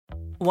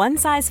One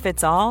size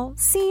fits all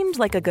seemed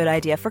like a good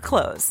idea for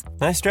clothes.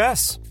 Nice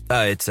dress.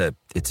 It's a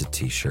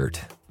t-shirt.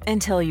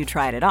 Until you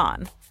tried it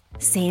on.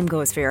 Same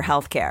goes for your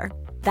healthcare.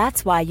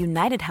 That's why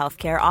United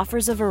Healthcare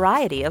offers a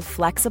variety of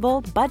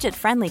flexible,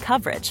 budget-friendly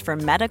coverage for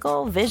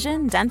medical,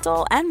 vision,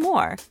 dental, and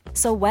more.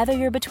 So whether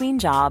you're between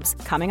jobs,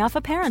 coming off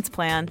a parent's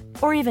plan,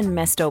 or even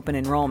missed open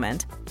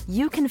enrollment,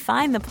 you can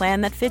find the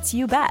plan that fits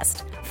you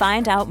best.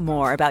 Find out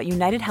more about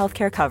United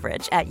Healthcare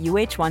coverage at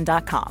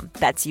uh1.com.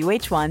 That's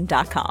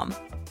uh1.com.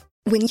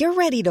 When you're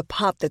ready to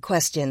pop the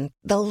question,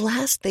 the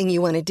last thing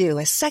you want to do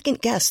is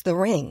second-guess the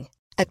ring.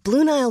 At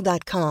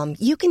BlueNile.com,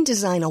 you can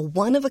design a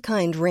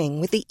one-of-a-kind ring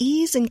with the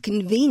ease and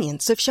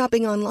convenience of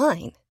shopping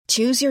online.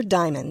 Choose your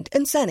diamond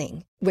and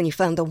setting. When you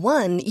find the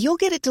one, you'll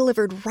get it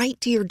delivered right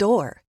to your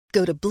door.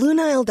 Go to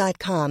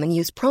BlueNile.com and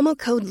use promo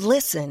code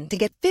LISTEN to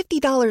get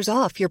 $50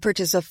 off your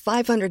purchase of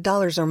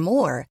 $500 or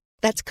more.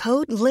 That's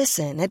code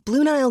LISTEN at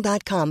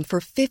BlueNile.com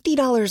for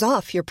 $50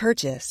 off your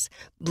purchase.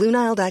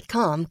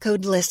 BlueNile.com,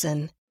 code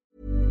LISTEN.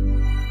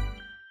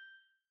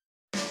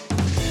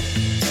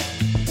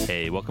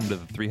 Hey, welcome to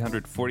the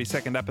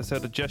 342nd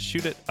episode of Just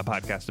Shoot It, a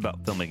podcast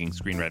about filmmaking,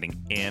 screenwriting,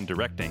 and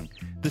directing.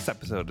 This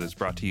episode is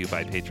brought to you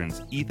by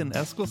patrons Ethan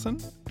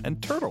Eskelson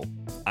and Turtle.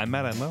 I'm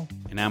Matt Enlow.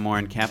 And I'm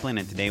Warren Kaplan,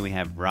 and today we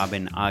have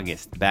Robin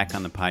August back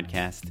on the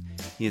podcast.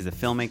 He is a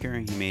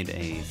filmmaker. He made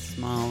a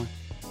small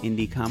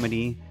indie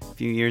comedy a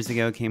few years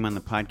ago, came on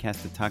the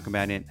podcast to talk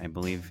about it. I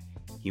believe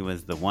he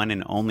was the one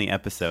and only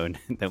episode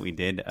that we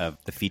did of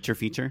the feature.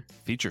 Feature.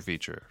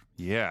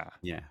 Yeah.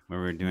 Yeah, where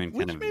we're doing kind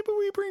Which of... maybe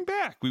we bring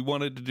back. We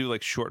wanted to do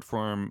like short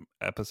form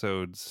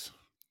episodes.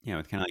 Yeah,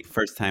 with kind of like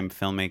first time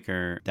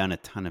filmmaker, done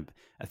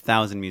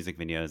 1,000 music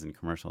videos and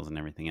commercials and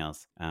everything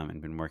else,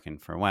 and been working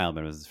for a while,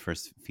 but it was his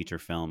first feature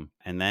film.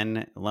 And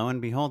then lo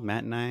and behold,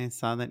 Matt and I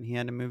saw that he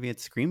had a movie at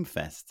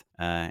Screamfest,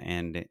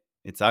 and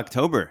it's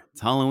October.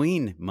 It's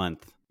Halloween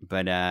month.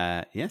 But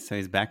yeah, so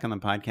he's back on the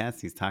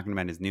podcast. He's talking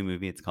about his new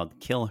movie. It's called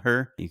Kill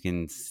Her. You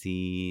can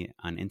see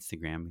on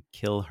Instagram,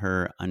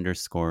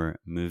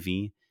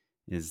 KillHer_movie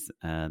is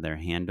their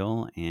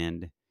handle.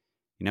 And,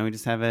 you know, we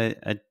just have a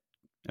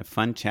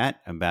fun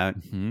chat about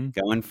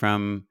going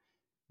from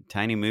a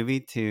tiny movie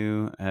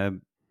to a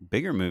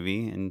bigger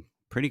movie and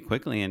pretty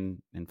quickly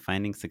and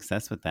finding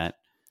success with that.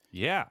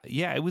 Yeah,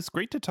 it was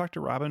great to talk to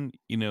Robin.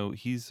 You know,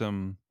 he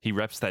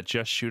reps that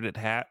Just Shoot It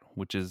hat,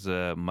 which is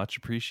much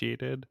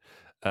appreciated.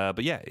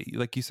 But yeah,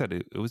 like you said,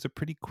 it was a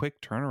pretty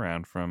quick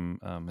turnaround from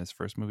his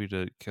first movie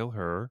to Kill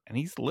Her, and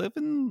he's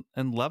living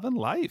and loving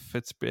life.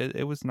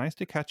 It was nice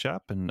to catch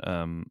up, and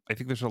I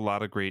think there's a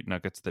lot of great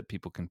nuggets that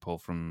people can pull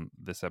from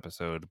this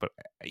episode. But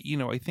you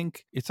know, I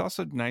think it's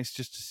also nice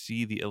just to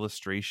see the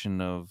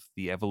illustration of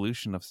the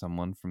evolution of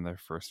someone from their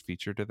first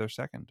feature to their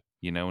second.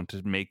 You know, and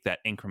to make that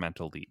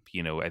incremental leap.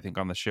 You know, I think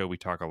on the show we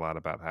talk a lot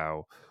about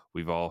how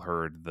we've all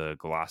heard the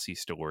glossy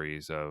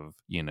stories of,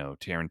 you know,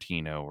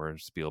 Tarantino or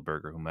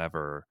Spielberg or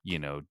whomever, you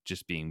know,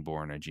 just being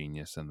born a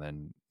genius and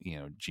then, you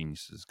know,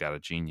 genius has got a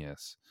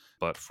genius.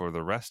 But for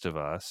the rest of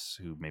us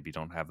who maybe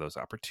don't have those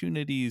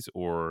opportunities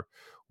or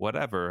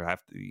whatever,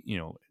 have to, you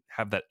know,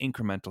 have that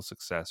incremental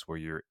success where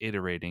you're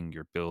iterating,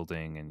 you're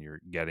building, and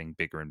you're getting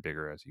bigger and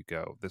bigger as you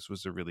go. This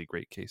was a really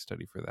great case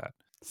study for that.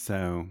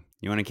 So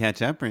you want to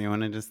catch up or you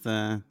want to just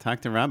talk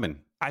to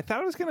Robin? I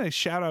thought I was going to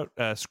shout out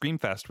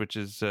Screamfest, which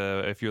is,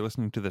 if you're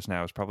listening to this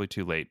now, it's probably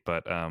too late,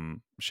 but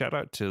shout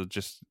out to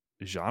just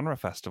genre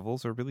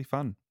festivals are really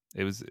fun.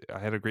 I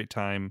had a great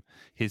time.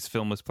 His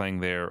film was playing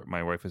there.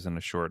 My wife was in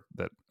a short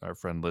that our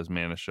friend Liz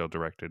Manischel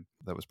directed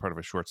that was part of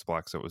a shorts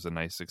block, so it was a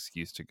nice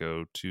excuse to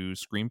go to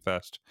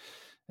Screamfest.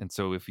 And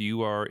so if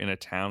you are in a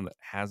town that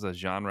has a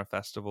genre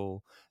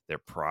festival, they're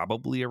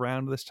probably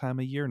around this time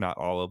of year. Not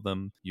all of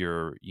them.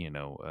 Your, you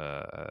know,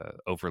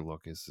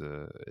 Overlook is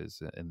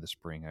in the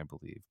spring, I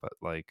believe. But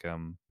like,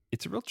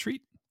 it's a real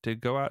treat to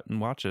go out and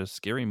watch a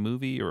scary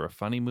movie or a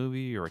funny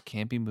movie or a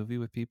campy movie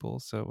with people.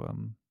 So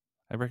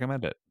I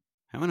recommend it.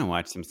 I want to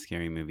watch some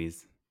scary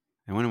movies.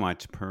 I want to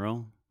watch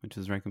Pearl, which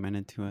was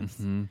recommended to us.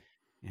 Mm-hmm.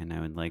 And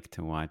I would like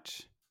to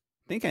watch,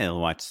 I think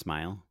I'll watch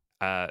Smile.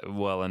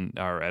 Well, and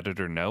our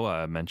editor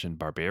Noah mentioned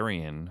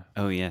Barbarian.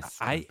 Oh yes,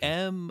 I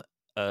am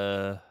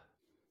a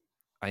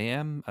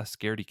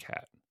scaredy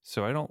cat,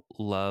 so I don't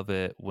love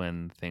it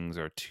when things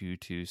are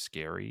too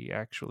scary.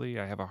 Actually,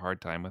 I have a hard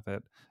time with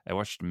it. I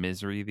watched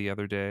Misery the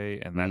other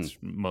day, and that's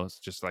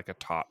most just like a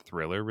taut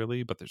thriller,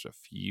 really. But there's a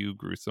few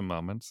gruesome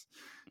moments,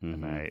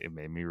 and it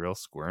made me real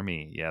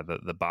squirmy. Yeah,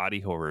 the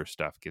body horror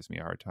stuff gives me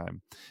a hard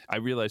time. I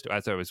realized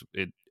as I was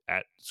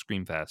at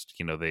Screamfest,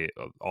 you know,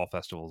 all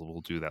festivals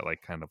will do that,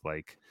 like kind of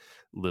like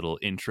little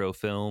intro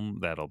film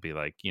that'll be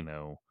like, you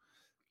know,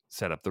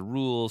 set up the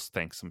rules,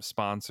 thank some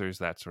sponsors,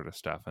 that sort of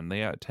stuff. And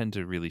they tend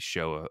to really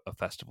show a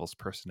festival's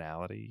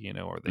personality, you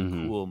know, are they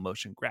cool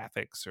motion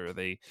graphics, or are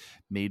they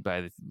made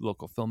by the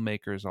local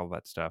filmmakers, all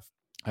that stuff.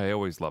 I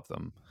always love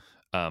them.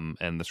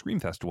 And the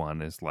Screamfest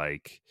one is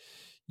like,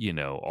 you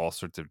know, all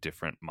sorts of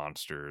different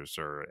monsters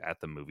are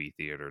at the movie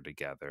theater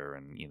together,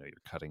 and, you know, you're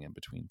cutting in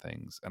between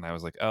things. And I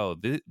was like, oh,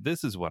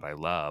 this is what I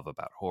love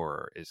about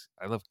horror, is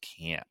I love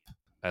camp.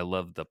 I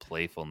love the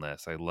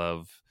playfulness. I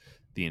love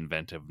the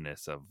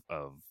inventiveness of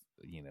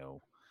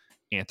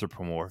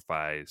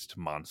anthropomorphized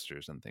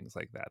monsters and things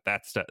like that.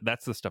 That's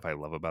the stuff I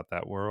love about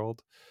that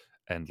world.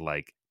 And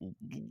like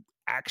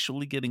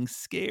actually getting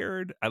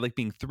scared. I like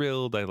being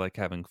thrilled. I like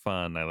having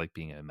fun. I like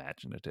being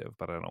imaginative,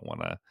 but I don't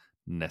want to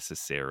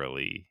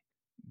necessarily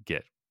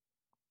get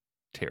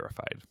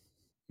terrified.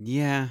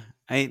 Yeah,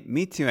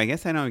 me too. I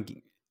guess I'm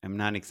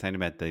not excited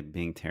about the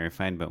being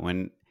terrified, but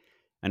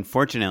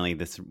unfortunately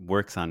this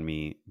works on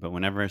me. But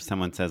whenever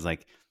someone says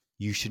like,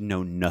 you should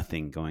know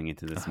nothing going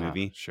into this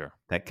movie, sure,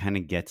 that kind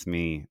of gets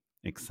me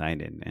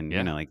excited. And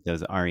like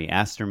those Ari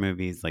Aster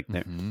movies, like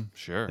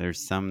sure,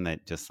 there's some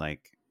that just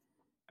like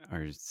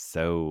are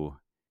so,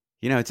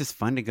 it's just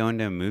fun to go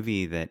into a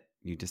movie that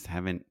you just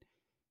haven't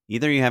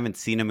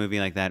seen a movie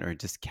like that, or it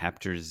just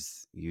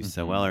captures you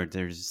so well, or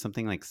there's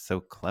something like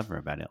so clever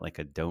about it, like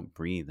a Don't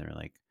Breathe, or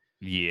like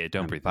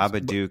Don't Breathe.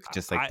 Babadook,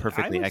 just like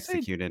perfectly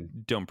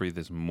executed. Don't Breathe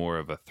is more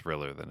of a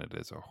thriller than it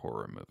is a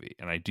horror movie,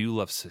 and I do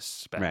love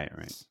suspense. Right.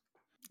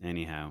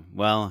 Anyhow,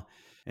 well,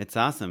 it's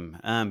awesome.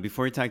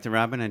 Before we talk to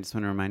Robin, I just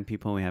want to remind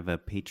people we have a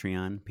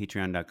Patreon,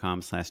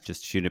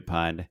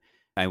 patreon.com/justshootitpod.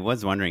 I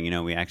was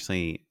wondering, we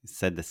actually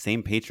said the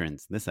same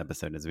patrons this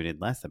episode as we did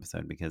last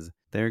episode because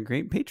they're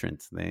great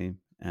patrons. They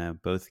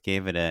both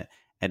gave it at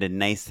a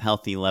nice,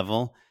 healthy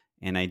level.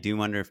 And I do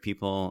wonder if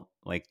people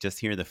like just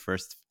hear the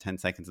first 10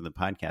 seconds of the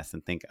podcast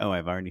and think, oh,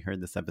 I've already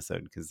heard this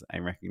episode because I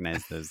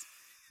recognize those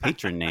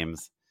patron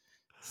names.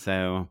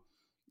 So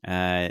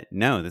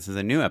no, this is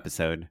a new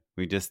episode.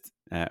 We just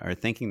are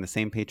thanking the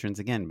same patrons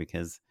again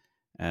because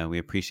we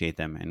appreciate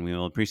them. And we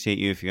will appreciate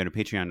you if you go to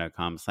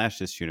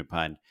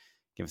patreon.com/justshootitpod.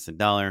 Give us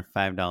 $1,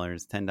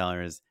 $5,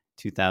 $10,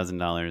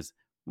 $2,000,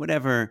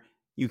 whatever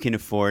you can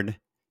afford.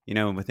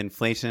 With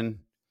inflation,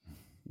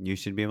 you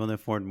should be able to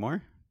afford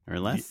more or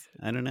less.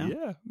 I don't know.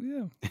 Yeah.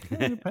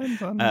 It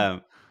depends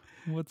on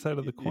what side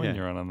of the coin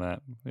you're on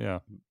that. Yeah.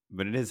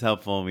 But it is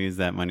helpful. We use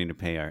that money to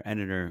pay our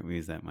editor. We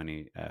use that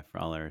money for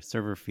all our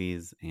server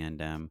fees.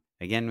 And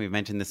again, we've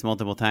mentioned this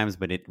multiple times,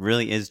 but it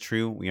really is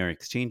true. We are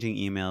exchanging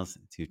emails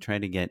to try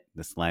to get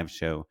this live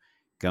show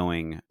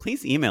going.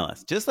 Please email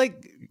us. Just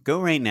like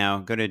go right now,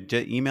 go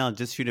to email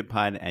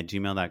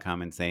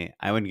justshootitpod@gmail.com and say,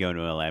 I would go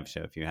to a live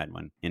show if you had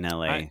one in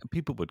LA.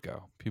 People would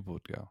go.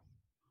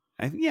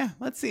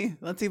 Let's see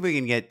if we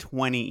can get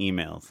 20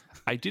 emails.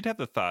 I did have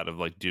the thought of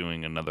like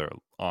doing another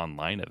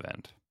online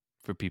event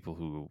for people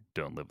who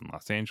don't live in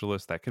Los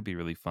Angeles. That could be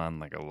really fun,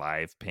 like a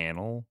live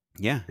panel.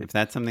 Yeah, if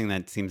that's something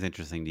that seems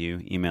interesting to you,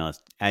 email us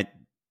at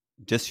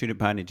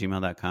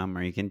justshootitpod@gmail.com,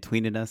 or you can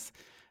tweet at us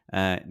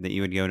that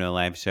you would go to a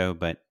live show.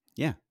 But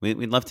yeah,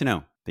 we'd love to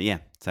know. But yeah,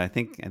 so I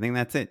think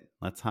that's it.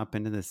 Let's hop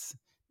into this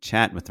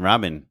chat with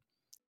Robin.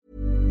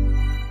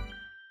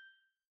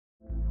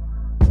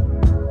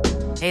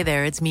 Hey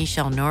there, it's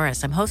Michelle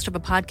Norris. I'm host of a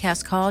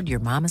podcast called Your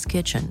Mama's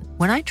Kitchen.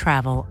 When I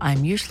travel,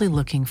 I'm usually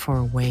looking for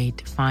a way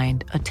to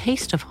find a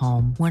taste of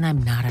home when I'm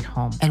not at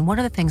home. And one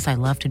of the things I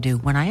love to do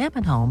when I am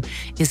at home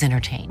is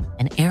entertain.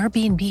 And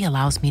Airbnb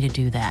allows me to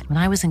do that. When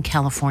I was in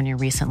California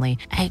recently,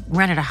 I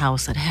rented a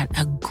house that had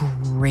a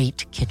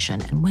great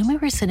kitchen. And when we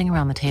were sitting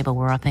around the table,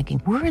 we're all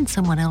thinking, we're in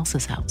someone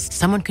else's house.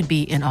 Someone could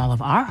be in all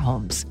of our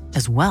homes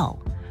as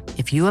well.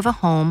 If you have a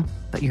home,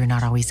 but you're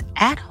not always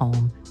at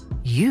home,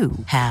 you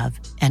have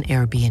an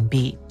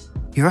Airbnb.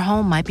 Your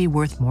home might be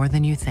worth more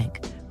than you think.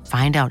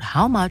 Find out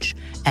how much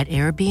at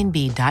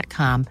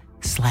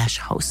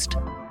airbnb.com/host.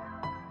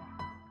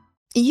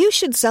 You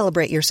should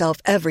celebrate yourself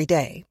every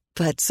day,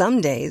 but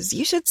some days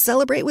you should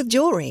celebrate with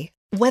jewelry.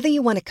 Whether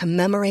you want to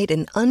commemorate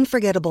an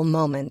unforgettable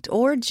moment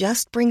or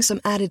just bring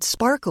some added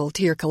sparkle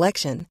to your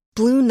collection,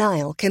 Blue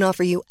Nile can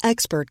offer you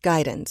expert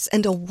guidance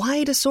and a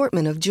wide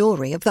assortment of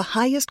jewelry of the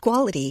highest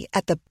quality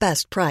at the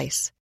best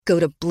price. Go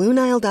to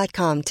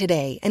BlueNile.com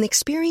today and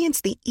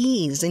experience the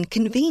ease and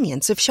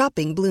convenience of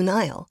shopping Blue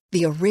Nile,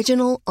 the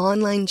original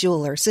online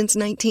jeweler since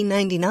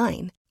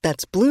 1999.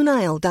 That's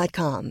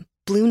BlueNile.com.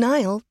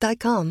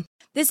 BlueNile.com.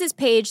 This is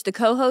Paige, the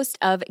co-host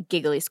of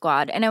Giggly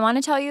Squad, and I want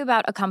to tell you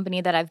about a company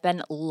that I've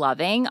been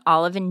loving,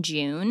 Olive &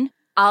 June.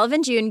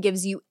 Olive & June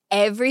gives you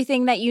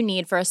everything that you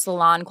need for a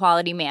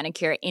salon-quality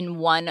manicure in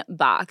one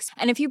box.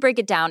 And if you break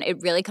it down,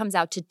 it really comes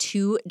out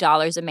to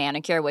 $2 a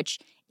manicure, which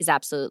is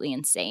absolutely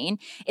insane.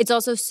 It's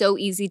also so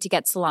easy to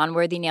get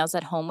salon-worthy nails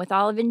at home with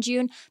Olive &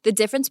 June. The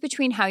difference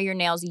between how your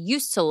nails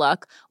used to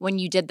look when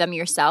you did them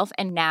yourself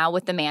and now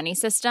with the Mani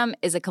system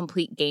is a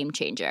complete game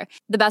changer.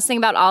 The best thing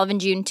about Olive &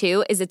 June,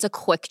 too, is it's a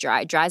quick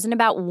dry. Dries in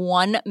about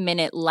 1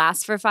 minute,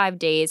 lasts for 5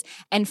 days,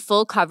 and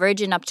full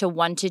coverage in up to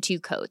 1 to 2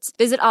 coats.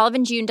 Visit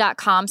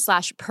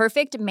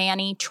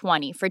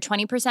oliveandjune.com/perfectmani20 for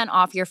 20%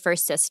 off your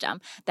first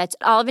system. That's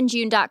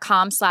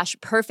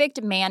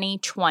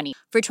oliveandjune.com/perfectmani20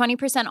 for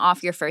 20%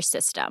 off your first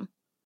system.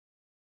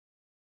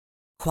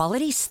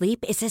 Quality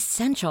sleep is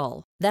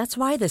essential. That's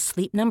why the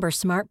Sleep Number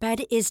Smart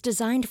Bed is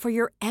designed for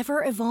your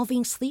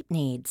ever-evolving sleep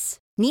needs.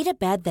 Need a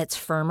bed that's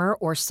firmer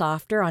or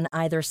softer on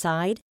either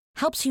side?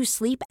 Helps you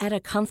sleep at a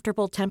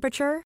comfortable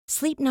temperature?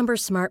 Sleep Number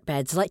Smart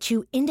Beds let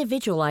you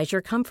individualize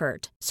your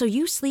comfort so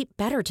you sleep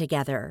better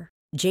together.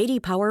 J.D.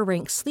 Power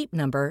ranks Sleep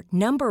Number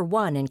number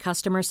 1 in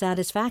customer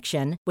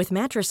satisfaction with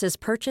mattresses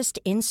purchased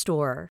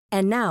in-store.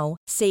 And now,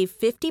 save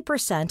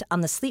 50%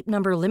 on the Sleep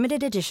Number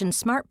Limited Edition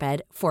Smart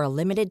Bed for a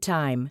limited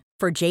time.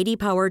 For J.D.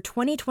 Power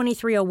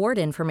 2023 award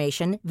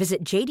information,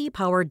 visit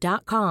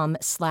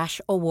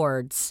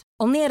jdpower.com/awards.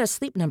 Only at a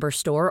Sleep Number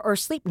store or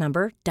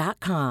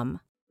sleepnumber.com.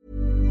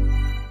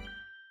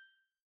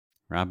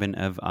 Robin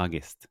of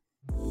August.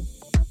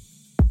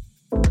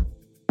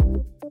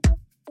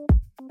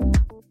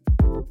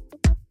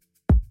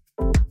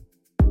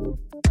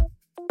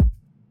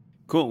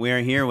 Cool. We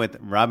are here with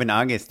Robin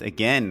August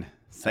again.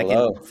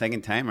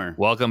 Second timer.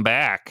 Welcome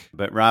back.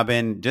 But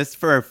Robin, just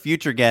for our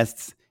future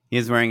guests, he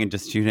is wearing a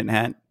Just Shoot It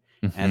hat.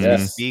 As we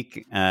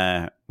speak,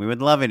 we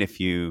would love it if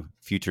you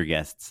future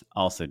guests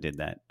also did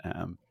that.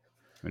 It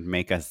would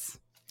make us.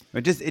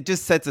 It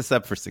just sets us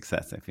up for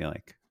success. I feel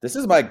like this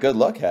is my good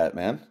luck hat,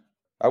 man.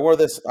 I wore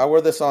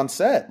this on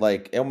set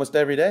like almost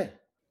every day.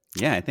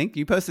 Yeah, I think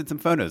you posted some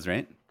photos,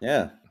 right?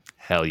 Yeah.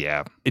 Hell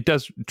yeah. It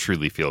does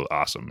truly feel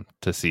awesome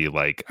to see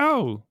like,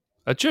 oh,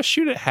 a Just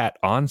Shoot It hat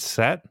on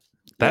set.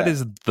 That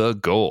is the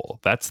goal.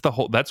 That's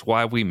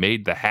why we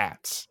made the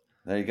hats.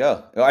 There you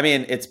go. I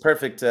mean, it's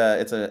perfect.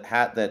 It's a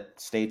hat that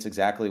states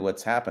exactly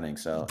what's happening.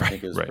 So I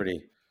think it was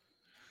pretty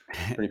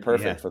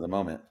perfect for the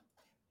moment.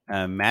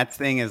 Matt's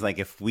thing is like,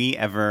 if we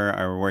ever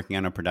are working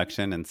on a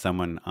production and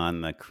someone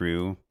on the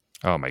crew,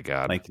 oh my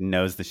God, like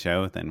knows the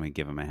show, then we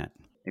give them a hat.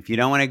 If you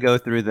don't want to go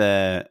through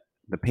the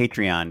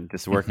Patreon,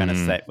 just work on a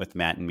set with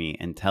Matt and me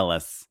and tell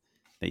us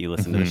that you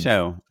listen to the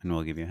show, and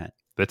we'll give you a hat.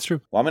 That's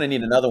true. Well, I'm going to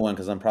need another one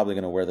because I'm probably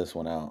going to wear this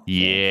one out. So.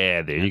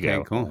 Yeah, there you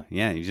go. Cool.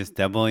 Yeah, you just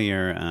double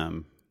your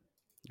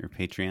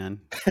Patreon.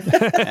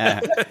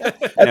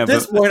 At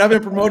this point, I've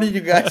been promoting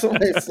you guys on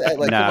my set.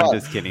 Like, no, I'm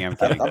just kidding. I'm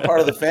kidding. I'm part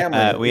of the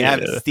family. We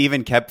have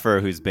Stephen Kepfer,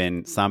 who's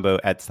been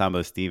at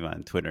Sambo Steve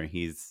on Twitter.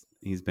 He's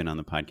been on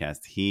the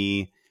podcast.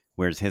 He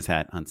wears his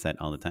hat on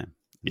set all the time.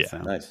 Yeah, so,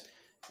 nice.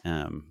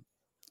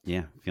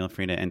 Yeah, feel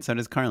free to. And so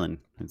does Carlin,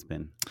 who's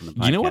been on the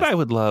podcast. You know what I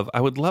would love? I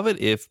would love it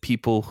if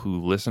people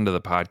who listen to the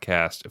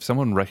podcast, if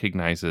someone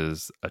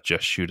recognizes a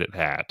Just Shoot It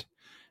hat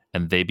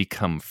and they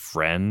become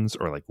friends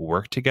or like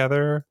work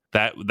together,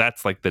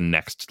 that's like the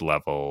next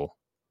level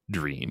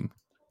dream,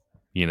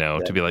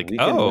 to be like,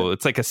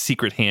 it's like a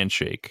secret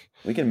handshake.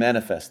 We can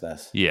manifest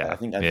this. Yeah. I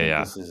think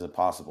this is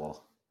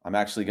possible. I'm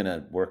actually going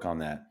to work on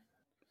that.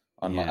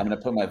 I'm going to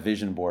put my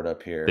vision board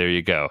up here. There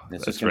you go. And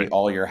it's just going to be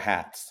all your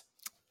hats.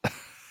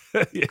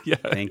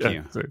 Thank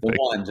you.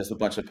 Just a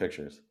bunch of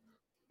pictures.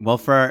 Well,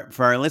 for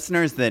our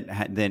listeners that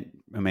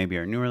maybe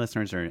are newer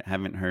listeners or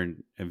haven't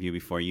heard of you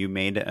before, you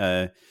made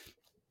a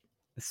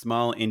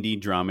small indie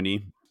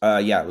dramedy.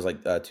 It was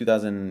like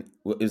 2000.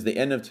 It was the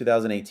end of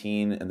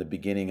 2018 and the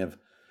beginning of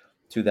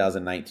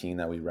 2019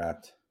 that we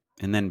wrapped.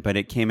 But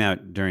it came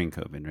out during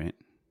COVID, right?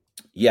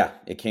 Yeah,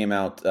 it came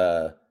out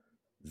the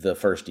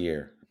first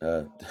year,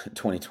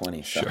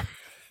 2020. So, sure.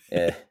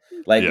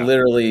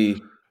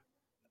 Literally.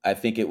 I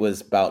think it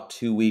was about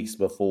 2 weeks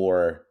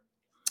before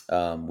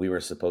we were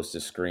supposed to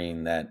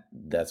screen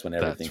that's when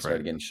everything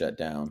started getting shut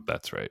down.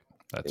 That's right.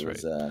 It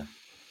was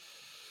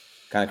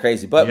kind of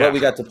crazy. But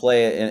we got to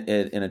play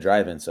it in a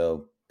drive-in,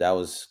 so that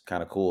was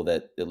kind of cool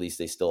that at least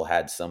they still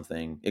had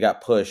something. It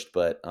got pushed,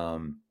 but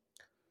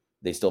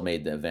they still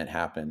made the event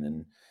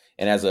happen.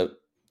 And as a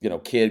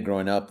kid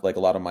growing up, like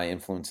a lot of my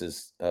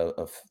influences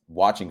of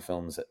watching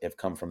films have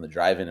come from the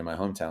drive-in in my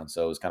hometown.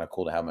 So it was kind of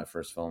cool to have my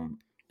first film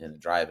in a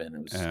drive-in.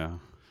 It was. Oh.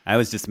 I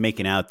was just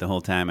making out the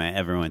whole time I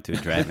ever went to a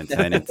drive-in, so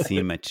I didn't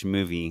see much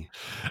movie.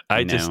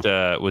 I just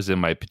was in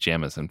my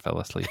pajamas and fell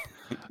asleep.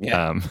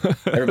 Yeah,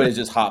 everybody's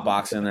just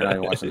hotboxing. They're not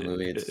even watching the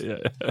movie. It's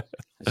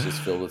just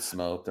filled with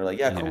smoke. They're like,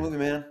 cool movie,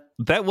 man.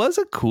 That was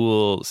a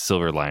cool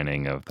silver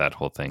lining of that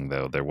whole thing,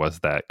 though. There was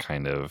that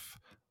kind of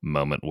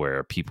moment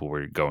where people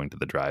were going to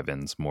the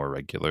drive-ins more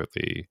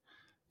regularly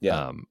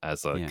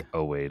as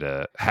a way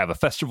to have a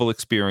festival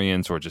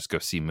experience or just go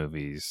see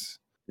movies.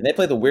 And they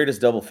play the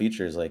weirdest double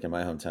features, like in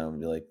my hometown. It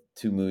would be like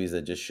two movies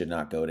that just should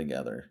not go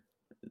together.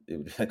 It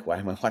would be like, why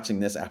am I watching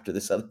this after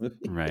this other movie?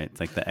 Right. It's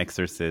like The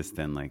Exorcist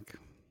and like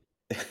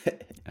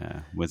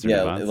Wizard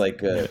of Oz.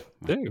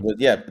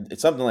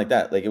 It's something like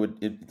that. Like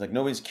like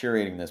nobody's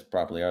curating this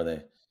properly, are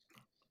they?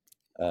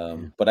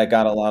 But I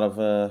got a lot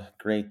of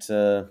great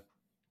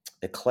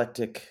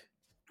eclectic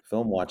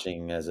film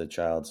watching as a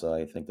child, so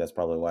I think that's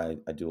probably why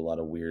I do a lot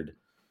of weird.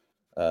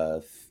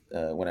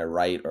 When I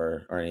write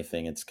or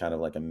anything, it's kind of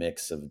like a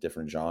mix of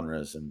different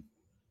genres, and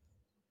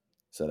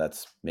so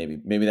that's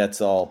maybe that's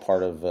all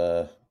part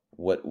of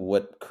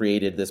what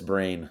created this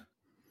brain.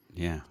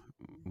 Yeah,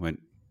 what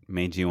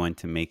made you want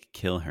to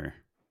Kill Her?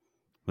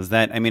 Was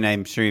that? I mean,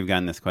 I'm sure you've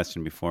gotten this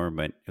question before,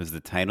 but was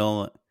the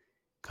title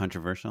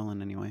controversial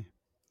in any way?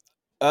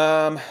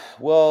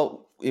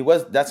 Well, it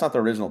was. That's not the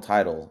original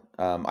title.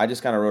 I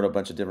just kind of wrote a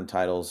bunch of different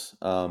titles.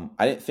 I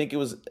didn't think it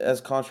was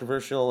as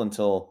controversial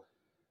until.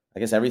 I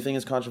guess everything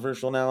is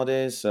controversial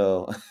nowadays.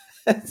 So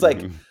it's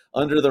like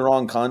under the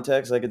wrong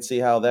context, I could see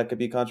how that could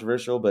be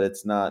controversial, but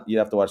it's not. You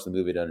have to watch the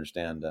movie to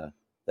understand that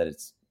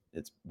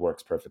it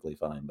works perfectly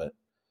fine. But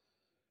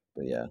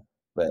yeah,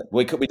 but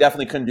we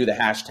definitely couldn't do the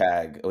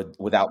hashtag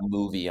without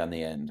movie on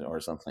the end or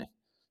something.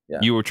 Yeah,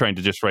 You were trying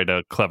to just write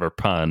a clever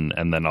pun,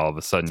 and then all of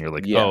a sudden you're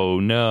like, Yeah. "Oh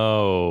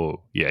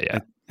no!" Yeah.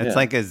 It's Yeah.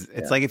 like it's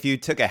Yeah. like if you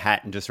took a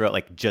hat and just wrote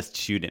like "just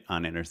shoot it"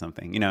 on it or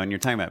something, and you're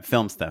talking about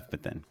film stuff,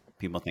 but then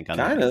people think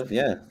otherwise. kind of.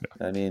 Yeah,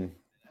 I mean,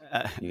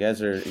 Uh, you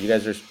guys are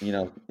evoking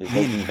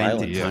invented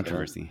violence.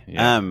 controversy.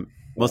 Yeah.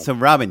 Well, so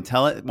Robin,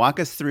 walk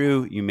us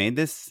through. You made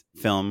this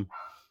film.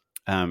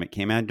 It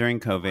came out during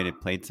COVID.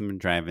 It played some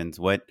drive-ins.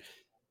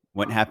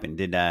 What happened?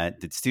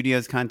 Did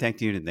studios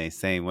contact you? Did they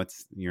say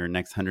what's your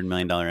next $100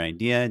 million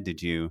idea?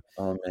 Did you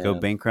Oh go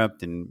man.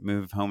 bankrupt and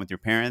move home with your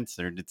parents,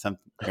 or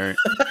or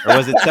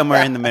was it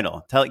somewhere in the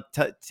middle?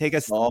 Take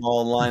us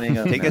All lining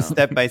up. take now. us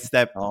step by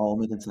step All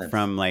making sense.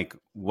 from like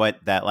what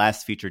that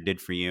last feature did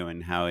for you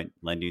and how it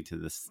led you to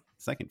this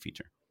second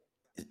feature.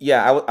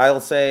 Yeah,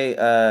 I'll say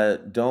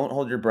don't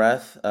hold your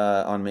breath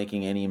on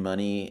making any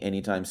money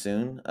anytime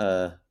soon,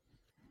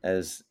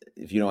 as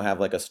if you don't have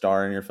like a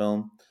star in your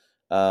film.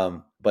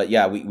 But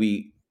yeah,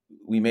 we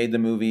made the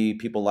movie.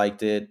 People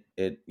liked it.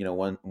 It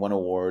won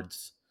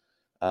awards.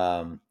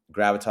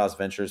 Gravitas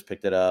Ventures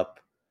picked it up.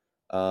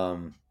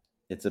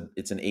 It's an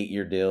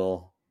 8-year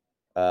deal,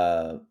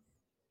 and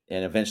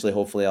eventually,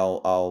 hopefully,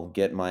 I'll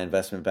get my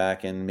investment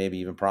back and maybe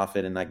even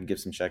profit, and I can give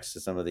some checks to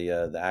some of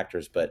the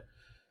actors. But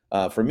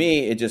for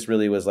me, it just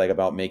really was like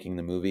about making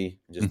the movie,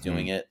 and just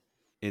doing it.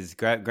 Is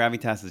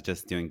Gravitas is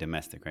just doing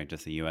domestic, right?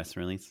 Just a U.S.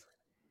 release?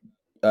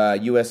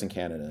 U.S. and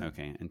Canada.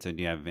 Okay. And so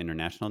do you have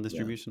international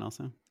distribution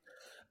also?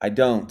 I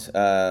don't.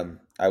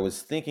 I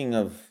was thinking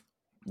of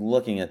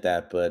looking at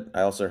that, but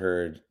I also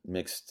heard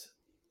mixed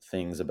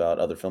things about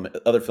other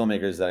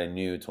filmmakers that I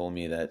knew told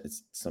me that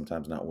it's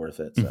sometimes not worth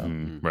it. So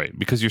Mhm. Right,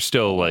 because you're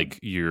still like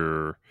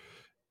you're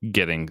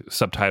getting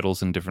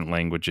subtitles in different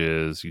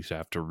languages. You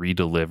have to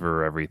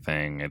redeliver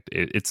everything.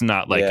 It's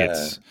not like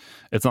Yeah.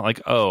 it's not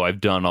like, oh, I've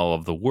done all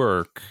of the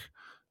work,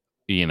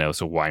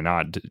 so why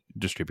not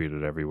distribute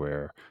it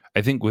everywhere?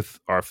 I think with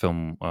our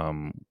film,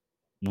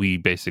 we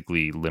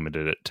basically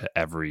limited it to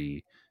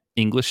every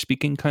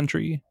English-speaking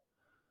country.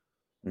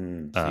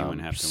 Mm. So you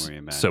wouldn't have to worry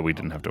about So we all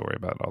didn't have that. to worry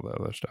about all the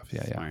other stuff.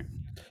 Yeah. Smart.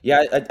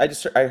 Yeah,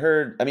 I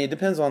heard. I mean, it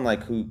depends on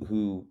like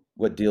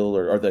what deal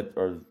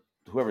or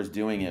whoever's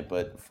doing it.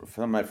 But for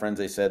some of my friends,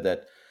 they said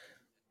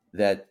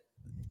that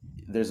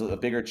there's a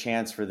bigger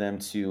chance for them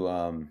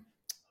to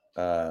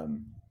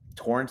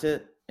torrent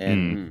it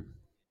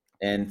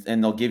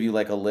and they'll give you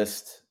like a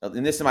list.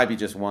 And this might be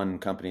just one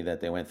company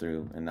that they went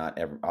through, and not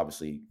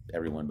obviously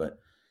everyone, but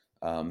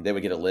they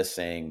would get a list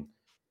saying,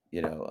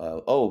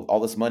 oh, all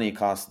this money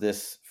costs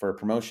this for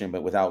promotion,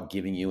 but without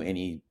giving you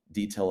any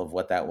detail of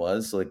what that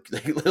was. So like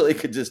they literally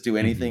could just do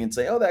anything and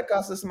say, oh, that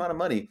costs this amount of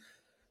money.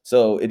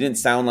 So it didn't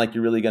sound like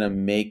you're really going to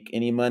make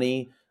any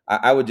money.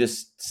 I would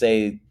just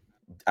say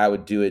I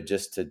would do it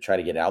just to try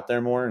to get out there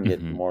more and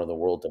get more of the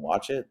world to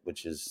watch it,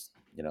 which is,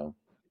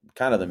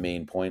 kind of the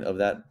main point of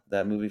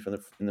that movie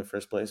in the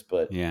first place.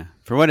 But Yeah.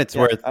 For what it's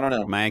worth, I don't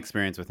know. my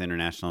experience with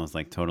international is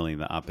like totally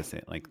the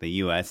opposite. Like the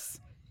US,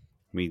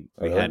 we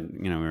really? had,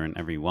 we were in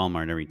every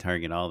Walmart, every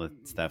Target, all the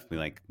stuff. We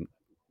like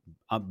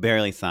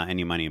barely saw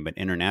any money, but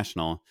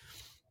international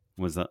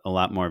was a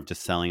lot more of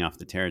just selling off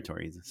the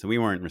territories. So we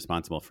weren't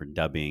responsible for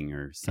dubbing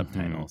or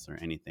subtitles or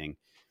anything.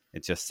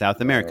 It's just South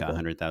America,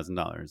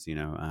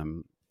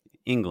 $100,000,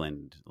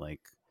 England, like,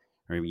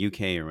 or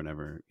UK or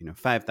whatever,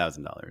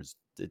 $5,000,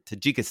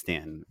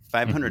 Tajikistan,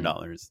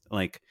 $500,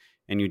 like,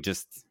 and you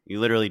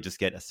literally just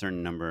get a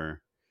certain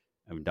number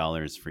of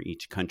dollars for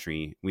each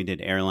country. We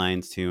did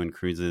airlines too and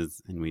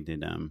cruises, and we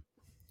did,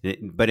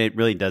 but it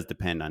really does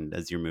depend on,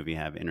 does your movie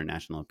have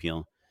international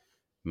appeal?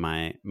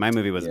 My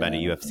movie was about a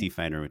UFC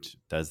fighter, which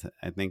does,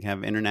 I think,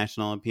 have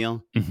international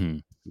appeal.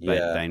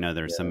 But I know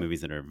there are some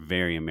movies that are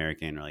very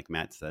American, or like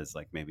Matt says,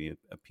 like maybe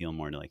appeal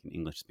more to like an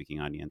English speaking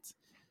audience.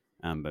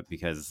 But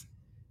because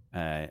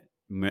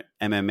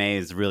MMA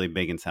is really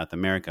big in South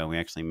America, we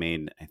actually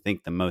made, I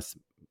think,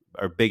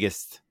 our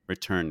biggest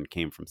return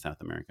came from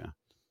South America.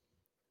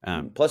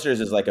 Plus yours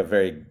is like a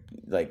very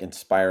like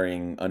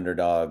inspiring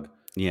underdog.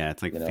 Yeah,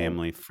 it's like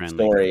family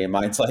friendly story, and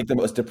mine's like the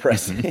most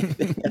depressing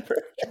thing ever.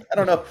 I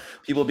don't know.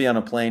 People be on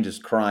a plane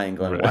just crying,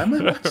 going, "Why am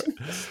I watching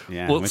this?"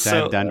 Yeah, which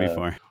I've done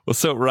before. Well,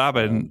 so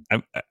Robin,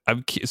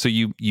 so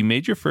you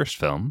made your first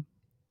film,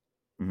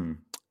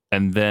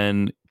 and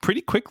then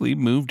pretty quickly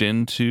moved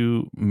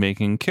into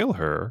making Kill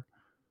Her.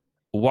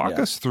 Walk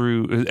us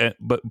through,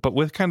 but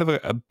with kind of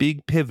a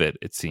big pivot,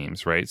 it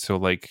seems, right? So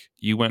like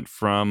you went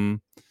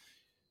from,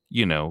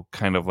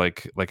 kind of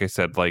like I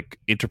said, like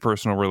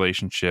interpersonal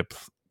relationship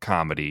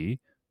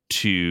comedy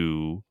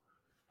to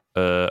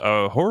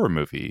a horror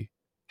movie.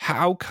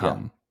 How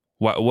come?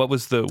 What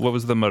was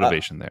the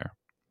motivation there?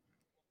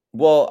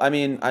 Well, I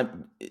mean, I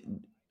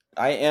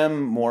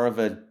am more of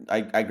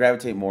I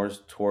gravitate more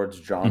towards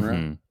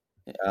genre.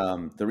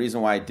 The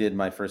reason why I did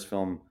my first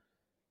film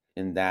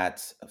in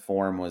that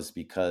form was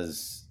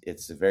because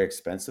it's very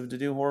expensive to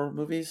do horror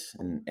movies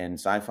and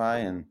sci-fi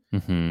and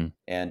Mm-hmm.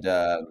 and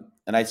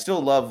I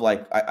still love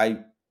like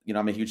I you know,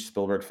 I'm a huge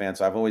Spielberg fan,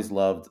 so I've always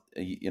loved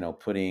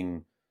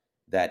putting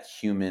that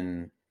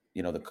human,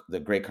 the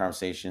great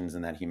conversations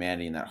and that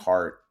humanity and that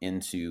heart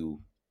into,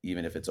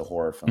 even if it's a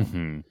horror film.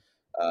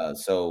 Mm-hmm.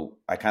 So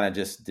I kind of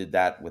just did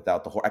that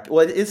without the horror.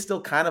 Well, it is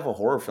still kind of a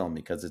horror film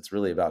because it's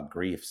really about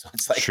grief. So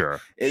it's like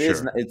Sure. it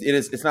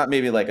is. It's not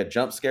maybe like a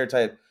jump scare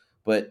type,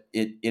 but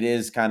it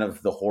is kind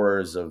of the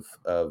horrors of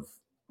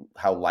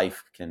how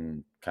life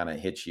can kind of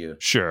hit you.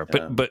 Sure,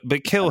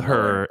 but Kill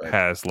Her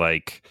has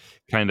like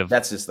kind of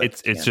that's just like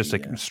it's just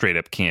like straight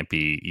up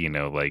campy,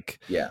 like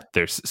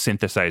there's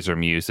synthesizer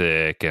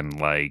music and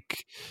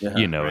like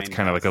it's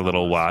kind of like a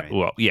little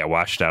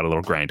washed out, a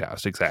little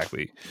grindhouse,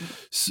 exactly.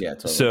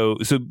 Totally.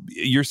 So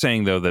you're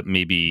saying though that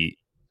maybe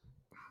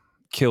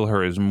Kill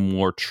Her is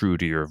more true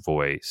to your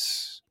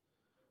voice.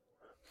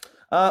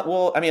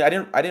 Well, I mean, I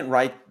didn't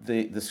write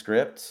the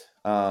script,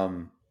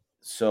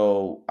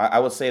 so I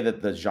would say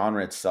that the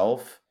genre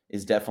itself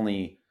is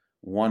definitely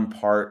one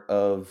part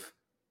of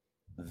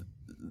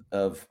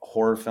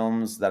horror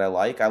films that I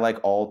like. I like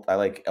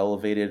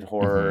elevated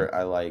horror. Mm-hmm.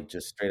 I like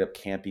just straight up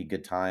campy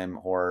good time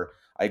horror.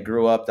 I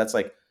grew up, that's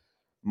like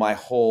my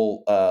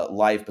whole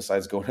life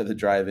besides going to the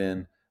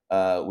drive-in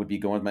would be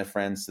going with my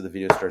friends to the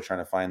video store trying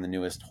to find the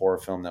newest horror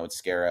film that would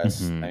scare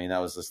us. Mm-hmm. I mean, that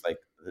was just like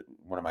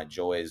one of my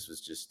joys was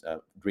just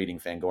reading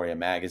Fangoria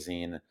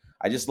magazine.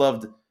 I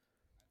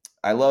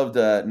loved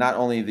not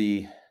only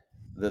the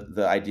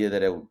idea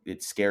that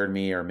it scared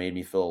me or made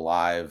me feel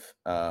alive.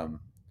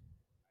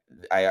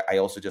 I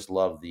also just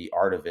love the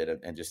art of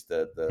it and just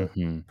the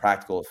mm-hmm.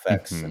 practical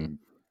effects mm-hmm. and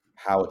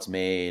how it's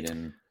made,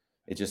 and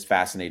it just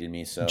fascinated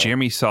me. So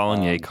Jeremy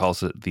Saulnier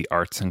calls it the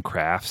arts and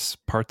crafts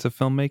parts of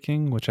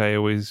filmmaking, which I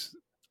always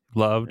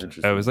loved.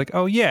 I was like,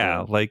 oh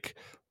yeah. like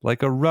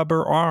a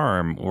rubber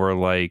arm, or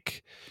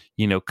like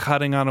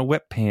cutting on a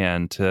whip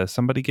pan to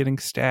somebody getting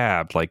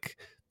stabbed, like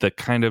the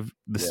kind of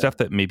the stuff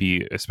that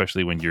maybe,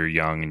 especially when you're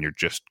young and you're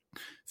just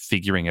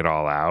figuring it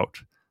all out,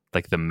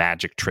 like the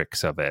magic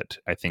tricks of it,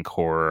 I think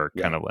horror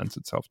kind of lends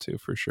itself to,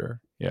 for sure.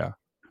 Yeah.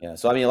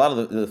 So I mean, a lot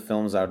of the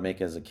films I would make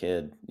as a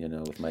kid,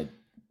 with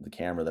the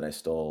camera that I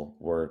stole,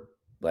 were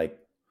like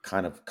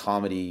kind of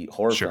comedy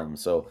horror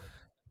films. So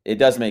it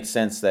does make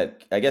sense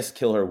that I guess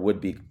Kill Her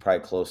would be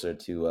probably closer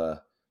to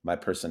my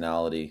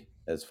personality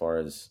as far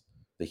as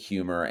the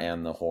humor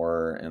and the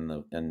horror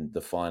and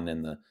the fun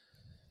and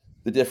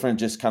the different,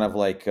 just kind of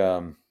like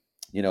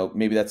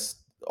maybe that's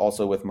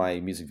also with my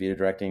music video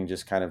directing,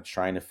 just kind of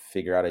trying to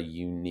figure out a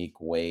unique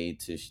way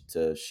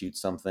to shoot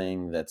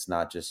something that's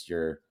not just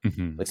your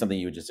mm-hmm. like something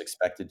you would just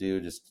expect to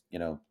do, just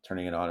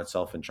turning it on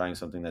itself and trying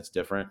something that's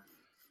different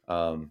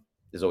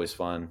is always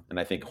fun. And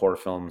I think horror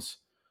films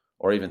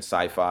or even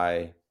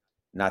sci-fi,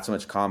 not so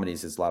much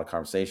comedies, it's a lot of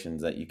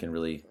conversations that you can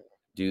really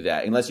do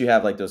that, unless you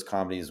have like those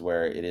comedies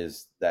where it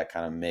is that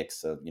kind of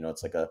mix of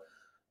it's like a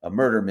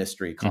murder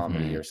mystery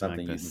comedy mm-hmm. or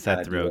something. Like you can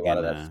kind of do a lot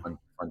of that fun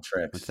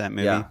tricks. What's that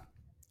movie?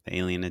 The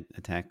Alien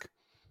Attack,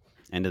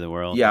 End of the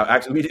World. Yeah,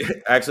 actually,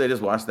 I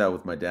just watched that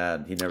with my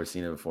dad. He'd never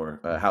seen it before.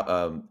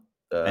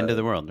 End of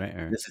the World, right?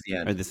 Or This Is the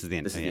End. Or This Is the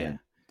End. This is the end.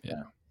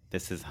 Yeah.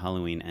 This is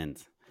Halloween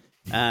Ends.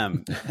 So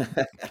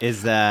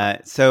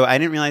I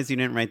didn't realize you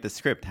didn't write the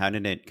script. How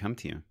did it come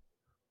to you?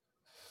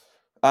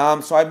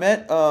 So I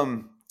met.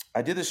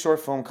 I did this short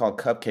film called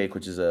Cupcake,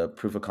 which is a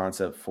proof of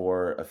concept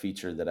for a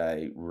feature that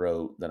I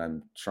wrote that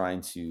I'm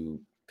trying to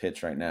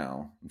pitch right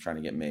now. I'm trying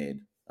to get made.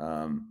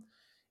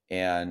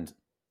 And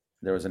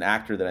there was an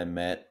actor that I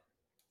met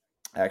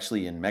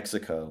actually in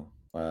Mexico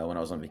when I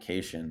was on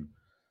vacation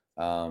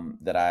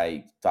that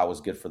I thought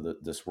was good for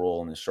this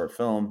role in this short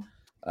film.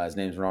 His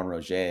name's Ron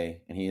Roger,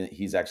 and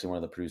he's actually one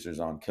of the producers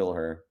on Kill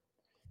Her.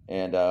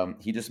 And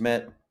he just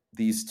met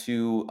these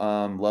two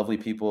lovely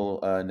people,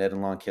 Ned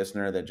and Lon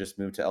Kistner, that just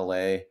moved to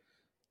LA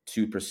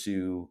to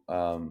pursue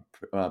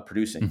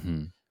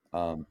producing.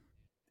 Mm-hmm.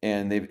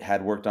 And they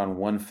had worked on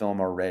one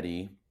film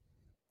already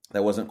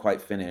that wasn't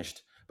quite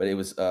finished, but it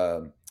was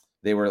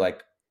they were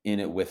like in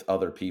it with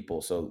other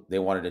people, so they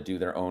wanted to do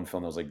their own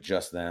film that was like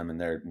just them and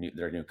their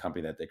new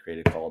company that they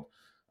created called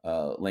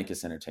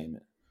Linkus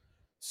Entertainment.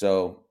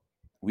 So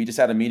we just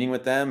had a meeting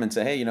with them and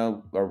said, hey,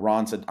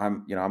 Ron said,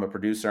 I'm a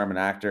producer, I'm an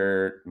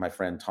actor. My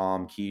friend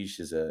Tom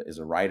Quiche is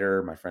a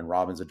writer. My friend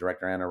Robin's a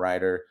director and a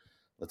writer.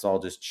 Let's all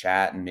just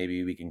chat and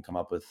maybe we can come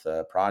up with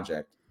a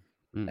project.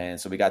 And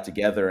so we got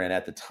together, and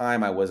at the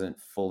time I wasn't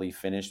fully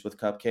finished with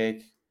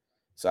Cupcake,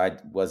 so I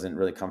wasn't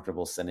really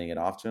comfortable sending it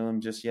off to him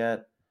just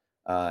yet.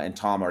 And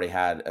Tom already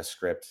had a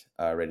script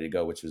ready to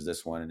go, which was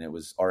this one, and it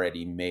was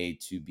already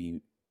made to be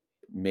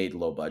made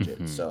low budget.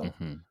 Mm-hmm, so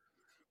mm-hmm.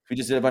 we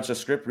just did a bunch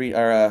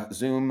of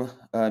Zoom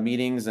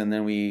meetings, and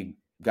then we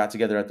got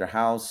together at their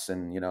house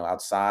and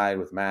outside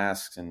with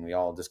masks, and we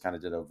all just kind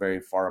of did a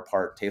very far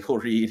apart table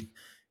read,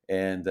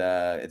 and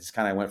it just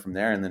kind of went from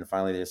there. And then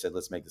finally they said,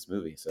 let's make this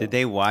movie. So did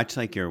they watch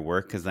like your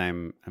work? Because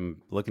I'm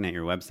looking at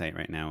your website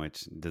right now,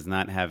 which does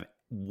not have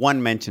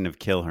one mention of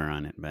Kill Her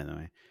on it, by the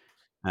way.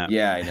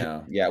 Yeah, I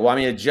know. Yeah, well, I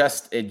mean, it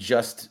just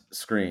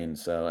screened,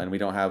 so, and we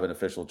don't have an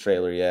official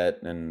trailer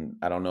yet, and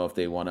I don't know if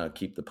they want to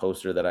keep the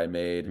poster that I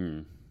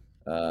made.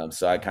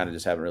 So I kind of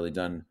just haven't really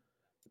done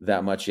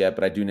that much yet,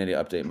 but I do need to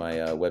update my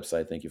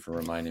website. Thank you for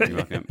reminding me. You're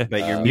welcome.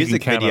 But your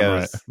music can count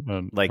videos,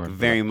 on like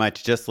very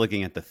much just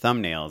looking at the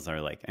thumbnails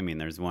are like, I mean,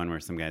 there's one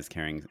where some guy's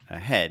carrying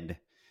a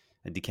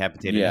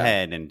decapitated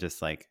head, and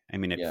just like, I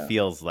mean, it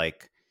feels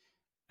like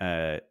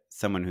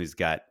someone who's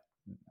got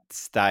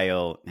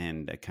style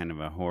and a kind of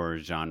a horror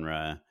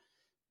genre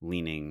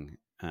leaning,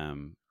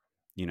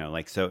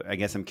 like, so I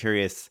guess I'm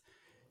curious,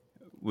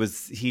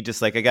 was he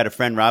just like, I got a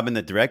friend Robin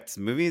that directs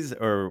movies,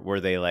 or were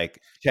they like,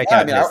 check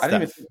out his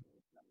stuff?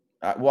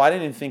 I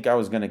didn't even think I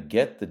was going to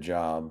get the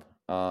job.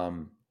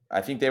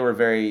 I think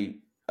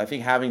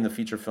having the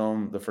feature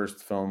film, the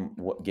first film,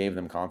 gave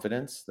them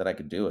confidence that I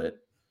could do it.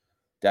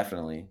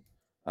 Definitely.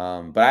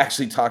 But I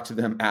actually talked to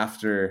them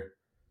after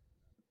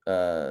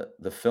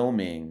the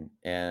filming,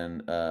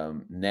 and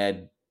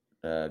Ned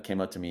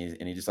came up to me,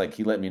 and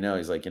he let me know.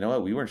 He's like, you know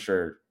what? We weren't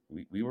sure.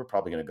 We were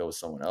probably going to go with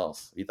someone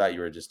else. We thought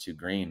you were just too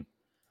green,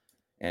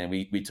 and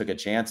we took a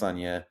chance on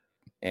you.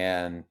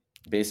 And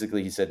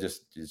basically, he said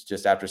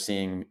just after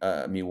seeing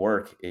me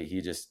work,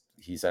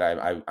 he said,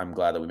 I'm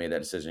glad that we made that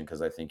decision,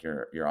 because I think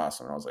you're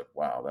awesome. And I was like,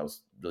 wow,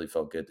 really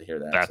felt good to hear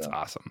that. That's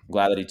awesome. I'm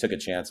glad that he took a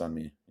chance on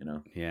me,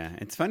 Yeah.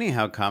 It's funny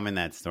how common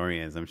that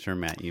story is. I'm sure,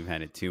 Matt, you've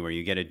had it too, where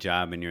you get a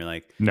job and you're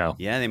like, no,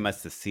 yeah, they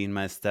must have seen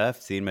my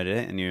stuff, seen my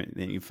it. And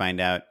you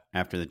find out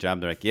after the job,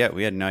 they're like, yeah,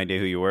 we had no idea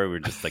who you were. We were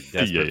just like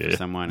desperate for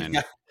someone. And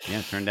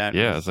it turned out.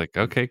 Yeah. I was like,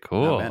 okay,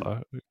 cool.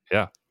 No,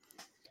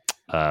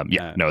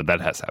 that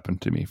has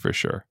happened to me for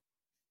sure.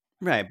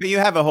 Right. But you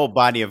have a whole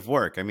body of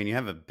work. I mean, you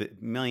have a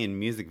million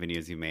music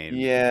videos you made.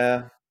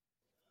 Yeah.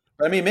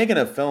 But I mean, making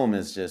a film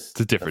is just,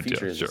 it's a different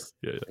deal. Sure.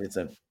 It's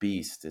a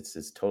beast.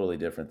 It's totally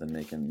different than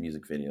making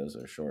music videos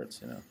or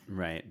shorts,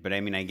 Right. But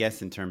I mean, I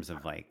guess in terms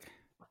of like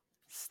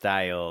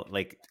style,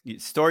 like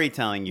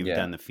storytelling, you've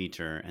done the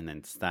feature, and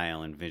then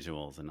style and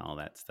visuals and all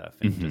that stuff,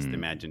 and just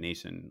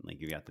imagination,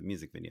 like you got the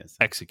music videos. So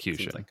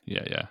execution. Like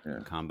a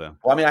combo.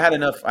 Well, I mean, I had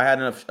enough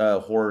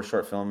horror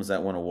short films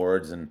that won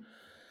awards, and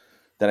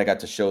that I got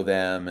to show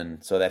them,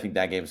 and so I think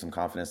that gave them some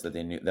confidence that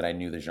they knew that I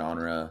knew the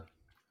genre.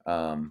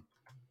 They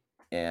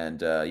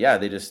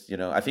just,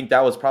 I think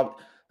that was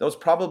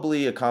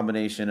probably a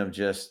combination of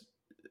just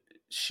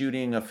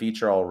shooting a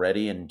feature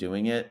already and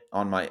doing it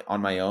on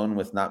my own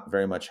with not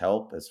very much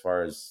help, as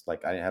far as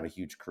like, I didn't have a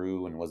huge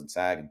crew and wasn't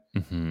SAG,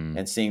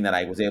 and seeing that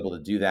I was able to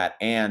do that,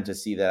 and to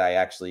see that I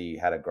actually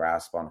had a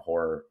grasp on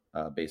horror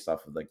based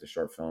off of like the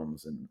short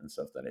films and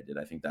stuff that I did.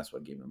 I think that's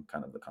what gave them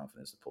kind of the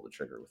confidence to pull the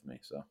trigger with me.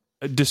 So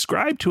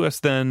describe to us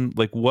then,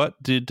 like, what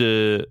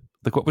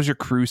was your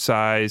crew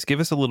size? Give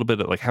us a little bit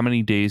of like, how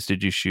many days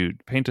did you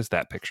shoot? Paint us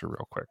that picture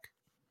real quick.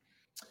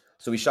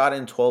 So we shot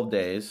in 12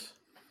 days,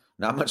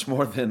 not much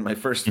more than my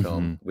first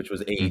film, which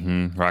was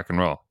 8. Rock and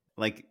roll.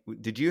 Like,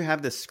 did you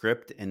have the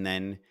script and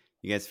then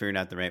you guys figured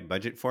out the right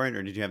budget for it,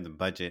 or did you have the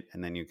budget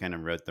and then you kind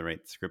of wrote the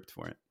right script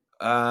for it?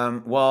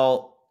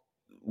 Well,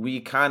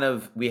 we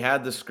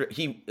had the script.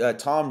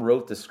 Tom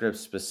wrote the script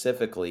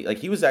specifically. Like,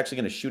 he was actually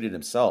going to shoot it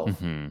himself.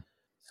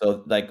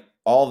 So like,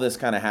 all this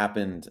kind of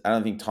happened. I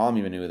don't think Tom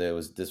even knew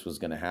that this was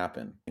going to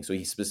happen. So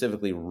he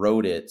specifically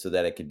wrote it so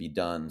that it could be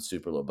done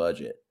super low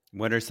budget.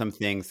 What are some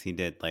things he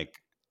did?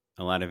 Like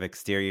a lot of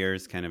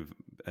exteriors, kind of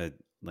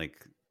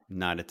like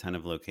not a ton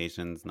of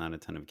locations, not a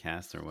ton of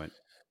cast, or what?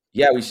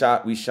 Yeah, we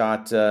shot.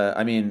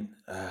 I mean,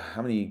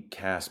 how many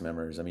cast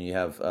members? I mean, you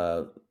have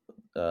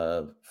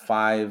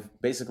 5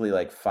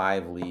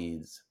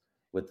 leads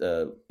with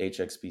the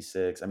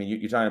HXP6. I mean,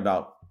 you're talking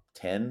about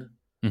 10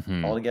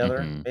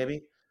 altogether,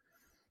 maybe.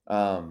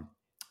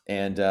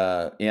 And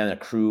a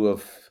crew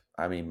of,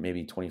 I mean,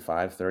 maybe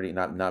 25, 30,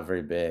 not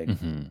very big.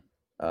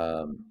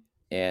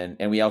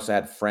 And we also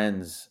had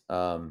friends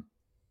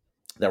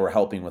that were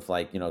helping with,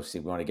 like, see,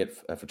 we want to get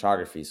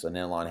photography. So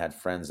Nanlon had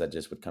friends that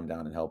just would come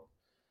down and help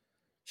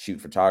shoot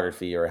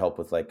photography, or help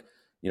with, like,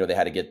 they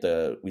had to get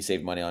we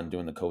saved money on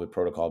doing the COVID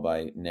protocol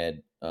by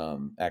Ned,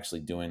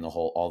 actually doing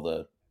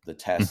all the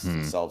tests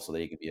itself, so that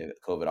he could be a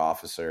COVID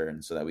officer,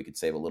 and so that we could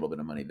save a little bit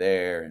of money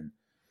there. And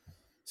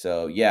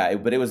so,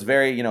 but it was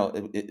very,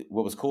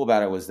 what was cool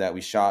about it was that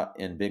we shot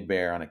in Big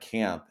Bear on a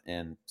camp.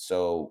 And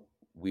so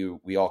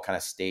we all kind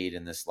of stayed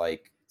in this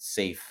like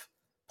safe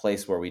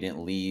place where we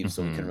didn't leave,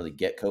 so we couldn't really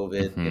get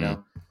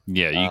COVID,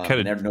 Yeah,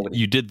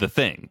 you did the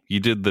thing. You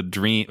did the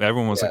dream.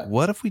 Everyone was like,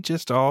 what if we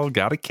just all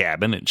got a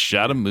cabin and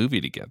shot a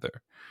movie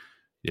together?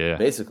 Yeah.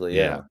 Basically,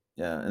 yeah.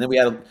 And then we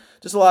had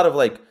just a lot of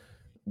like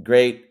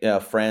great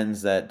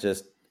friends that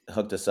just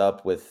hooked us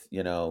up with,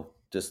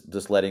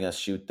 just letting us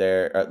shoot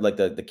there. Like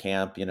the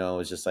camp,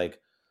 is just like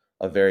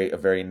a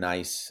very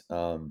nice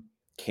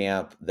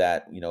camp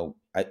that,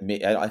 I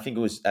think it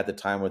was at the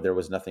time where there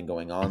was nothing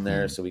going on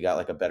there, so we got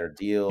like a better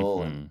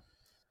deal. And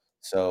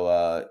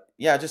so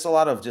just a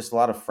lot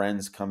of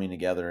friends coming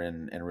together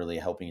and really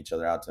helping each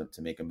other out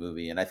to make a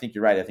movie. And I think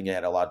you're right. I think it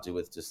had a lot to do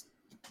with just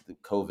the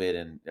COVID,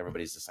 and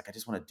everybody's just like, I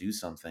just want to do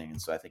something.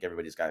 And so I think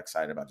everybody's got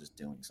excited about just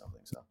doing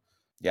something. So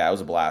yeah, it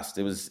was a blast.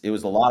 It was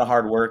a lot of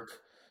hard work.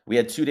 We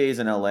had 2 days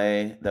in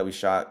LA that we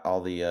shot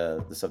all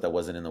the stuff that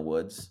wasn't in the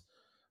woods.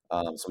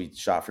 So we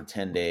shot for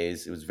 10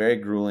 days. It was very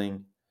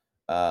grueling,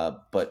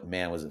 but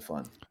man, was it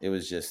fun. It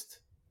was just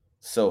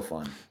so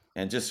fun.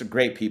 And just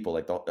great people.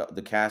 Like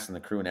the cast and the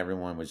crew and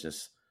everyone was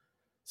just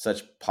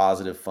such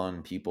positive,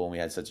 fun people. And we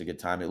had such a good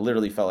time. It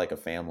literally felt like a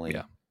family,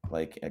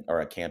 like,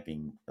 or a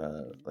camping,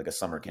 like a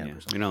summer camp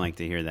or something. We don't like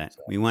to hear that.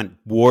 We want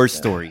war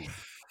stories,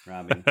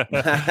 Robin.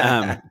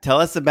 Tell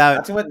us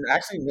about...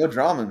 Actually, no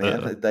drama,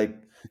 man.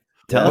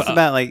 Tell us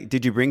about, like,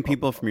 did you bring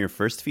people from your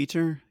first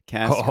feature?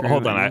 Cast,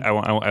 hold on,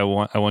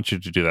 I want you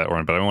to do that,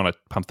 Oren, but I want to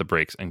pump the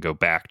brakes and go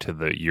back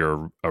to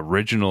your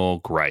original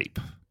gripe.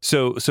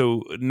 So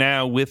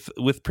now with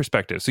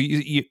perspective, so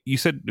you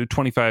said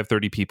 25,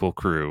 30 people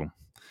crew.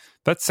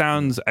 That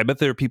sounds, I bet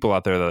there are people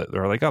out there that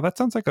are like, oh, that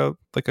sounds like a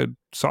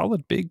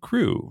solid big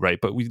crew, right?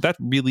 But that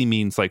really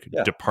means like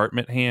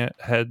department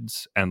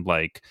heads and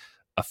like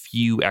a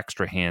few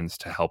extra hands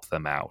to help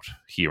them out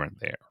here and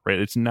there, right?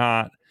 It's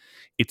not,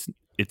 it's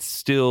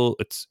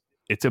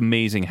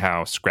amazing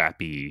how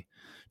scrappy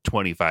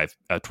 25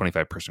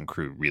 person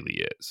crew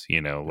really is,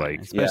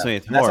 like especially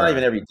with horror. That's not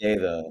even every day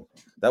though.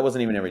 That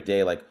wasn't even every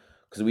day, like,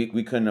 because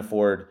we couldn't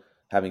afford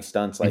having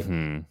stunts like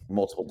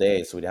multiple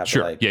days, so we'd have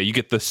to like you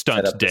get the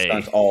stunt set up day, the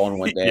stunts all in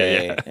one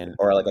day, and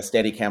or like a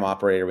steady cam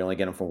operator, we only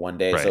get them for one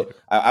day. Right. So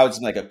I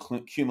was like a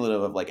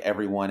cumulative of like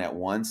everyone at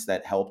once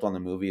that helped on the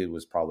movie. It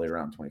was probably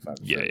around 25.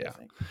 I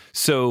think.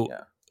 So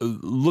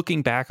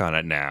looking back on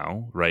it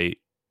now, right,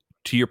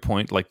 to your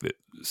point, like the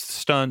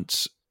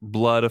stunts,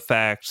 blood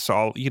effects,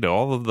 all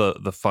of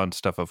the fun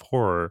stuff of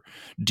horror,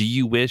 do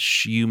you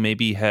wish you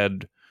maybe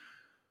had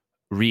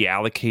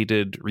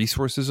reallocated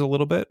resources a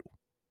little bit?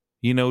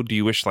 Do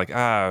you wish like,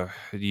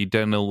 you'd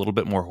done a little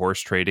bit more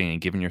horse trading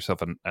and given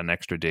yourself an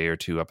extra day or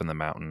two up in the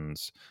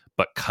mountains,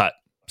 but cut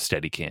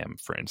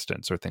Steadicam, for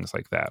instance, or things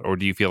like that? Or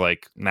do you feel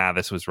like, nah,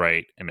 this was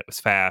right and it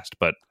was fast,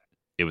 but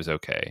it was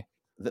okay?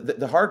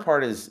 The hard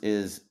part is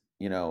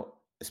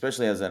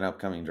especially as an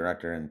upcoming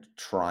director and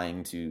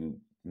trying to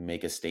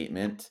make a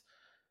statement,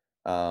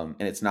 and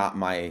it's not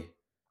my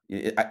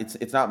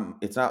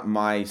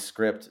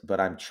script, but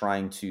I'm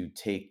trying to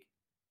take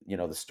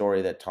the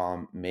story that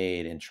Tom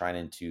made and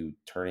trying to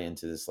turn it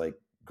into this like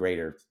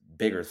greater,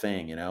 bigger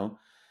thing,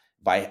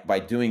 by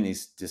doing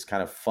this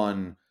kind of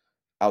fun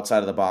outside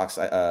of the box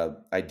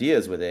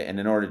ideas with it. And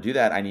in order to do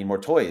that, I need more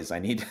toys. I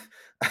need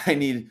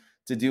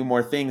to do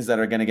more things that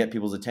are going to get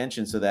people's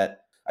attention, so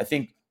that I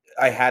think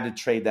I had to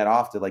trade that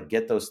off to like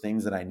get those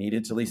things that I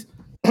needed to at least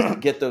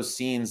get those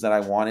scenes that I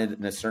wanted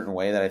in a certain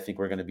way that I think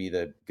were going to be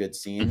the good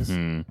scenes.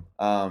 And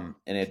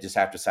it just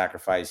have to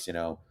sacrifice,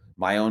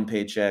 my own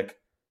paycheck.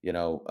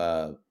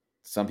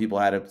 Some people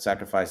had to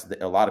sacrifice,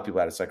 a lot of people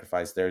had to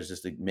sacrifice theirs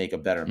just to make a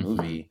better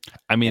movie.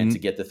 I mean, and to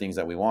get the things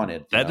that we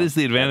wanted. That is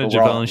the advantage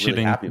of only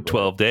shooting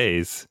 12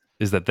 days.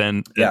 Is that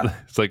then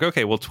it's like,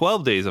 okay, well,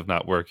 12 days of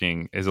not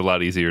working is a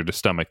lot easier to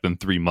stomach than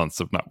 3 months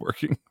of not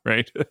working,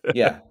 right?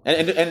 Yeah.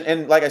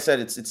 And like I said,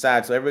 it's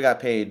sad. So everybody got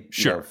paid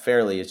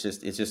fairly. It's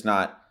just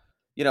not,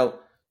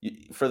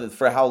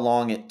 for how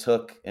long it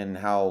took and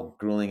how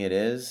grueling it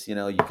is, you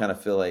kind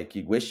of feel like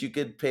you wish you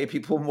could pay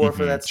people more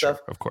for that stuff.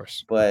 Of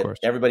course. But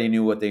everybody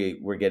knew what they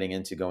were getting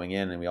into going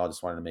in, and we all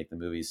just wanted to make the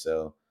movie.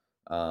 So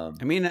I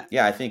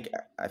think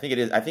it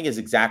is. I think it's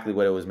exactly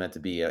what it was meant to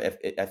be.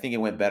 I think it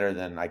went better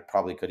than I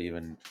probably could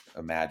even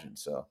imagine.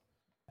 So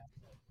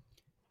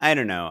I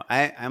don't know.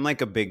 I'm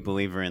like a big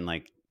believer in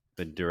like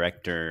the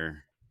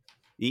director.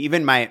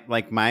 Even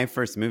my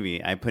first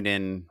movie, I put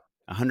in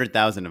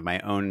 100,000 of my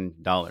own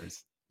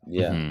dollars.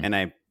 Yeah, and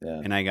I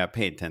got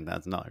paid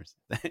 $10,000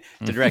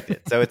 to direct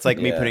it. So it's like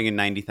me putting in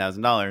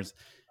 $90,000.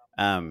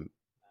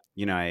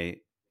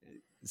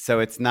 So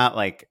it's not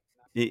like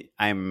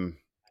I'm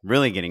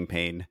really getting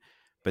paid,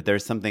 but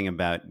there's something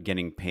about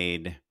getting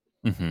paid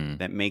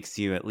that makes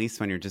you, at least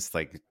when you're just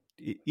like,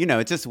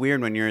 it's just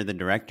weird when you're the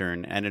director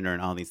and editor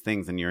and all these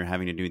things, and you're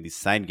having to do these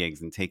side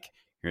gigs and take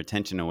your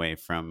attention away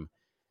from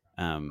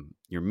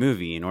your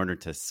movie in order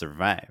to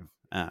survive.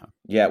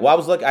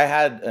 Well, I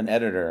had an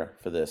editor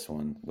for this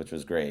one, which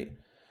was great.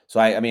 So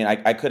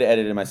I could have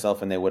edited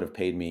myself and they would have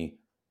paid me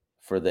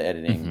for the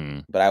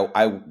editing, but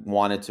I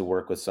wanted to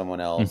work with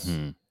someone else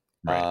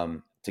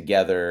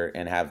together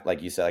and have,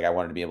 like you said, like I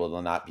wanted to be able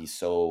to not be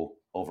so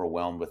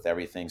overwhelmed with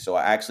everything. So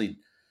I actually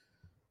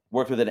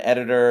worked with an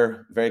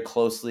editor very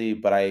closely,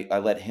 but I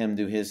let him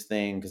do his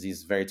thing because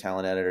he's a very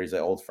talented editor. He's an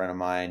old friend of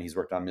mine. He's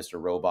worked on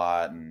Mr.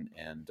 Robot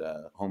and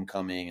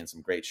Homecoming and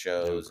some great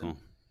shows. Oh, cool.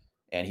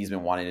 And he's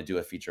been wanting to do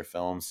a feature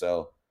film.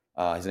 So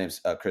his name's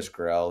Chris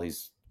Carell.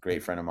 He's a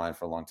great friend of mine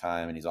for a long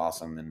time, and he's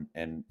awesome.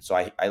 And so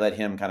I let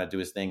him kind of do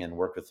his thing and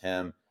work with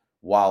him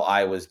while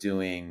I was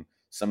doing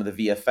some of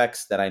the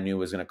VFX that I knew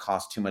was going to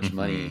cost too much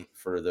money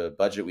for the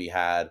budget we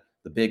had,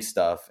 the big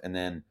stuff. And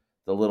then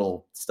the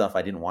little stuff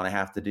I didn't want to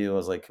have to do. I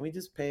was like, can we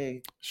just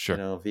pay,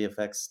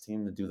 VFX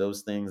team to do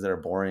those things that are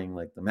boring,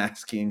 like the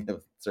masking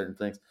of certain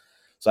things?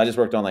 So I just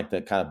worked on like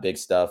the kind of big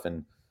stuff,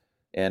 and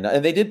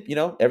they did,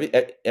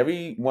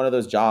 every one of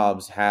those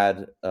jobs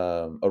had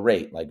a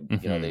rate, like,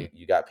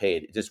 you got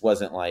paid. It just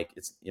wasn't like,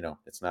 it's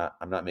not,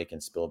 I'm not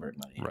making Spielberg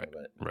money.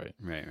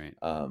 Right.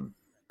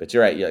 But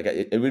you're right. Yeah,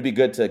 it would be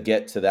good to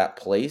get to that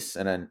place.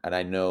 And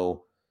I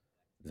know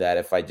that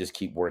if I just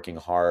keep working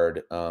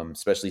hard,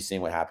 especially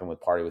seeing what happened with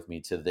Party With Me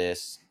to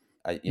this,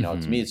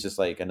 to me, it's just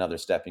like another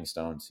stepping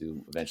stone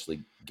to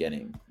eventually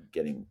getting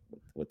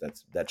what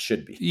that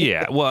should be.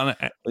 Yeah. Well,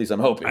 at least I'm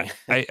hoping.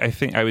 I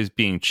think I was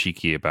being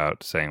cheeky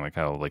about saying like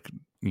how, like,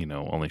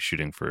 only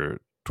shooting for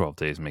 12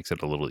 days makes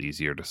it a little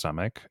easier to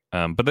stomach.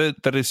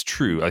 But that is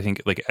true. I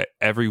think like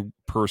every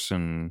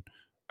person,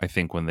 I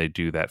think when they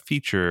do that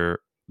feature,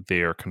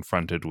 they are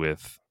confronted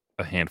with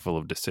a handful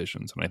of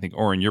decisions. And I think,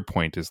 Oren, your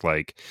point is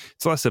like,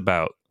 it's less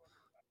about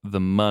the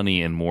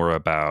money and more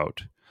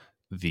about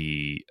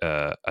the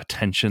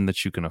attention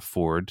that you can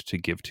afford to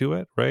give to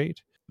it, right?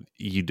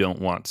 You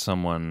don't want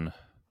someone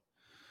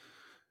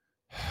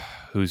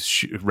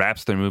who's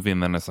wraps their movie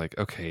and then it's like,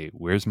 okay,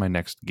 where's my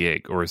next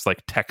gig? Or is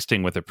like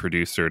texting with a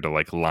producer to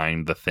like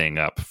line the thing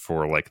up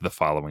for like the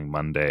following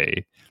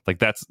Monday. Like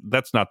that's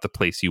not the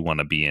place you want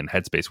to be in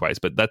headspace wise,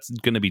 but that's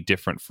going to be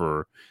different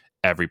for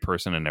every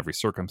person in every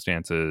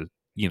circumstances,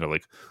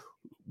 like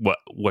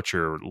what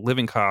your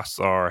living costs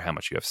are, how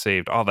much you have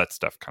saved, all that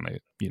stuff kind of,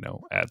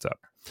 adds up.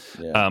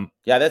 Yeah.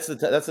 That's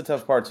the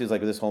tough part too, is like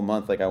this whole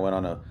month, like I went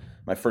on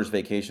my first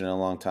vacation in a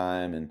long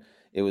time, and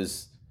it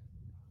was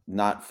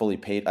not fully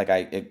paid. Like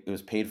it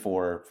was paid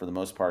for the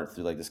most part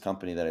through like this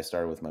company that I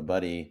started with my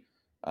buddy.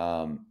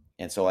 And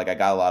so like I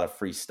got a lot of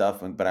free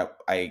stuff, but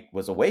I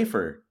was away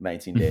for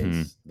 19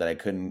 days that I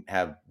couldn't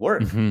have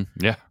work.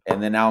 Yeah.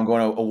 And then now I'm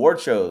going to award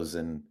shows,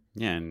 and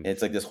and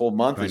it's like this whole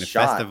month is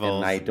shot,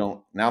 festivals. And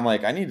now I'm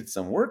like, I needed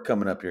some work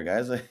coming up here,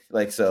 guys.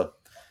 Like, so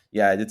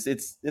yeah,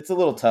 it's a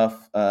little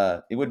tough.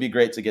 It would be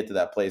great to get to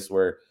that place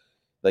where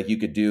like you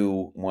could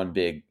do one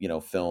big,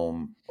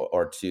 film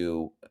or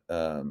two,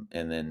 and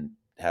then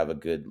have a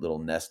good little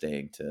nest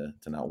egg to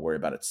not worry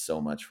about it so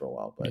much for a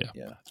while. But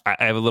yeah.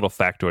 I have a little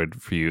factoid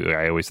for you.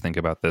 I always think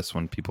about this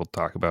when people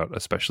talk about,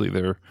 especially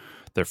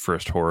their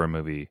first horror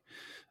movie.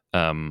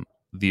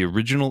 The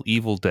original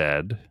Evil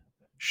Dead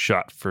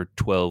shot for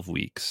 12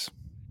 weeks.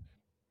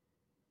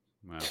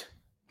 Wow.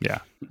 Yeah.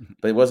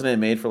 But wasn't it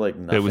made for like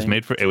nothing?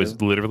 It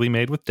was literally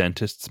made with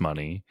dentists'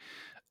 money.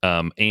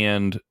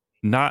 And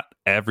not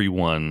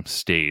everyone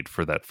stayed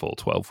for that full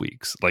 12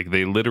 weeks. Like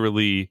they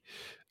literally,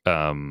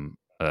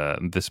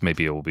 this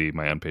maybe will be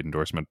my unpaid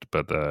endorsement,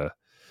 but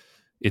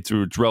it's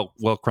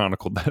well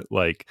chronicled that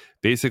like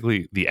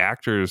basically the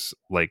actors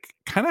like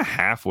kind of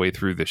halfway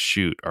through the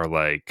shoot are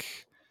like,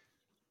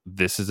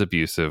 this is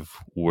abusive,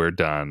 we're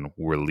done,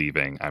 we're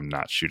leaving, I'm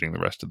not shooting the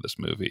rest of this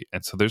movie.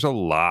 And so there's a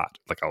lot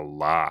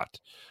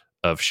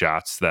of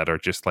shots that are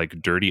just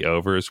like dirty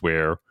overs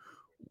where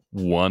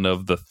one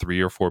of the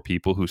 3 or 4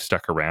 people who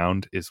stuck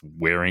around is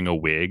wearing a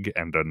wig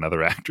and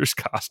another actor's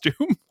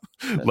costume.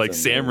 Like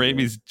Sam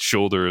Raimi's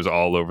shoulder is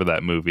all over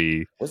that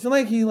movie. Wasn't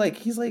like he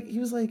was like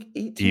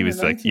 18. He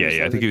was like,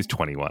 I think he was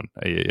 21.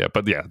 Yeah,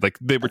 but yeah, like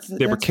they were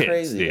kids.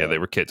 Crazy, yeah, they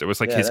were kids. It was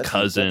like his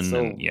cousin,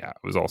 and it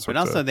was all sorts. But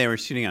also they were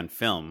shooting on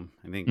film.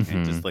 I think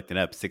I just looked it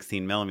up,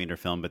 16 millimeter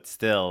film. But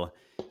still,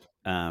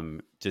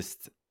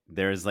 just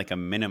there's like a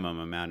minimum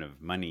amount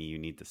of money you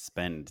need to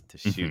spend to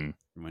shoot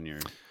when you're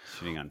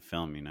shooting on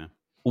film,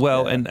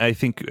 Well, and I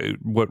think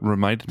what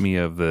reminded me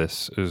of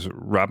this is,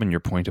 Robin,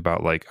 your point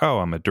about like, oh,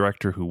 I'm a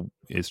director who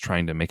is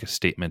trying to make a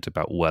statement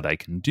about what I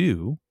can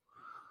do.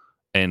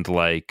 And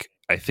like,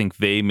 I think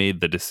they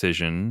made the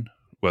decision,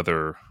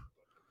 whether,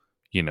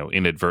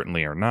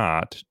 inadvertently or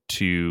not,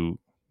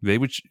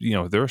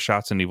 there are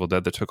shots in Evil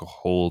Dead that took a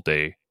whole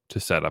day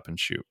to set up and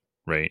shoot.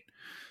 Right.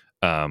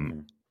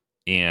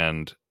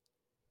 And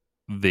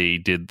they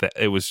did that.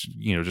 It was,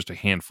 just a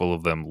handful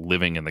of them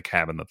living in the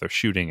cabin that they're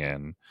shooting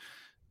in.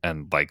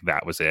 And like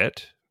that was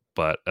it,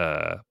 but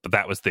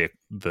that was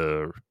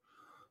the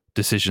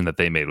decision that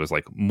they made, was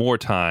like more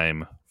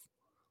time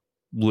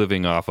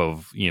living off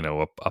of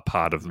a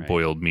pot of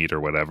boiled meat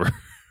or whatever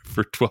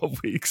for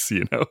 12 weeks.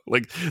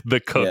 Like the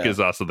cook is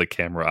also the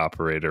camera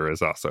operator,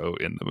 is also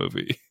in the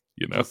movie.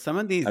 Well, some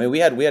of these, I mean, we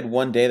had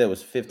one day that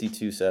was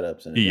 52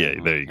 setups.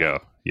 Yeah, there you go.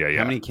 Yeah.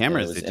 How many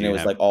cameras did you have? And it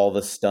was like all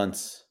the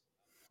stunts.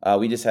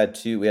 We just had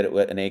 2. We had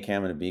an A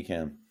cam and a B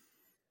cam.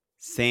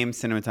 Same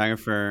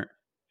cinematographer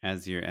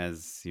as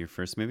your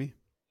first movie?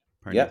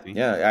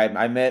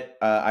 I met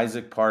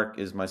Isaac Park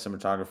is my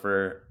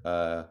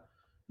cinematographer.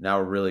 Now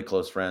we're really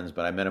close friends,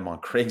 but I met him on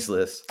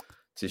Craigslist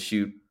to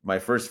shoot my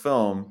first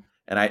film,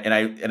 and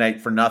I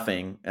for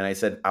nothing. And I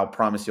said, I'll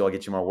promise you I'll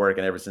get you more work.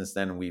 And ever since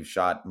then, we've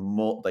shot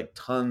like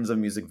tons of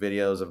music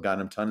videos. I've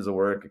gotten him tons of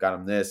work. I got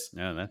him this.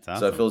 Yeah, that's awesome.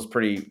 So it feels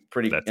pretty.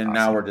 That's and awesome.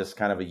 Now we're just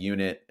kind of a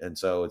unit, and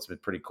so it's been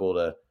pretty cool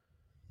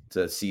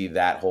to see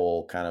that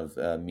whole kind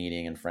of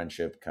meeting and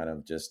friendship kind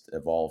of just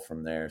evolve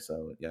from there.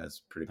 So yeah,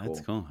 it's pretty cool.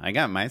 That's cool. I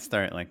got my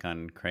start like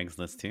on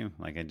Craigslist too.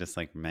 Like I just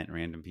like met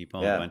random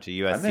people, a bunch of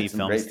USC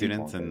film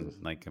students, and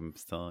like I'm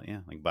still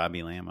like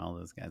Bobby Lamb, all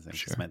those guys I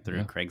just met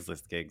through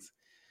Craigslist gigs.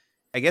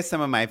 I guess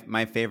some of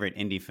my favorite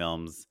indie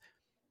films,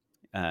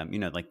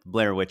 like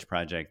Blair Witch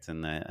Project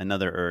and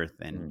Another Earth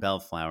and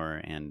Bellflower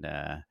and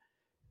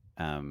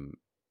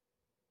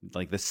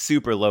like the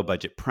super low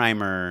budget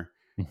Primer.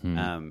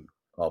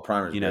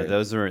 Primer's great.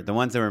 Those were the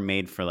ones that were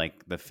made for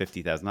like the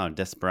 $50,000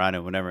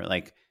 Desperado, whatever.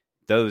 Like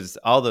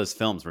all those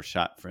films were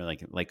shot for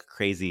like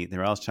crazy. They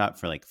were all shot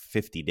for like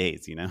 50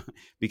 days,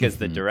 because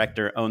the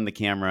director owned the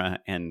camera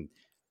and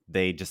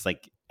they just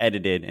like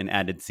edited and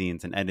added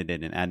scenes and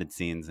edited and added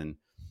scenes. And,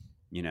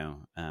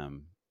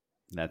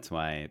 that's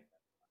why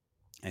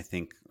I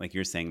think, like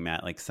you're saying,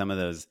 Matt, like some of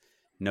those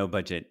no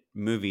budget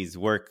movies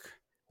work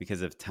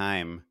because of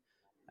time.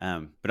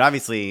 But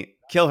obviously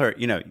Kill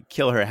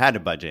Her had a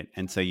budget.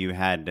 And so you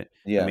had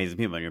amazing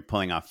people and you're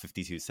pulling off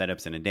 52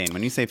 setups in a day. And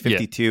when you say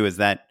 52, is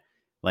that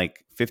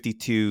like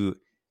 52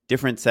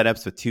 different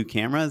setups with 2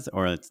 cameras,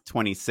 or it's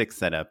 26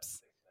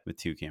 setups with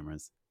 2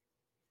 cameras?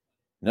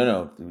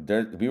 No.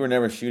 We were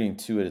never shooting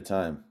 2 at a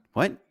time.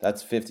 What?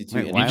 That's 52.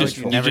 Wait, why would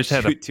you never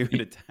shoot 2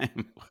 at a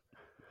time?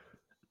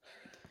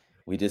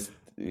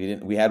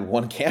 We had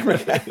one camera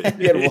guy.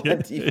 We had one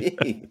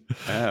TV.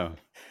 Oh.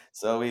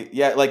 So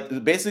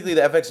basically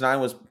the FX9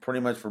 was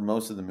pretty much for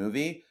most of the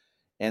movie.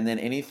 And then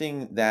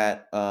anything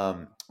that,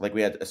 like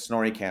we had a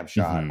Snorri Camp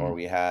shot, or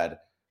we had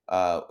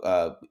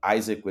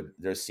Isaac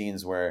there's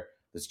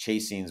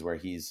chase scenes where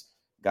he's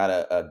got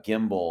a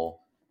gimbal.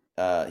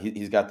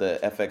 He's got the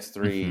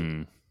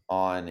FX3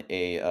 on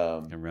a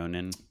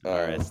Ronin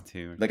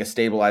RS2, like a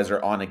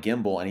stabilizer on a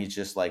gimbal, and he's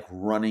just like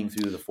running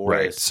through the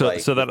forest. Right.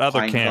 So that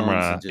other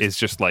camera is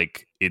just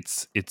like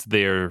it's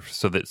there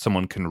so that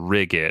someone can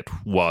rig it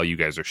while you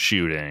guys are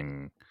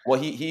shooting. Well,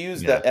 he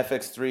used the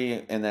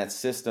FX3 and that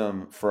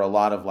system for a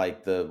lot of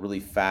like the really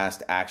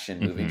fast action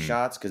moving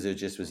shots because it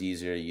just was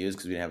easier to use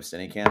because we didn't have a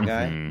Cinecam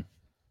guy.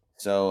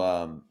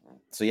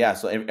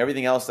 So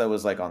everything else that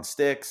was like on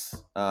sticks,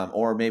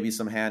 or maybe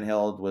some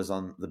handheld was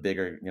on the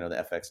bigger,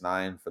 the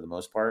FX9 for the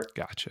most part.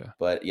 Gotcha.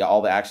 But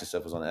all the action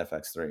stuff was on the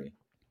FX3.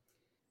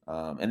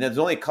 And there's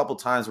only a couple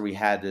times where we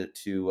had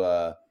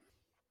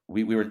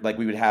we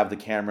would have the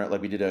camera,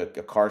 like we did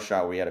a car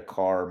shot where we had a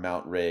car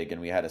mount rig,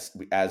 and we had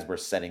as we're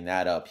setting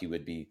that up, we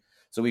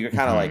were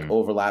kind of like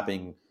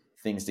overlapping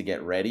things to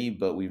get ready,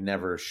 but we've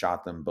never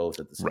shot them both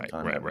at the same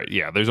time. Right.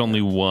 Yeah. There's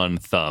only one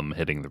thumb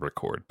hitting the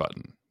record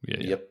button. Yeah.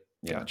 Yep.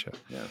 Gotcha.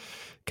 Yeah.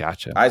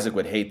 Gotcha. Isaac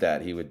would hate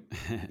that. He would,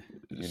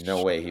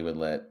 no way he would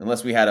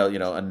unless we had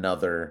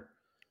another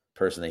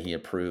person that he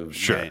approved.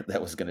 Sure.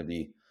 That was going to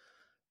be.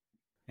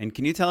 And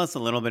can you tell us a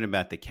little bit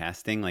about the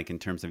casting? Like in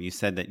terms of, you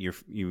said that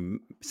you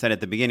said at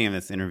the beginning of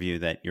this interview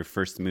that your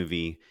first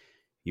movie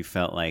you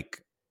felt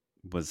like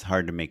was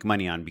hard to make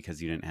money on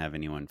because you didn't have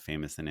anyone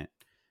famous in it.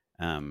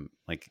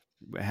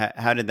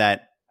 How did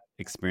that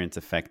experience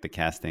affect the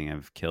casting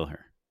of Kill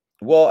Her?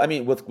 Well, I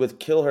mean, with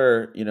Kill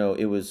Her,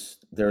 it was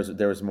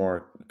there's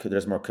more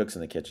cooks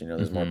in the kitchen.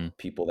 There's more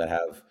people that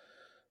have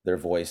their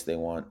voice. They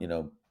want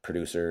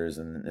producers,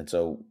 and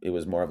so it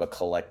was more of a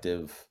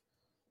collective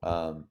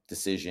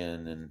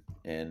decision,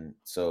 and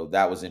so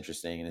that was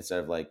interesting. And instead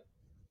of like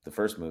the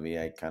first movie,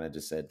 I kind of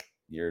just said,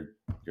 "You're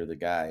the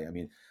guy." I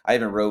mean, I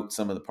even wrote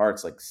some of the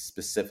parts like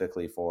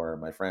specifically for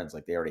my friends,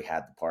 like they already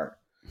had the part.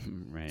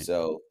 Right.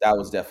 So that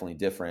was definitely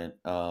different.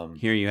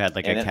 Here you had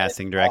like a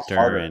casting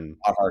director and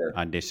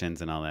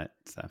auditions and all that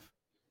stuff.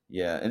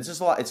 Yeah, and it's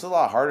a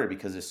lot harder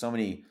because there's so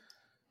many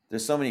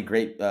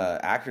great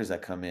actors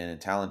that come in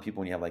and talented people.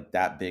 When you have like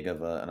that big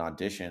of an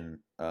audition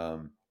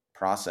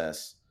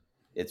process,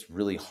 it's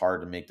really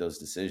hard to make those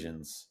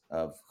decisions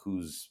of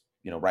who's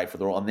right for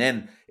the role. And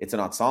then it's an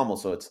ensemble,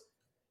 so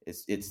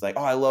it's like,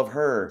 oh, I love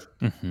her,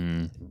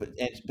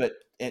 but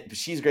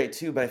she's great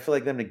too, but I feel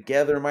like them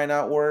together might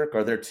not work,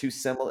 or they're too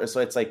similar.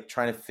 So it's like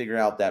trying to figure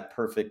out that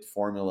perfect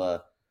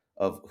formula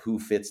of who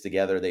fits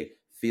together. They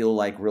feel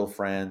like real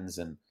friends.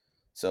 And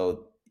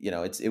so,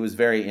 it was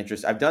very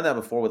interesting. I've done that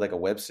before with like a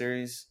web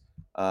series,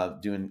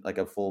 doing like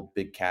a full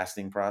big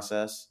casting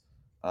process.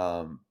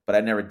 But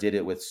I never did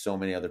it with so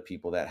many other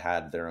people that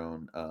had their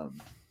own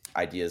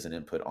ideas and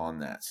input on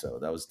that. So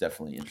that was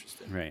definitely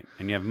interesting. Right.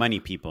 And you have money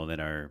people that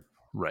are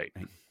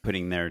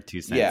putting their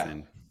 2 cents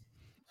in.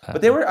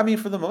 But they were, I mean,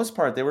 for the most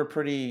part, they were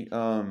pretty,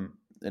 Ned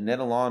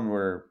and Lon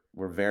were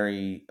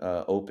very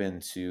open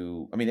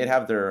to, I mean, they'd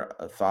have their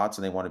thoughts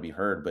and they want to be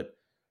heard, but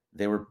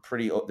they were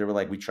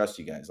like, we trust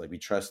you guys. Like, we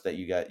trust that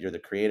you're the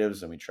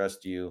creatives and we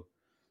trust you.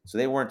 So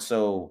they weren't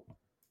so,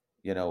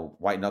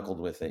 white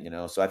knuckled with it,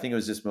 So I think it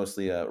was just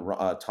mostly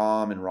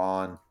Tom and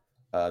Ron,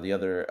 the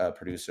other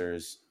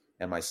producers,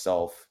 and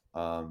myself.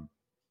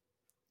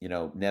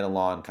 Ned and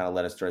Lon kind of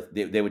let us start.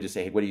 They would just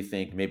say, hey, what do you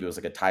think? Maybe it was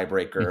like a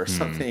tiebreaker or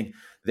something.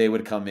 They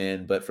would come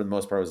in, but for the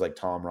most part, it was like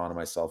Tom, Ron, and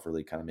myself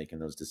really kind of making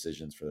those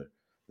decisions for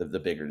the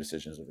bigger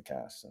decisions of the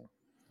cast. So.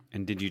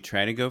 And did you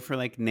try to go for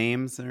like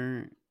names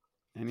or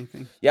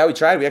anything? Yeah, we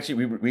tried.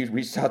 We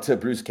reached out to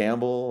Bruce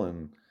Campbell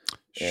and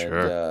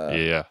Robert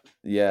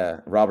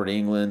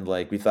Englund.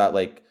 Like we thought,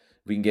 like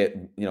we can get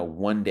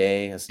one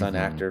day a stunt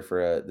actor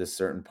for this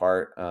certain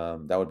part.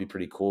 That would be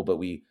pretty cool. But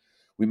we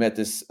met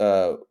this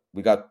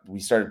we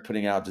started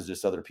putting out to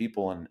just other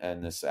people,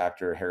 and this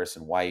actor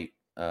Harrison White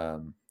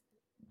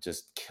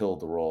just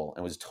killed the role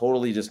and was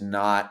totally just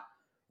not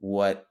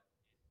what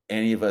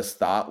any of us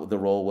thought the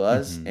role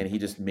was, and he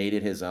just made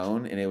it his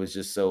own, and it was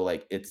just so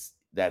like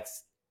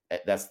that's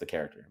the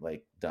character,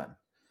 like, done.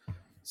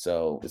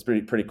 So it's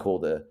pretty cool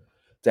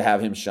to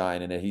have him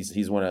shine, and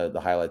he's one of the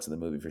highlights of the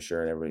movie for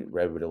sure, and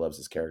everybody loves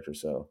his character.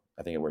 So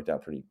I think it worked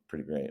out pretty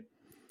great.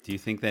 Do you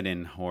think that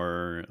in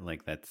horror,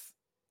 like, that's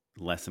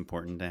less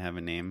important to have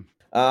a name?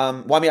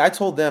 Well, I mean, I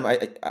told them,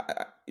 I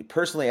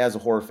personally, as a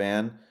horror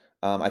fan,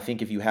 I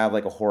think if you have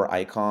like a horror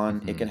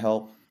icon, it can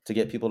help to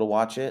get people to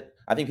watch it.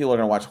 I think people are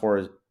going to watch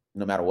horror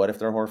no matter what if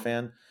they're a horror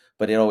fan,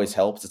 but it always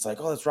helps. It's like,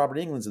 oh, that's Robert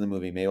Englund's in the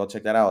movie. Maybe I'll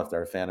check that out if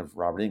they're a fan of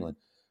Robert Englund,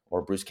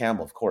 or Bruce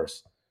Campbell, of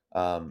course.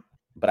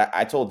 But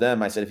I told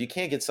them, I said, if you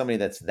can't get somebody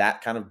that's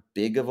that kind of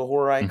big of a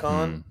horror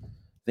icon,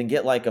 then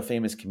get like a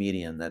famous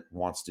comedian that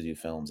wants to do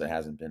films that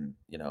hasn't been,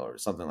 or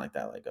something like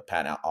that, like a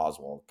Patton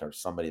Oswalt, or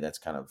somebody that's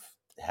kind of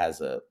has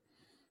a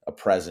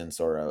presence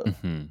or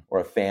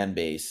a fan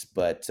base.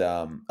 But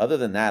other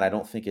than that, I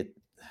don't think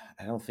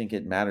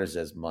it matters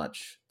as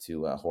much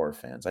to horror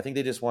fans. I think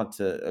they just want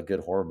a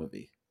good horror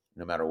movie,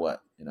 no matter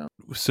what,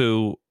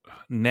 So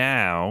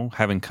now,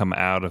 having come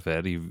out of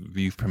it,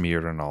 you've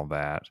premiered and all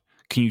that.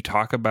 Can you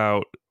talk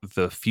about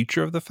the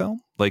future of the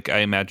film? Like, I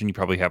imagine you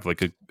probably have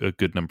like a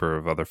good number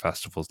of other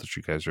festivals that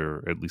you guys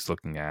are at least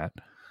looking at.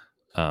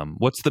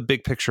 What's the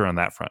big picture on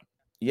that front?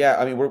 Yeah,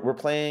 I mean, we're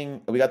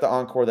playing. We got the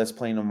encore that's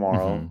playing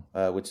tomorrow,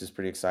 which is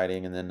pretty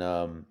exciting, and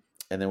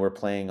then we're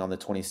playing on the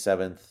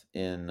 27th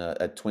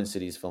at Twin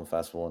Cities Film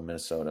Festival in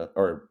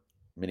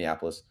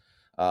Minneapolis,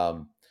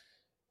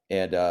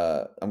 and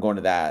I'm going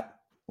to that,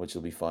 which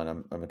will be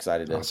fun. I'm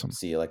excited to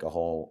see like a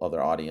whole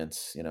other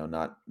audience,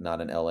 not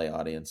an LA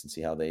audience, and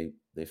see how they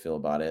feel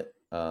about it.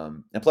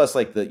 And plus,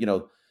 like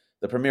the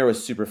premiere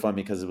was super fun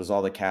because it was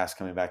all the cast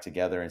coming back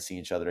together and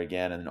seeing each other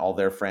again, and all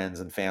their friends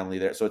and family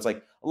there. So it's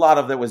like a lot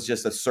of it was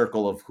just a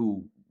circle of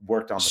who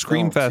worked on the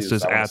Screamfest film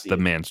is at the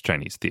Mann's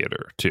Chinese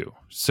Theater too.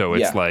 So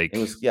it's like it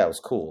was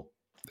cool.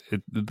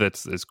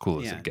 That's as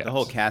cool as it gets. The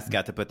whole cast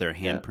got to put their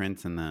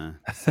handprints in the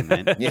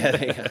cement.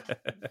 yeah.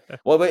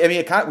 Well, but, I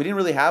mean, we didn't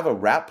really have a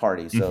wrap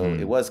party, so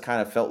it was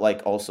kind of felt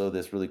like also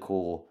this really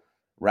cool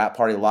wrap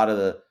party. A lot of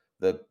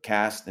the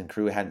cast and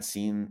crew hadn't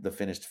seen the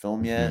finished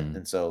film yet,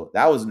 and so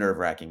that was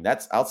nerve-wracking.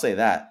 I'll say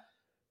that.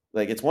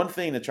 Like, it's one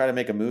thing to try to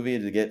make a movie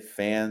to get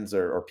fans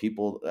or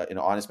people,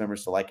 audience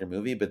members to like your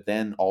movie, but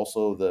then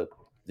also the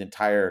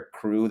entire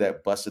crew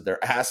that busted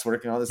their ass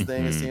working on this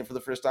thing and seeing it for the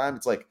first time.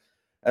 It's like,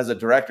 as a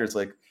director, it's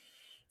like,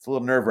 it's a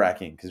little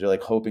nerve-wracking because you're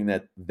like hoping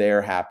that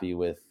they're happy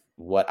with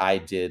what I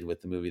did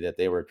with the movie that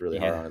they worked really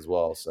hard on as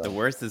well. So the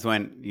worst is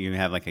when you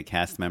have like a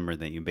cast member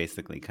that you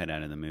basically cut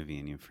out of the movie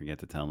and you forget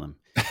to tell them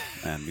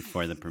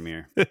before the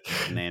premiere,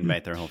 and they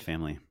invite their whole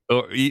family.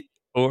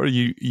 Or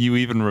you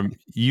even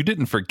you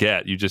didn't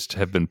forget. You just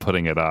have been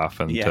putting it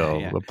off until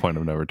the point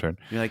of no return.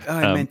 You're like, oh,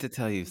 I meant to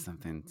tell you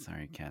something.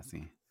 Sorry,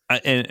 Cassie.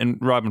 And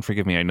Robin,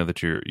 forgive me. I know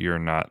that you're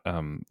not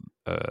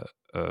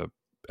a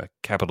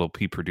capital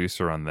P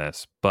producer on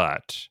this,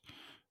 but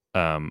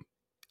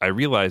I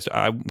realized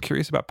I'm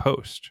curious about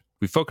post.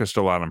 We focused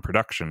a lot on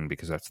production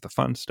because that's the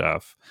fun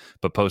stuff,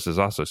 but post is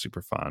also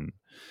super fun.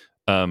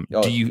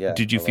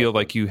 Did you feel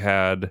like you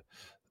had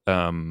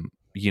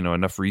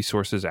enough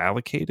resources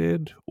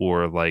allocated,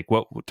 or like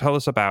tell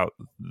us about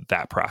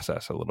that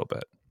process a little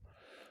bit?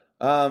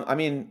 I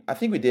mean, I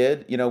think we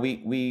did.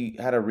 We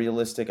had a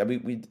realistic. I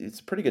mean, it's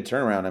a pretty good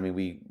turnaround. I mean,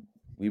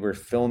 we were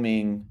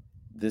filming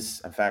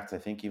this. In fact, I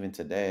think even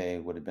today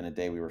would have been a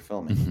day we were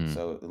filming.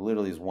 So it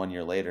literally is 1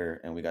 year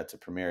later, and we got to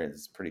premiere it.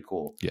 It's pretty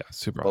cool. Yeah,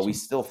 super. But awesome. we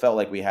still felt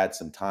like we had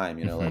some time.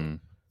 Like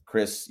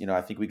Chris.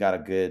 I think we got a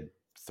good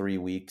 3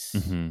 weeks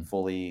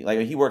fully. Like,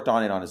 he worked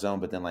on it on his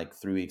own, but then like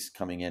 3 weeks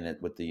coming in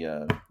with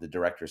the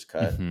director's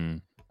cut.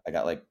 I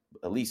got like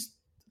at least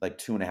like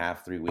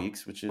 2.5, 3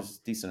 weeks, which is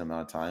a decent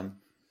amount of time.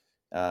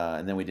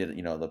 And then we did,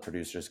 the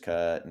producer's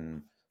cut.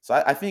 And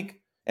so I think,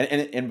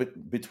 and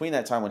between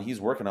that time when he's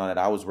working on it,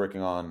 I was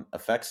working on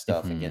effects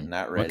stuff and getting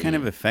that ready. What kind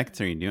of effects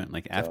are you doing?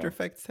 Like After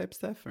Effects type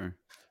stuff, or?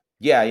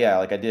 Yeah.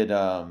 Like I did,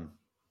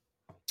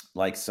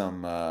 like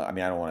some, I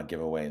mean, I don't want to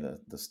give away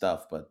the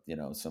stuff, but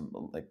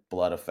some like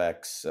blood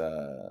effects,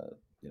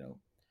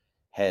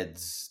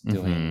 heads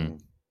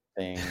doing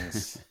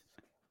things.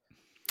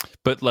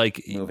 But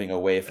like moving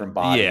away from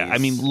bodies. Yeah, I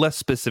mean, less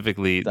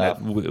specifically,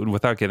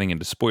 without getting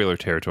into spoiler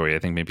territory, I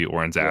think maybe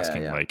Oren's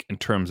asking, like, in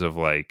terms of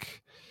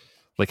like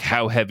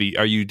how heavy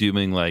are you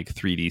doing, like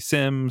 3D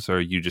sims, or are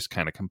you just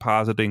kind of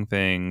compositing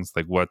things?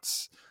 Like, what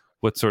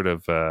sort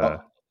of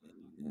how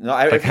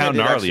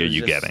gnarly are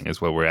you getting is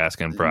what we're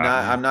asking, Brock.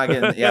 I'm not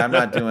getting. Yeah,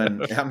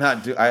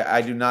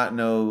 I do not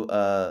know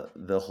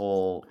the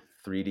whole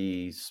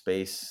 3D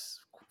space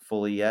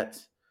fully yet.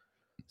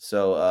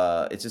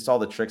 So it's just all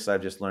the tricks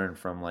I've just learned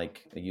from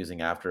like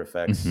using After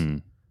Effects.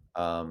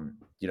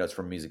 It's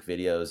from music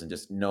videos and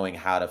just knowing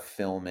how to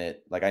film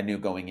it. Like, I knew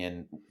going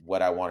in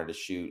what I wanted to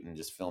shoot and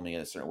just filming it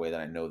a certain way that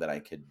I know that I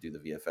could do the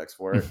VFX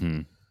for it.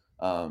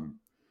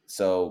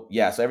 so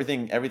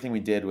everything we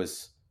did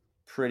was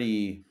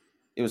pretty.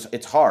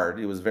 It's hard.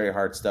 It was very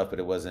hard stuff, but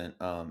it wasn't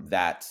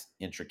that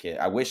intricate.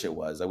 I wish it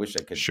was. I wish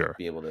I could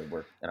be able to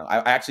work. I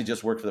actually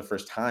just worked for the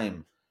first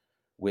time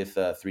with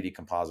 3D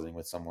compositing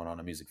with someone on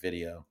a music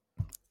video.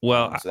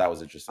 Well, so that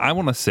was interesting. I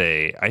want to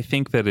say, I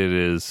think that it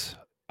is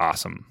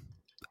awesome.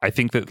 I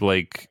think that,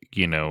 like,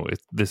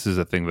 this is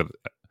a thing that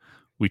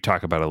we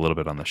talk about a little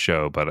bit on the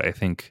show, but I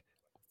think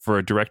for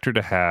a director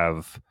to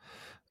have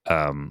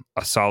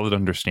a solid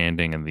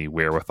understanding and the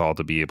wherewithal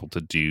to be able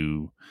to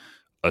do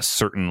a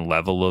certain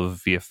level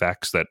of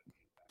VFX that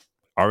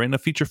are in a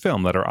feature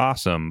film that are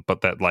awesome,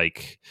 but that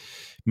like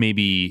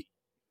maybe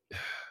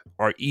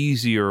are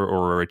easier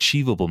or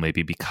achievable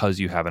maybe because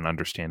you have an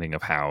understanding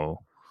of how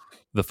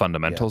the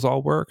fundamentals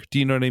all work. Do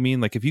you know what I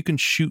mean? Like if you can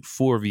shoot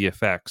for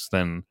VFX,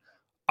 then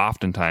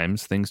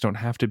oftentimes things don't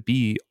have to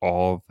be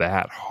all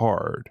that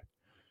hard.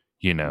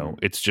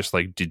 It's just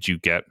like, did you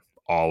get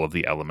all of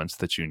the elements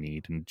that you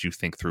need, and did you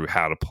think through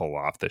how to pull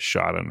off this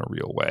shot in a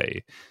real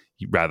way,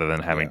 rather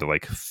than having to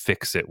like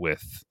fix it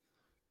with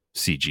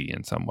CG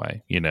in some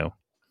way,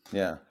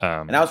 Yeah.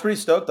 And I was pretty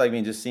stoked.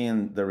 Just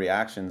seeing the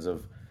reactions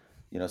of,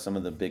 some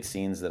of the big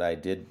scenes that I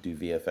did do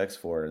VFX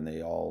for, and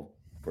they all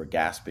were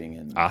gasping.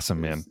 And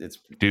awesome, man. It's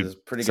pretty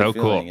good so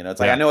feeling. Cool. It's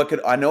like,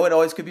 I know it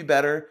always could be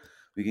better.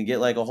 We can get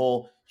like a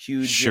whole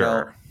huge,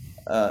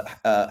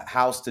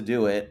 house to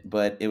do it,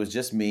 but it was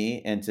just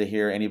me. And to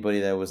hear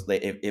anybody that was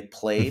like, it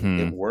played,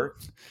 it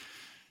worked.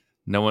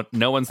 No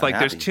one's like,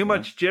 there's too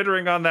much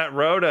jittering on that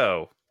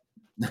roto.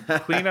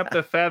 Clean up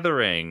the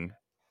feathering.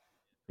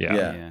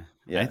 Yeah.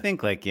 I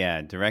think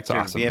director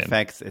awesome,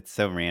 VFX, man. It's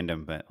so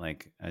random, but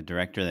like a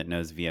director that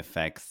knows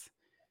VFX,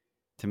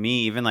 to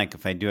me, even like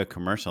if I do a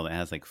commercial that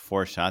has like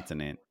 4 shots in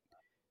it,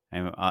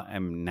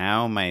 I'm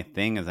now my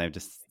thing is I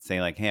just say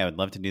like, hey, I would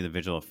love to do the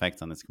visual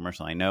effects on this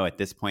commercial. I know at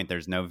this point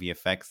there's no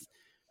VFX,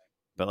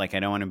 but like I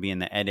don't want to be in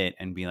the edit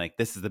and be like,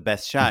 this is the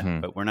best shot,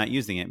 but we're not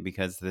using it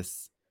because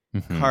this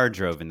car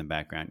drove in the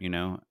background,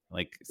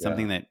 like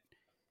something that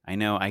I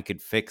know I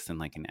could fix in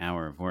like an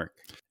hour of work.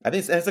 I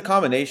think it's a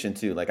combination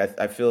too. Like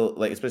I feel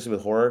like, especially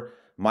with horror,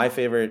 my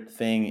favorite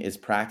thing is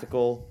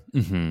practical,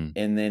 and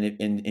then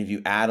if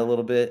you add a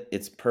little bit,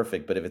 it's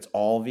perfect. But if it's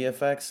all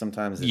VFX,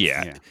 sometimes it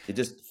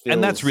just feels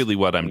and that's really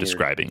what I'm weird.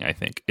 describing. I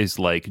think is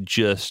like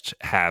just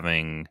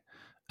having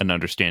an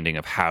understanding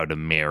of how to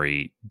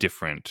marry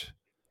different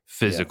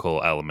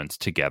physical elements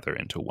together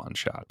into one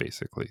shot,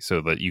 basically,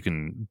 so that you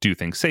can do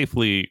things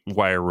safely,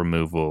 wire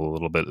removal a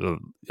little bit,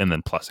 and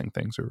then plussing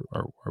things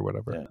or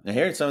whatever. Yeah. And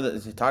hearing talking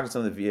to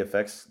some of the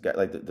VFX guys,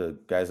 like the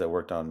guys that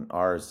worked on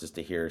ours, just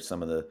to hear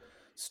some of the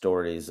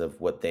stories of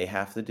what they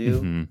have to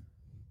do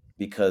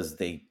because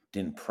they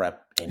didn't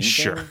prep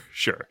anything.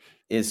 Sure.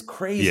 Is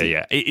crazy.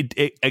 Yeah.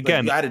 It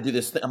again, like, you had to do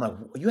this thing. I'm like,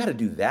 you had to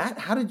do that?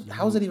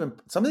 How is it even?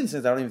 Some of these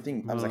things I don't even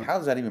think. I was like, how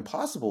is that even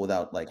possible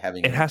without like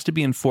having? It has to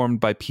be informed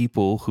by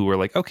people who are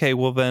like, okay,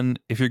 well then,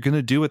 if you're going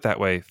to do it that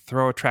way,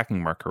 throw a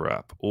tracking marker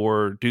up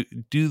or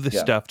do the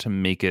stuff to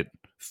make it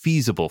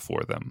feasible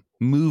for them.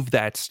 Move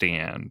that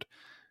stand,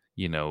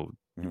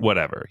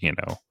 whatever,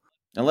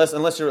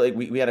 Unless you're like,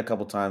 we had a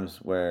couple times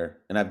where,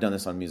 and I've done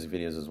this on music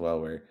videos as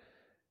well, where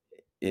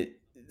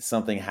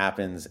something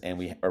happens and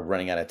we are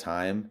running out of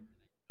time.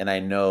 And I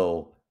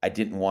know I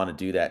didn't want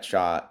to do that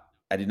shot.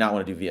 I did not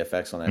want to do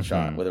VFX on that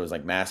shot, whether it was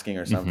like masking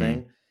or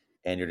something.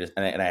 And you're just,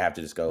 and I have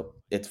to just go,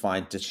 it's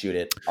fine, just shoot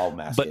it. I'll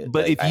mask it.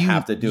 But like, if I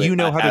have to do it,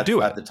 know how to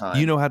do it at the time.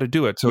 You know how to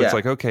do it. So it's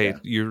like, okay,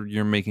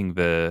 you're making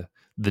the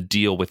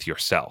deal with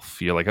yourself.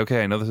 You're like,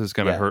 okay, I know this is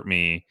going to hurt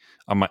me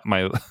on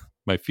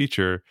my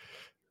feature.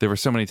 There were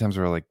so many times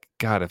where like,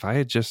 God, if I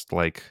had just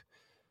like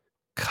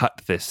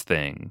cut this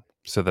thing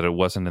so that it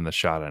wasn't in the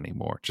shot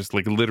anymore, just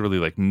like literally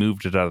like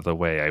moved it out of the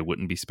way, I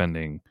wouldn't be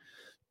spending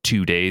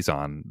 2 days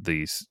on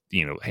these,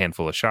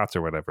 handful of shots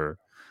or whatever.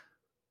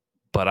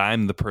 But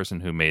I'm the person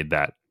who made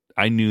that.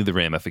 I knew the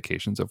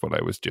ramifications of what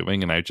I was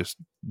doing and I just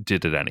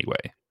did it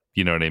anyway.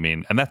 You know what I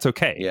mean? And that's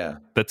okay. Yeah.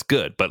 That's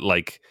good. But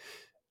like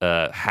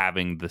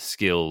having the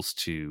skills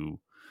to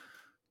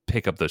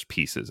pick up those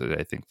pieces,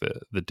 I think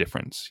the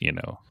difference, And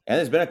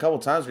there's been a couple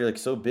times where you're like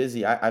so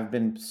busy. I've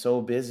been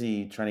so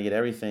busy trying to get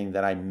everything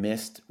that I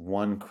missed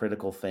one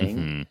critical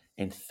thing.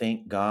 And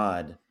thank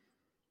God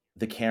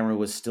the camera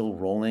was still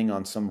rolling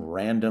on some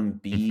random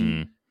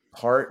B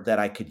part that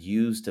I could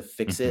use to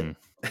fix it.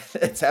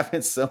 It's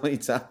happened so many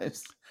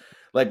times.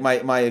 Like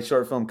my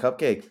short film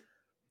Cupcake,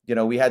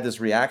 we had this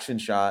reaction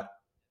shot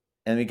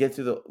and we get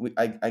through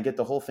I get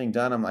the whole thing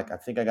done. I'm like, I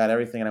think I got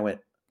everything. And I went,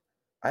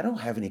 I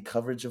don't have any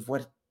coverage of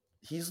what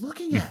he's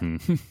looking at.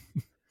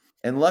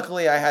 And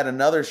luckily I had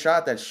another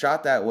shot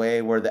that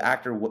way where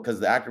because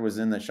the actor was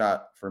in the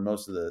shot for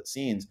most of the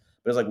scenes,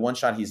 but it was like one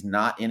shot he's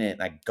not in it.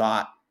 And I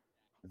got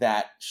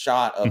that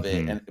shot of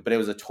it, but it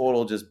was a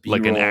total just B-roll,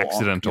 like an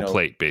accidental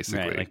plate,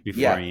 basically. Right, like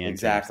before he entered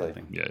exactly.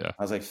 Yeah.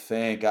 I was like,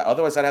 thank God.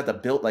 Otherwise, I'd have to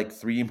build like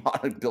 3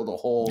 models, build a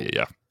whole.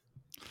 Yeah.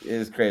 It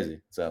is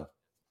crazy. So,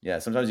 yeah,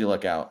 sometimes you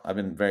luck out. I've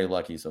been very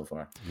lucky so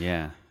far.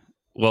 Yeah.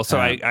 Well, so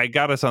I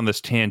got us on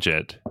this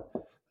tangent.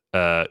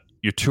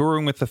 you're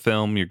touring with the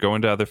film, you're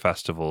going to other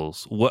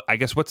festivals.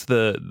 What's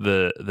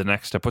the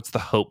next step? What's the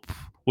hope?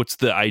 What's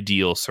the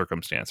ideal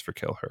circumstance for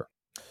Kill Her?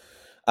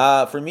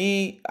 For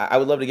me, I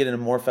would love to get into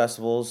more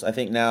festivals. I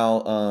think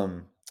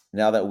now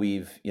that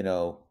we've,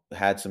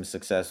 had some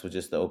success with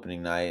just the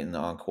opening night and the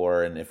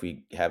encore, and if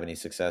we have any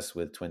success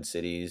with Twin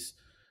Cities,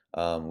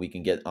 we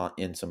can get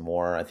in some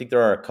more. I think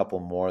there are a couple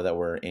more that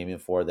we're aiming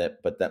for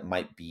but that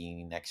might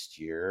be next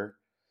year,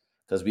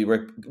 because we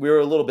were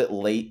a little bit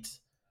late.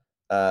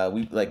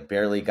 We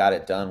barely got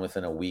it done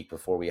within a week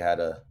before we had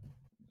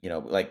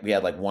we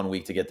had 1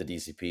 week to get the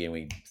DCP, and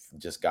we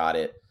just got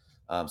it.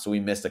 So we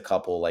missed a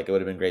couple. It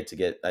would have been great to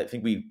get. I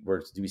think we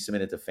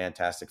submitted to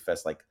Fantastic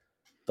Fest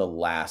the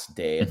last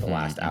day at the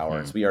last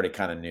hour. So we already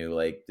kind of knew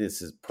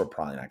this is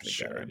probably not going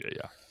to get it.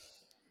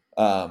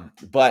 Yeah.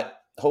 But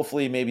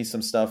hopefully maybe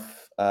some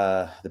stuff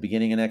the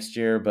beginning of next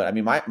year. But I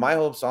mean, my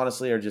hopes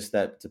honestly are just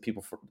that for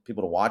people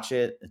to watch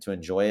it and to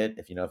enjoy it.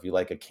 If you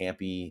like a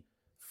campy,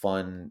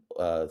 fun,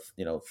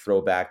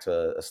 throwback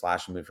to a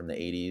slasher movie from the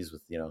 80s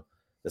with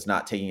that's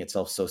not taking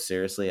itself so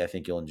seriously, I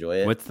think you'll enjoy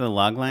it. What's the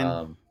log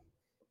line?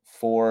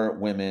 4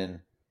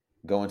 women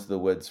go into the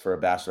woods for a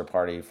bachelor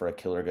party for a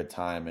killer good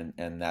time,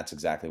 and that's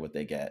exactly what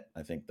they get.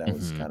 I think that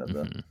was kind of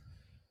the.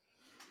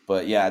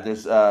 But yeah,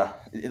 there's a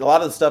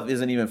lot of the stuff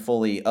isn't even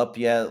fully up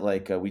yet.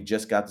 We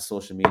just got the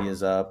social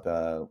medias up.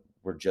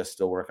 We're just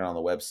still working on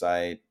the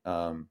website.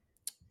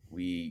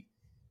 We're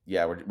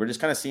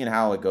just kind of seeing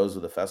how it goes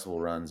with the festival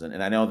runs,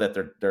 and I know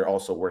that they're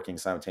also working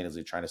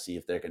simultaneously trying to see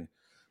if there can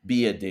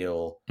be a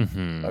deal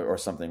or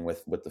something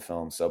with the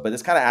film. So, but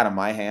it's kind of out of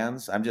my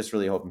hands. I'm just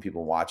really hoping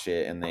people watch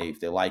it, and if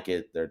they like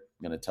it, they're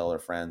going to tell their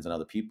friends and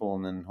other people,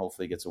 and then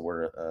hopefully it gets a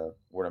word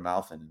of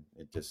mouth, and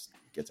it just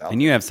gets out. And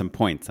you have some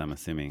points, I'm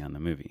assuming, on the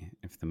movie.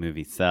 If the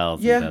movie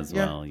sells and does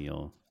well,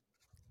 you'll.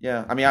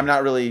 Yeah, I mean, I'm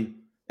not really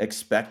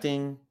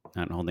expecting.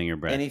 Not holding your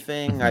breath.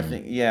 Anything. I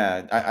think,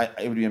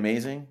 it would be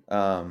amazing,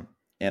 and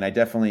I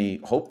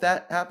definitely hope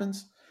that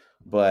happens.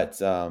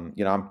 But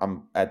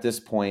I'm at this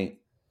point.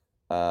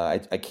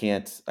 I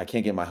can't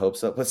get my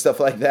hopes up with stuff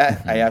like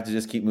that. I have to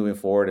just keep moving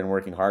forward and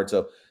working hard.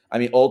 So, I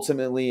mean,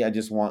 ultimately, I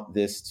just want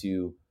this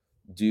to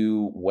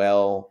do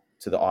well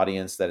to the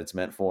audience that it's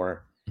meant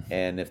for.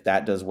 And if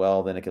that does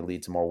well, then it can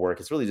lead to more work.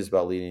 It's really just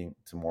about leading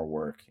to more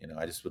work.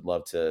 I just would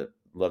love to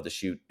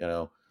shoot,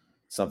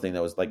 something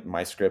that was like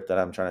my script that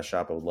I'm trying to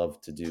shop. I would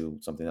love to do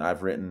something that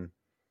I've written,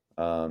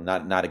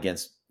 not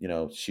against,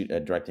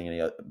 directing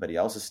anybody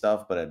else's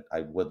stuff, but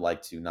I would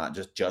like to not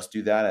just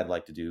do that. I'd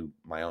like to do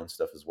my own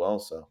stuff as well.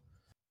 So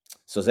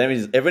if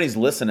everybody's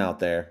listening out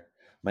there,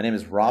 my name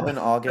is Robin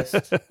August.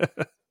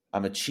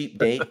 I'm a cheap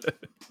date.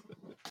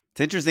 It's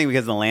interesting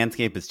because the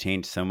landscape has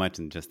changed so much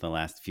in just the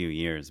last few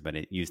years, but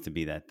it used to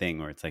be that thing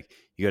where it's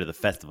you go to the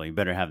festival, you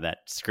better have that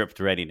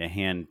script ready to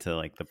hand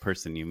to the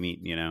person you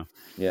meet,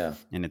 Yeah.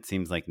 And it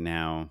seems like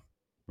now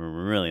we're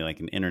really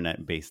an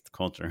internet-based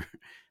culture.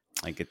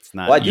 It's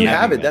not. Well, I do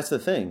have it. That's the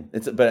thing.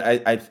 But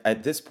I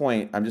at this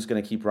point, I'm just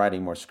going to keep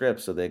writing more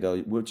scripts. So they go,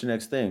 "What's your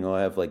next thing?" Oh,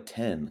 I have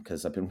 10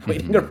 because I've been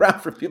waiting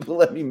around for people to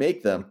let me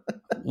make them.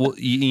 Well,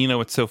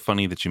 it's so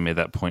funny that you made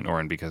that point,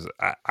 Oren, because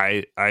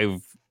I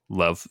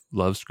love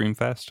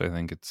Screamfest. I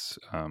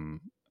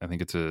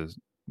think it's a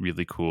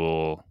really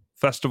cool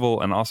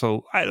festival, and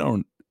also I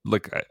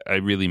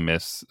really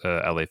miss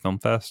LA Film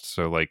Fest.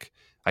 So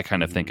I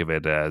kind of think of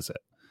it as,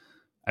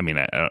 I mean,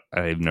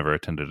 I've never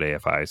attended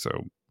AFI,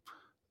 so.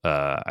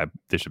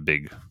 There's a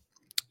big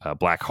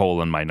black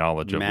hole in my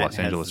knowledge of Los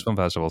Angeles film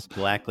festivals.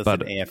 Blacklisted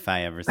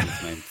AFI ever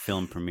since my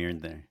film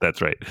premiered there.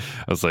 That's right.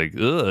 I was like,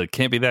 ugh, it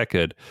can't be that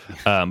good.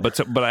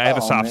 But I have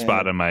a soft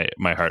spot in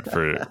my heart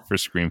for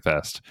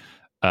Screamfest.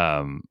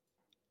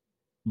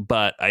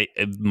 But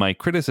my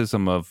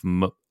criticism of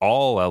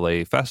all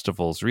LA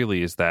festivals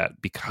really is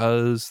that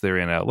because they're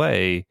in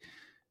LA,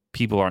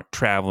 people aren't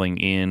traveling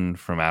in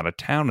from out of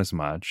town as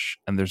much,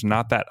 and there's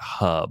not that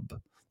hub.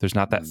 There's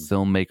not that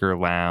filmmaker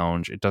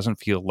lounge. It doesn't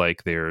feel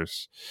like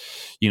there's,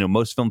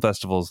 most film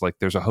festivals,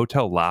 there's a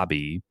hotel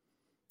lobby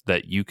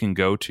that you can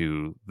go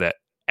to that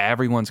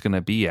everyone's going to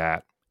be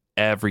at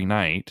every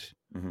night.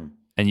 Mm-hmm.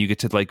 And you get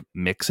to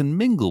mix and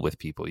mingle with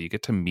people. You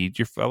get to meet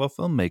your fellow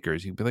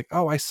filmmakers. You can be like,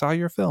 oh, I saw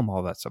your film,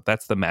 all that stuff.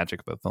 That's the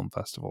magic of a film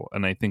festival.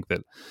 And I think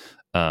that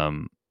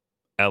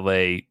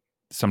LA,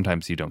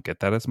 sometimes you don't get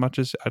that as much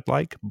as I'd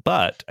like.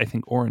 But I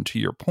think, Oren, to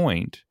your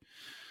point,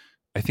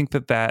 I think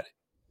that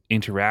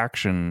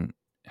interaction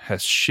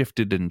has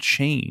shifted and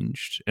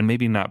changed and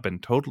maybe not been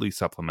totally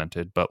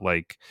supplemented, but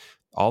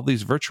all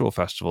these virtual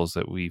festivals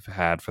that we've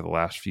had for the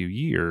last few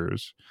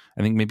years,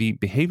 I think maybe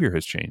behavior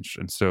has changed.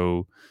 And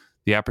so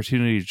the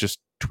opportunity to just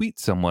tweet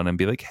someone and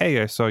be like,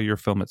 hey, I saw your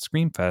film at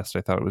Screamfest.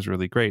 I thought it was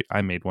really great.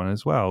 I made one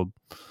as well,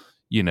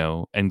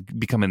 and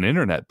become an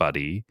internet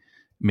buddy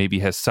maybe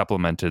has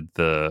supplemented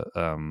the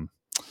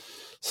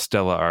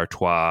Stella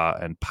Artois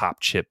and pop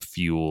chip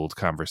fueled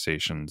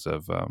conversations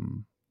of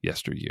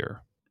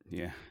yesteryear.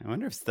 Yeah, I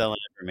wonder if Stella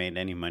ever made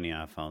any money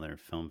off all their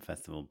film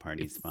festival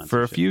party sponsorships.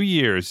 For a few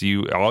years,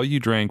 all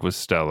you drank was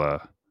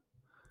Stella.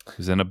 It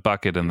was in a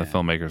bucket in the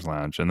Filmmakers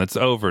Lounge, and that's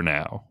over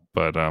now.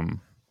 But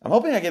I'm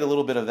hoping I get a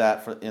little bit of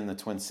that in the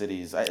Twin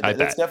Cities.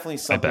 That's definitely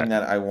something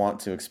that I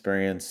want to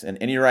experience. And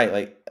you're right.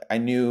 Like, I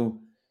knew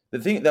the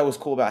thing that was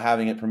cool about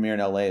having it premiere in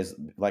LA is,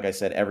 like I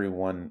said,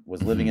 everyone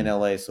was living in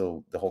LA,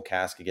 so the whole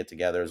cast could get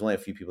together. There's only a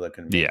few people that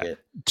couldn't make it.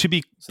 To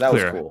be so that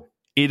clear, was cool.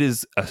 It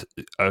is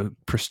a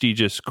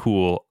prestigious,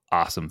 cool,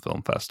 awesome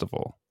film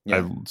festival.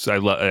 Yeah.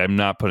 I'm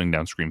not putting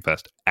down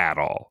Screamfest at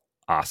all.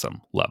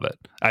 Awesome. Love it.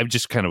 I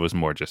just kind of was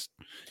more just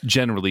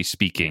generally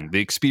speaking,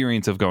 the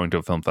experience of going to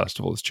a film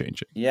festival is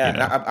changing. Yeah. You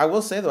know? I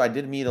will say, though, I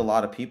did meet a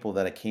lot of people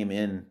that came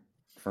in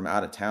from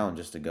out of town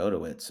just to go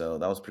to it. So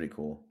that was pretty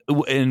cool.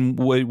 And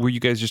were you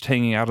guys just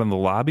hanging out in the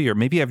lobby, or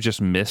maybe I've just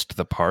missed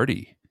the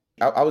party?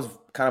 I was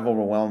kind of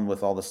overwhelmed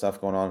with all the stuff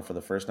going on for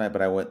the first night,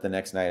 but the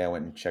next night I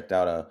went and checked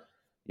out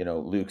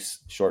Luke's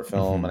short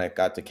film, and I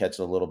got to catch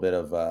a little bit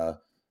of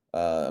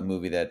a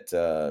movie that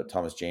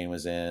Thomas Jane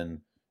was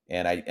in.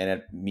 And I ended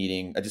up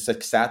meeting. I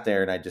just sat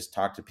there and I just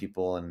talked to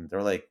people, and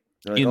they're like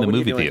in the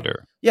movie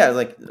theater. Yeah,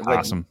 like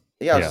awesome.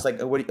 Yeah, I was just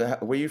like, where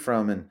are you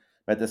from? And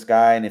met this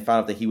guy, and they found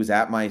out that he was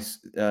at my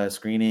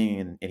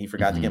screening, and he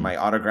forgot to get my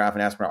autograph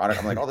and asked for my autograph.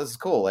 I'm like, oh, this is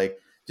cool. Like,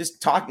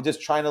 just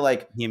trying to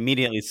like. He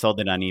immediately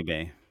sold it on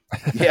eBay.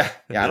 Yeah,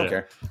 I don't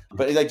care.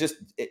 But like,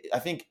 I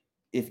think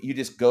if you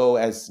just go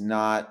as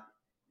not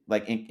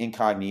like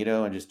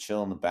incognito and just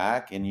chill in the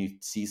back, and you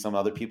see some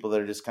other people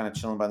that are just kind of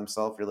chilling by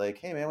themselves, you're like,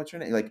 hey man, what's your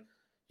name? Like,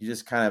 you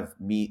just kind of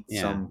meet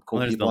some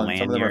cool people, and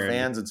some of them are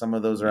fans, and some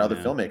of those are other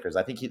filmmakers.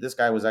 I think this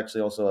guy was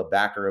actually also a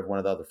backer of one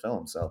of the other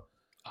films. So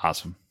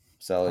awesome.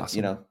 So it's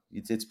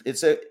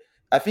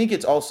I think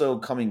it's also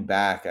coming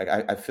back.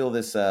 I feel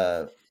this.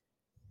 There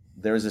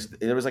was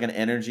like an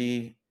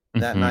energy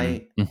that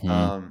night,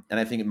 and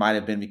I think it might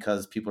have been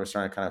because people are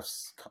starting to kind of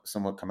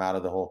somewhat come out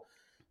of the whole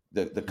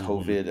the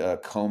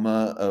COVID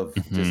coma of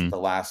just the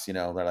last.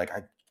 They're like,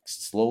 I'm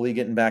slowly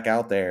getting back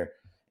out there.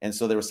 And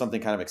so there was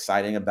something kind of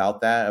exciting about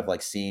that, of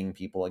like seeing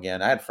people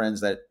again. I had friends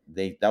that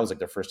was like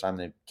their first time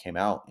they came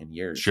out in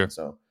years. Sure. And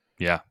so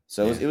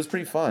it was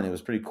pretty fun. It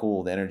was pretty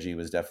cool. The energy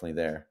was definitely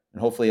there,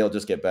 and hopefully it'll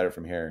just get better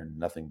from here and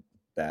nothing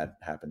bad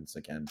happens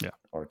again. Yeah.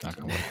 Or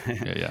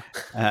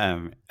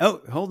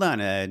hold on.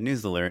 A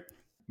news alert.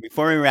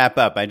 Before we wrap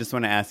up, I just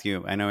want to ask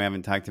you, I know we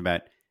haven't talked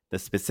about the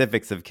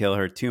specifics of Kill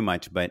Her too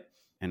much,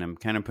 and I'm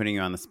kind of putting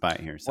you on the spot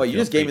here. So you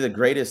just gave me the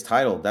greatest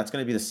title. That's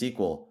going to be the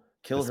sequel.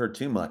 Kill Her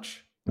Too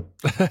Much.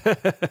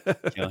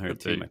 Kill Her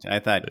Too Much. I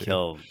thought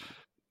kill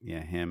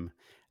him.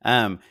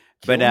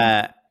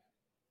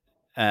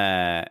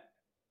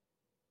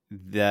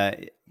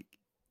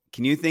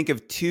 Can you think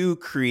of two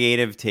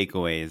creative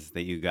takeaways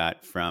that you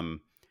got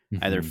from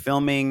either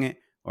filming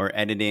or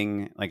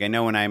editing? Like, I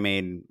know when I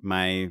made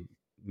my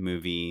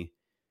movie,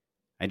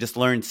 I just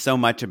learned so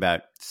much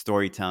about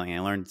storytelling. I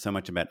learned so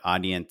much about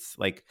audience,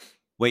 like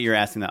what you're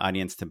asking the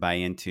audience to buy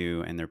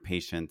into and their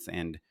patience.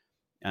 And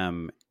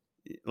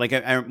like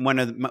one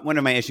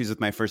of my issues with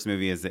my first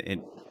movie is that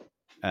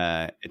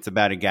it's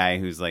about a guy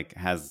who's like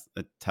has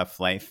a tough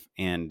life,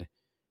 and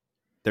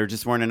there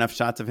just weren't enough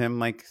shots of him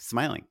like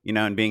smiling,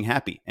 and being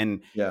happy.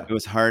 And it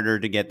was harder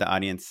to get the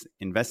audience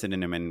invested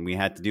in him. And we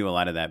had to do a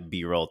lot of that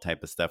B-roll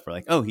type of stuff. We're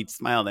like, oh, he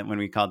smiled when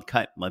we called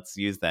cut. Let's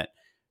use that,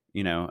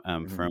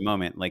 for a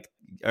moment. Like,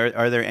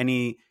 are there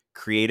any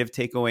creative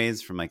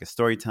takeaways from like a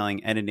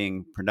storytelling,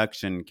 editing,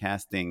 production,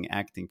 casting,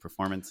 acting,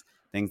 performance,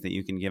 things that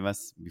you can give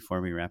us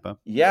before we wrap up?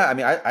 Yeah. I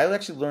mean, I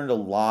actually learned a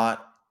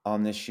lot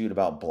on this shoot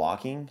about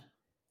blocking.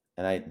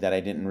 And I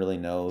didn't really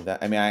know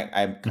that. I mean,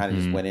 I kind of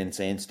just went in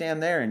saying,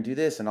 stand there and do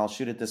this, and I'll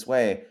shoot it this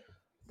way.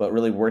 But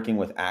really working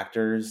with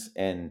actors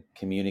and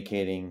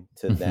communicating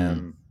to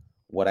them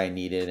what I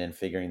needed and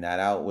figuring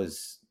that out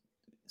was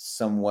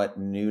somewhat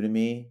new to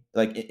me,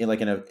 like in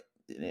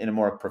a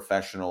more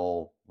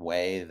professional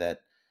way.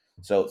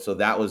 So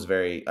that was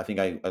I think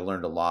I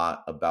learned a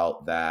lot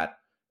about that,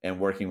 and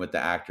working with the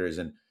actors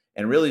and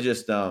really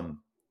just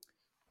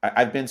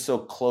I've been so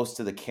close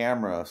to the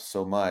camera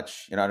so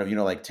much, I don't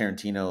know, like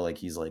Tarantino, like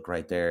he's like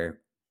right there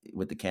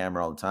with the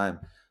camera all the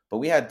time. But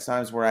we had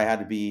times where I had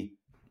to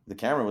the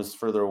camera was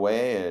further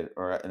away,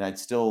 and I'd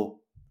still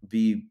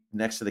be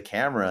next to the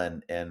camera,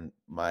 and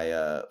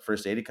my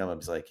first aide would come up,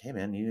 he's like, hey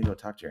man, you need to go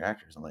talk to your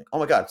actors. I'm like, oh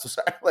my God, so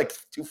sorry, like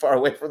too far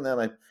away from them.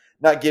 I'm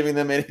not giving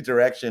them any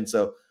direction.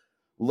 So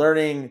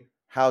learning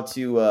how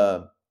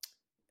to,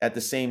 at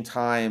the same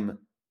time,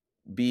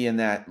 be in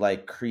that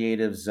like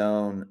creative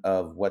zone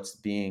of what's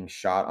being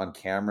shot on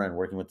camera and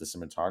working with the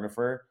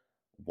cinematographer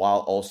while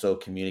also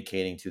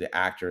communicating to the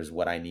actors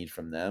what I need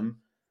from them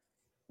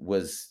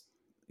was,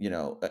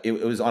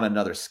 it was on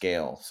another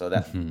scale. So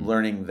that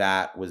learning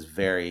that was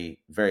very,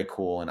 very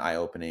cool and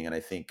eye-opening. And I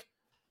think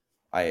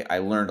I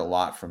learned a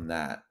lot from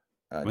that.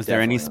 Was there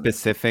any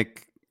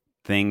specific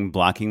thing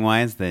blocking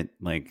wise that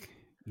like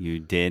you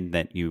did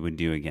that you would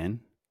do again?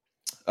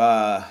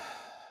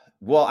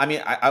 Well, I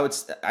mean, I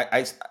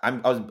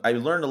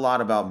learned a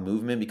lot about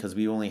movement because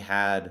we only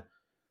had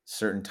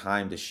certain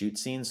time to shoot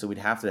scenes. So we'd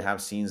have to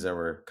have scenes that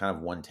were kind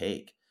of one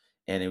take,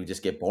 and it would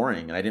just get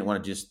boring. And I didn't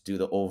want to just do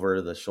the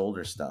over the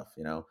shoulder stuff,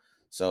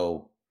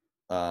 So,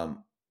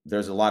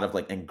 there's a lot of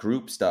like in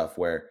group stuff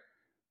where,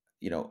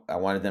 I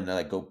wanted them to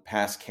like go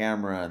past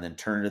camera and then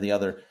turn to the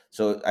other.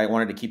 So I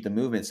wanted to keep the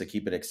movements to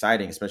keep it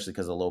exciting, especially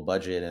because of low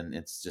budget. And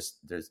it's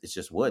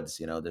just woods,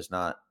 there's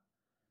not,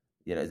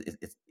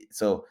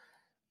 so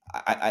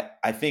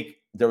I think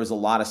there was a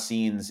lot of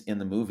scenes in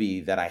the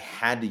movie that I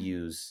had to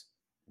use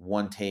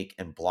one take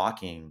and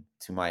blocking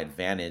to my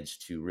advantage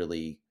to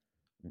really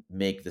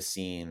make the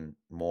scene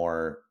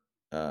more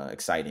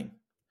exciting.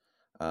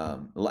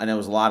 And it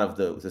was a lot of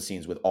the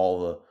scenes with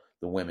all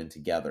the women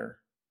together.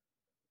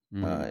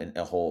 And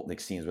a whole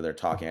like scenes where they're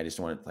talking. I just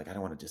I don't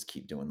want to just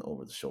keep doing the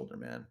over the shoulder,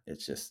 man.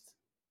 It's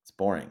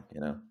boring,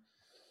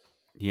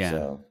 Yeah.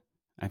 So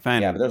I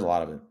find, but there's a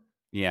lot of it.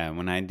 Yeah.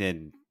 When I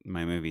did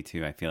my movie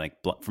too, I feel like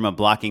from a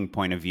blocking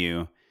point of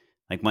view,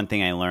 like one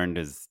thing I learned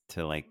is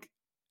to like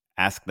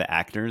ask the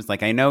actors,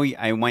 like, I know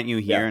I want you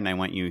here and I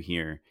want you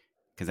here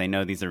because I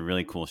know these are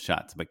really cool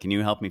shots, but can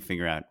you help me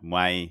figure out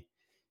why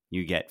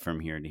you get from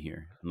here to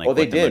here? And like, they what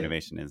the did.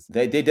 motivation is.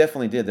 They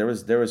definitely did. There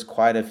was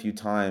quite a few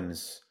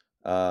times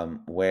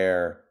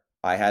where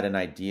I had an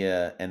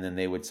idea and then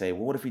they would say,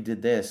 well, what if we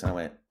did this? And I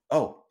went,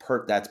 oh,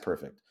 that's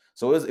perfect.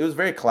 So it was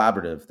very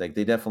collaborative. Like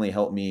they definitely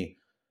helped me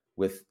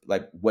with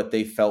like what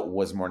they felt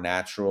was more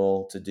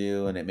natural to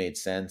do. And it made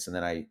sense. And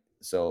then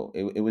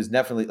it was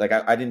definitely like,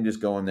 I didn't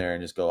just go in there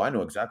and just go, I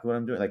know exactly what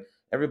I'm doing. Like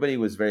everybody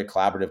was very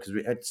collaborative because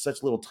we had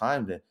such little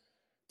time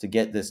to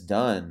get this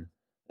done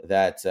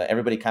that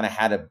everybody kind of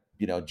had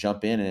to,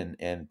 jump in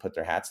and put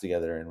their hats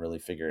together and really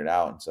figure it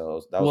out. And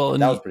so that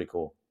was pretty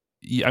cool.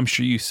 I'm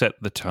sure you set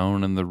the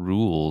tone and the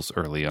rules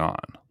early on.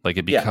 Like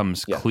it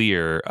becomes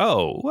clear.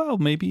 Oh, well,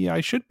 maybe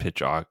I should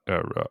pitch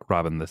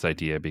Robin this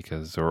idea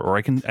because, or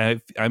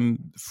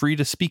I'm free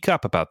to speak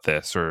up about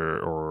this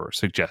or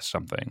suggest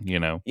something.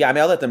 Yeah, I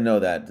mean, I'll let them know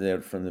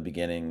that from the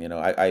beginning.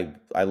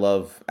 I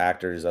love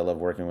actors. I love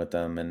working with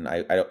them, and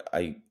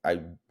I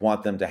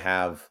want them to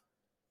have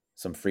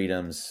some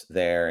freedoms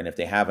there. And if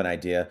they have an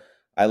idea,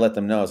 I let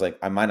them know. I was like,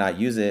 I might not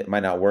use it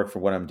might not work for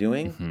what I'm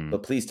doing,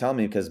 but please tell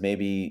me because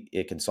maybe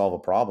it can solve a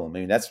problem. I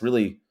mean, that's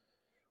really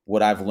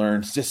what I've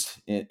learned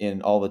just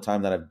in all the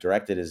time that I've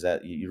directed is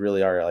that you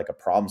really are like a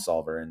problem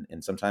solver.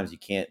 And sometimes you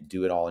can't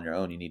do it all on your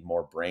own. You need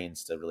more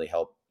brains to really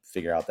help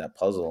figure out that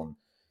puzzle.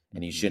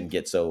 And you shouldn't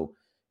get so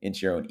into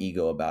your own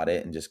ego about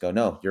it and just go,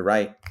 no, you're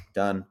right.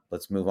 Done.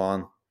 Let's move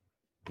on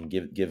and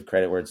give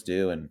credit where it's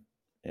due.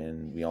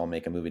 And we all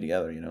make a movie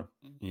together,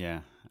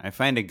 Yeah. I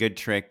find a good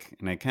trick,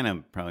 and I kind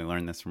of probably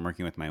learned this from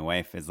working with my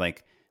wife, is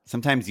like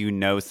sometimes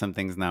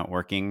something's not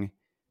working,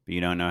 but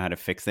you don't know how to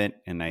fix it.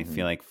 And I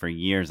feel like for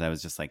years I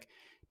was just like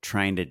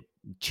trying to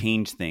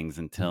change things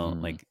until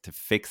like to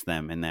fix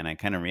them. And then I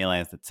kind of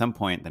realized at some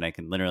point that I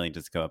could literally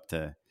just go up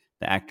to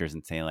the actors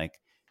and say like,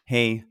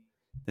 hey,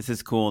 this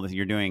is cool that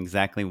you're doing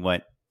exactly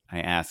what I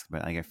asked,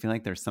 but like I feel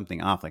like there's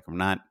something off. Like I'm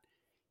not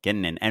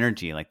getting an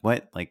energy. Like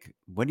what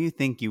do you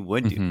think you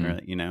would do?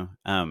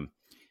 Or,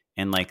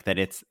 and like that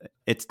it's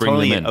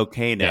totally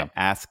okay to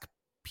ask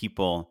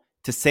people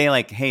to say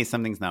like, hey,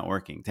 something's not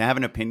working, to have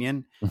an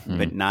opinion,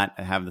 but not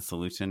have the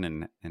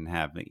solution and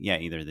have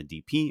either the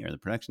DP or the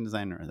production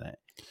designer or the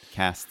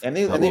cast. And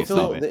they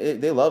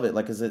love it.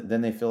 Like,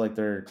 then they feel like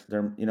they're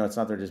it's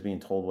not they're just being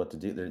told what to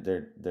do.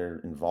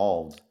 They're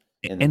involved.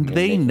 And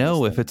they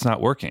know if it's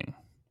not working.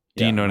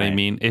 Do you know what I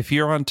mean? If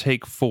you're on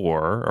take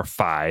 4 or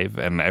 5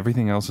 and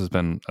everything else has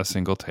been a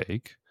single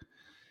take,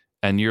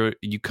 and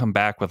you come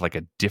back with like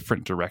a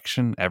different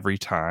direction every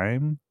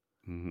time,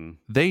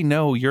 they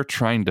know you're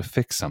trying to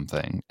fix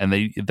something and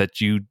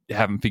that you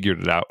haven't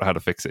figured it out how to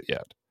fix it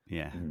yet.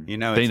 Yeah.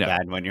 It's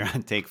bad when you're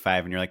on take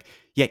 5 and you're like,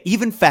 yeah,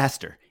 even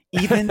faster.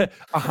 Even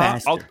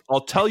faster.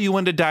 I'll tell you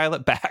when to dial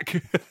it back.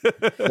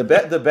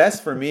 The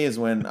best for me is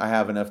when I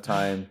have enough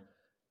time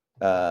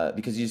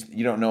because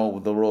you don't know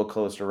the roller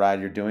coaster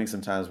ride you're doing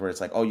sometimes where it's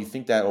like, oh, you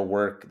think that will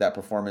work, that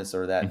performance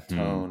or that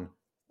tone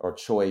or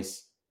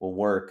choice will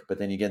work, but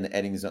then you get in the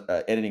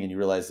editing and you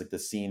realize like the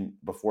scene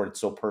before it's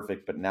so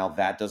perfect, but now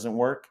that doesn't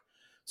work.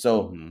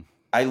 So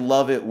I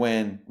love it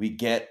when we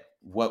get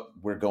what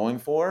we're going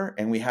for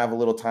and we have a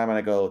little time and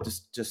I go,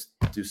 just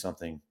do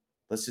something.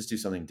 Let's just do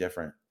something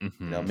different.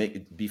 Make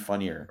it be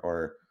funnier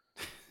or,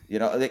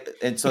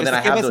 and so then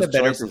I have those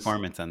better choices.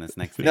 Performance on this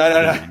next video.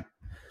 No.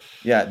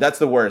 Yeah, that's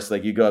the worst.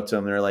 Like you go up to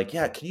them, they're like,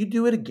 yeah, can you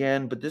do it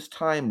again? But this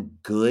time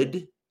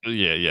good.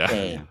 Yeah.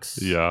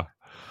 Thanks. Yeah.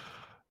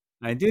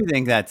 I do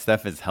think that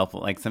stuff is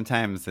helpful. Like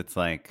sometimes it's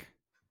like,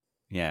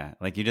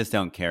 like you just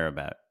don't care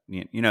about,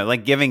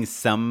 like giving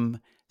something,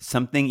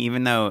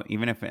 even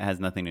if it has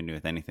nothing to do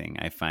with anything,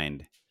 I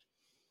find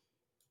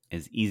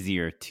is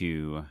easier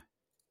to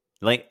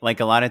like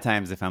a lot of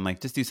times if I'm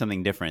like, just do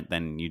something different,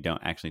 then you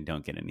don't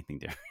get anything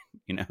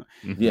different,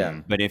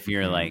 Yeah. But if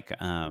you're like,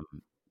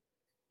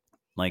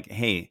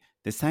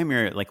 this time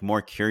you're like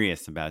more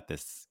curious about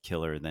this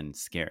killer than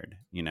scared,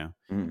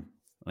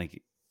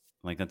 like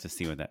let's just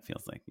see what that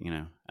feels like,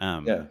 yeah.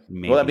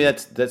 Well, I mean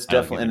that's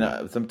definitely,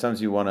 and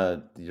sometimes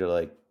you're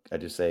like, I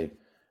just say,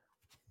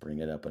 bring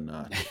it up a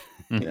notch.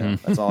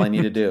 That's all I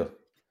need to do.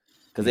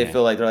 because they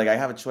feel like they're like, I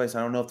have a choice.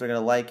 I don't know if they're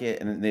gonna like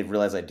it, and then they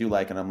realize I do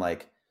like it. And I'm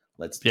like,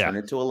 let's turn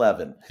it to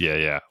 11.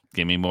 Yeah.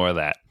 Give me more of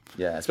that.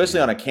 Yeah,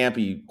 especially on a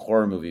campy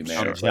horror movie,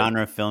 man. Sure.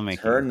 Genre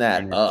filmmaking. Turn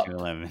that up. To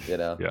 11. You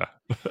know.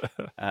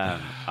 Yeah.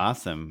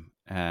 Awesome.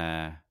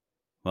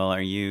 Well,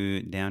 are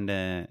you down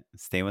to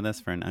stay with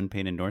us for an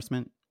unpaid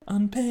endorsement?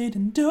 Unpaid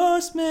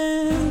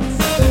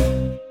endorsements.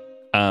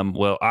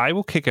 Well, I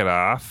will kick it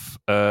off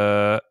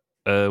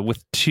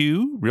with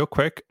 2 real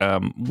quick.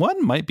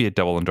 One might be a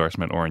double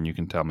endorsement, Oren. You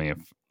can tell me if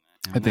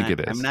I think it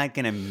is. I'm not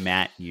going to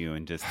mat you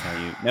and just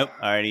tell you, nope,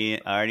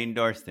 already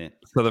endorsed it.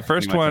 So the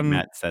first one, what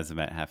Matt says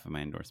about half of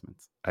my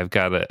endorsements. I've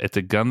got it's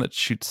a gun that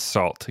shoots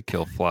salt to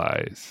kill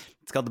flies.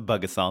 It's called the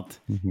Bug Assault.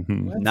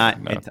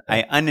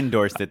 I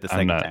unendorsed it the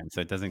second time,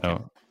 so it doesn't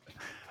count.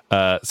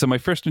 So my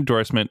first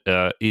endorsement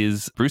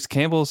is Bruce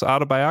Campbell's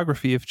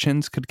autobiography of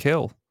Chins Could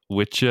Kill,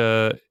 which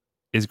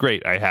is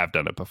great. I have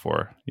done it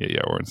before.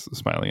 Yeah, Oren's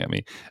smiling at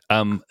me.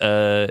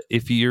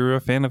 If you're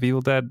a fan of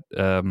Evil Dead,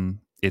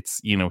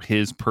 it's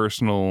his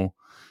personal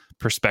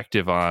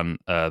perspective on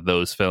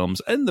those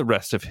films and the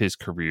rest of his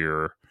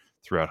career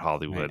throughout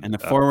Hollywood. Right. And the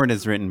foreword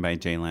is written by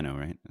Jay Leno,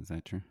 right? Is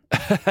that true?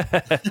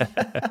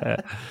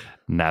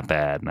 Not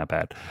bad.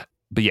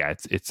 But yeah,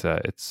 it's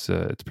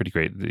pretty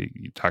great.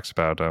 He talks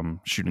about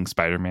shooting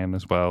Spider-Man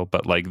as well.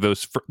 But like the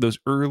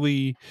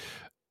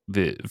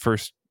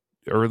first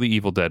early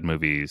Evil Dead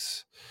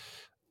movies,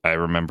 I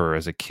remember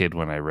as a kid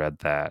when I read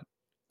that,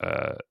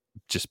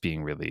 just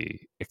being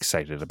really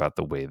excited about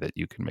the way that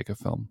you can make a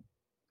film,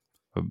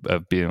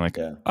 of being like,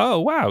 oh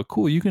wow,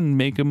 cool, you can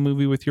make a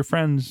movie with your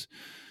friends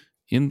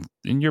in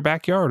your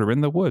backyard or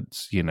in the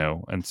woods,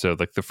 And so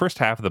like the first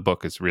half of the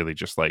book is really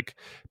just like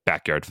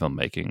backyard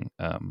filmmaking,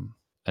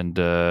 and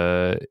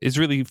is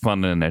really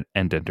fun and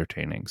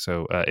entertaining.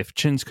 So if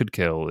Chins Could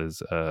Kill is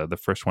the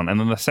first one, and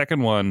then the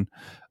second one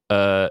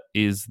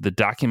is the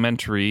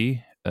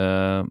documentary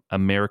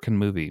American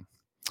Movie,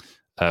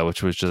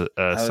 which was just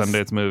a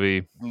Sundance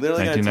movie.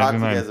 Literally going to talk to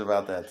you guys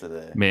about that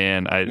today.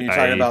 Man, you're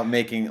talking about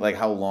making like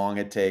how long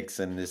it takes,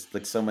 and just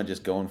like someone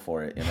just going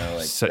for it,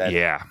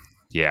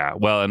 Yeah.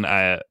 Well,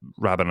 and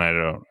Robin,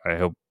 I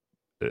hope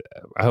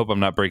I'm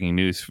not breaking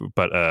news,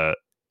 but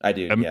I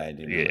do. I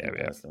do.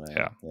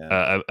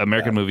 Yeah.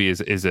 American Movie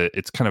is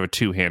it's kind of a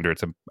two-hander.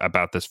 It's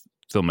about this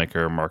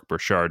filmmaker Mark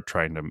Burchard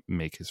trying to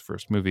make his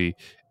first movie,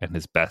 and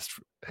his best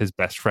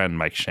friend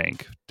Mike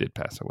Shank did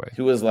pass away.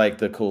 Who was like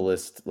the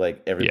coolest?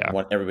 Like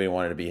everybody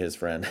wanted to be his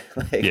friend.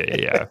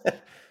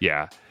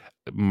 Yeah.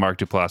 Mark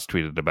Duplass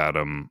tweeted about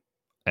him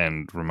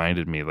and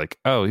reminded me, like,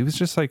 oh, he was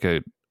just like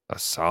a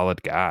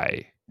solid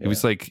guy. It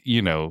was like,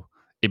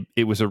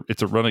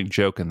 it's a running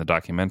joke in the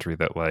documentary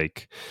that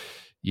like,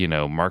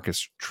 Mark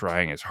is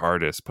trying his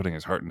hardest, putting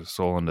his heart and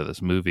soul into this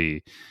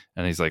movie,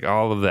 and he's like,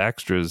 all of the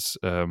extras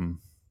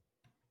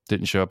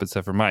didn't show up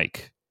except for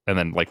Mike, and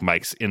then like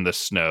Mike's in the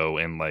snow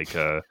in like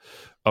a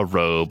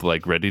robe,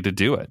 like ready to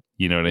do it.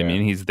 You know what I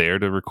mean? He's there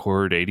to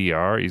record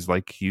ADR.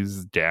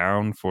 He's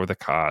down for the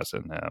cause,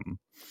 and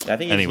I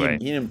think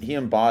he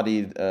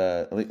embodied.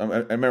 I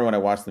remember when I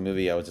watched the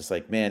movie, I was just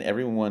like, man,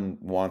 everyone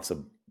wants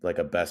a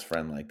best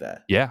friend like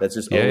that. Yeah, that's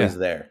just always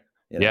there.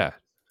 Yeah.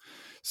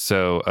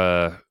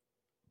 So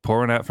pour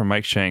one out for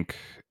Mike Shank,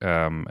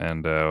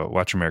 and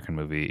watch American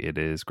Movie. It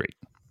is great.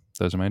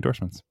 Those are my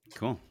endorsements.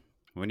 Cool.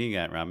 What do you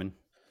got, Robin?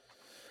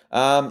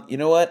 You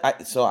know what?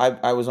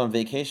 I was on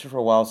vacation for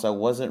a while, so I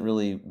wasn't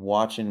really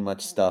watching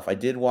much stuff. I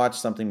did watch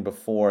something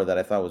before that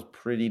I thought was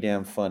pretty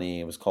damn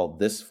funny. It was called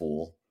This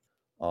Fool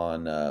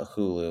on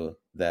Hulu.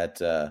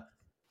 That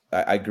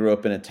I grew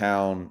up in a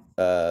town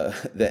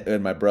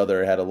and my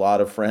brother had a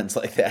lot of friends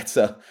like that.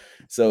 So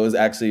it was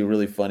actually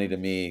really funny to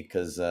me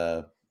because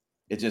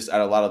it just had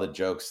a lot of the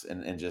jokes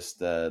and just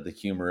the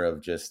humor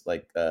of just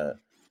like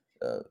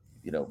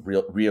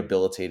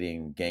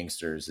rehabilitating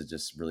gangsters is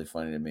just really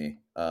funny to me.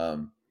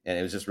 And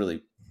it was just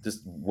really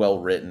just well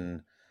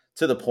written,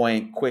 to the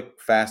point, quick,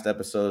 fast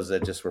episodes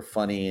that just were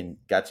funny and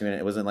got you in it.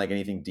 It wasn't like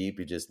anything deep.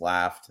 You just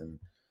laughed. And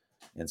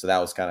so that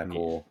was kind of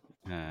cool.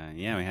 We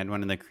had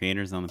one of the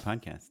creators on the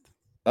podcast.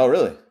 Oh,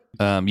 really?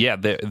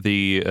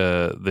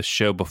 The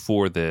show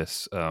before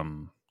this,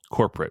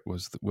 Corporate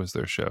was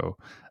their show.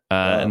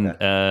 And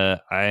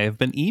I've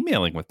been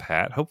emailing with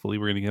Pat. Hopefully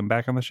we're going to get him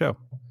back on the show.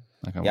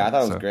 I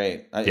thought it was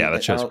great.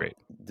 That show's great.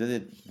 Did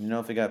it? You know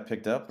if it got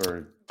picked up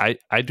or?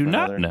 I do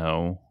not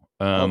know.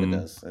 It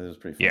does. It was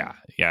pretty fun.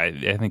 Yeah.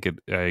 I think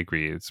I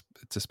agree. It's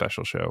a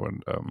special show,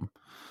 and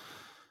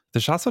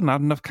there's also not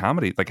enough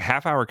comedy, like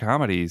half-hour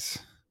comedies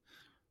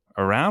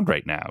around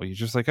right now. You're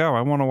just like, oh,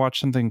 I want to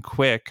watch something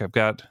quick. I've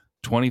got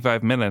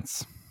 25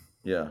 minutes.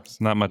 Yeah, it's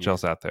not much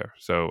else out there.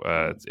 So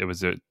it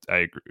was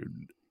I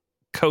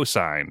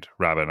co-signed,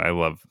 Robin. I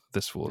love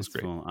This Fool is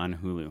great on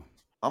Hulu.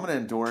 I'm going to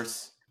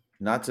endorse.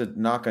 Not to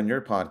knock on your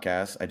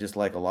podcast, I just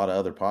like a lot of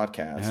other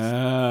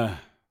podcasts.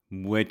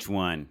 Which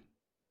one?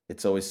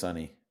 It's Always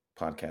Sunny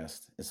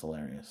podcast. It's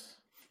hilarious.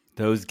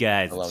 Those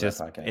guys. I love that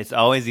podcast. It's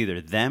always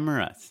either them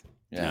or us.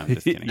 Yeah, no, I'm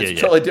just kidding. It's a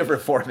totally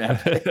different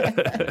format.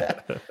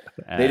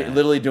 They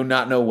literally do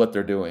not know what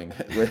they're doing.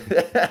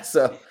 But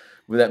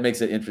that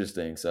makes it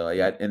interesting. So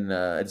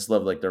I just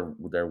love like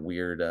their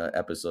weird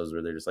episodes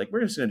where they're just like,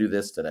 we're just gonna do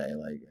this today.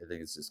 Like I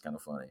think it's just kind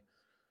of funny.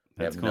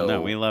 That's cool.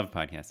 No, we love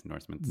podcast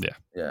endorsements.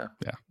 Yeah.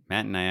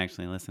 Matt and I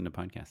actually listen to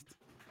podcasts.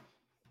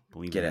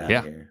 Get out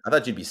of here. I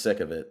thought you'd be sick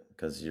of it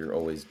because you're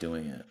always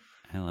doing it.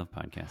 I love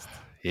podcasts.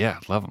 Yeah,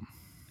 love them.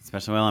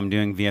 Especially while I'm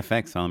doing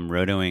VFX, while I'm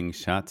rotoing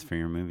shots for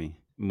your movie.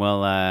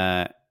 Well,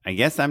 I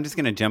guess I'm just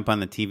going to jump on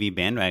the TV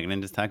bandwagon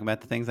and just talk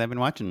about the things I've been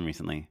watching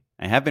recently.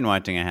 I have been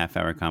watching a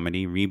half-hour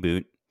comedy,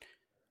 Reboot,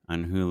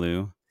 on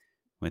Hulu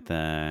with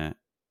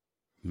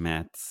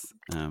Matt's...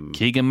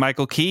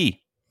 Keegan-Michael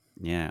Key.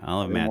 Yeah,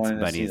 all of Matt's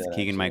buddies.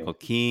 Keegan-Michael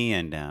Key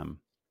and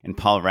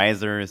Paul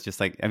Reiser is just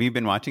like... Have you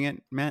been watching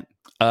it, Matt?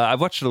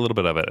 I've watched a little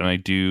bit of it, and I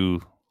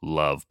do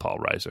love Paul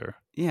Reiser.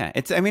 Yeah,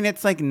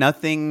 it's like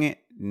nothing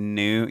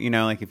new. You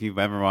know, like if you've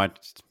ever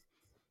watched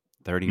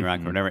 30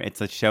 Rock or whatever, it's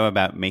a show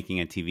about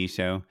making a TV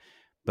show,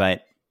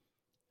 but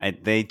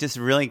they just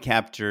really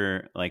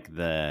capture like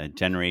the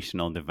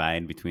generational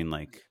divide between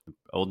like the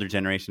older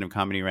generation of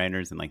comedy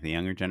writers and like the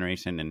younger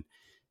generation, and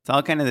it's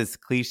all kind of this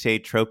cliche,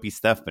 tropey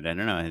stuff. But I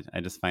don't know, I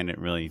just find it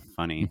really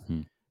funny.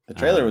 Mm-hmm. The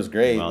trailer was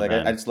great. Well like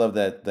I just love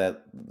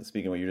that.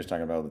 Speaking of what you were just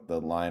talking about, the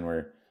line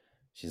where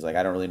she's like,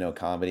 I don't really know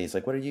comedy. It's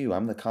like, what are you?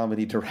 I'm the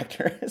comedy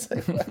director. It's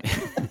like,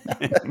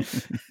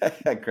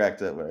 I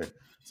cracked up where.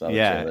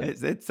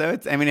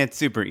 It's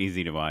super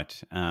easy to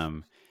watch.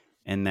 And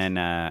then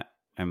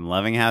I'm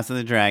loving House of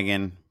the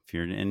Dragon. If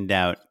you're in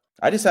doubt,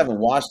 I just haven't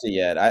watched it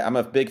yet. I'm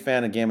a big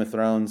fan of Game of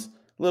Thrones.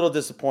 A little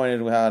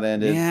disappointed with how it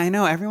ended. Yeah, I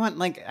know. Everyone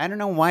I don't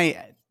know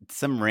why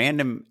some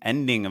random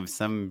ending of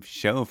some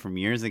show from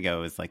years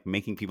ago is like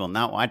making people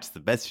not watch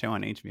the best show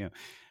on HBO.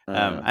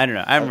 I don't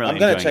know. I'm going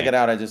to check it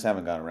out. I just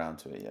haven't gotten around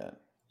to it yet.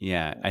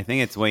 Yeah, I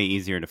think it's way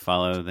easier to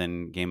follow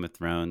than Game of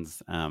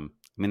Thrones. I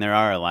mean, there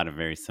are a lot of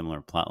very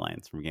similar plot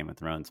lines from Game of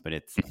Thrones, but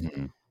it's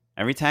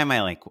every time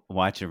I like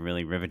watch a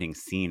really riveting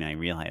scene, I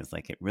realize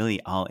like it really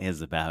all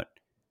is about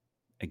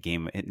a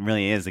game. It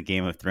really is a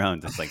Game of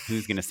Thrones. It's like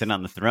who's going to sit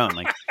on the throne?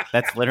 Like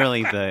that's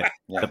literally the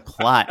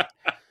plot.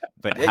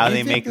 But how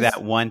they make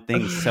that one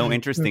thing so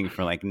interesting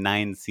for like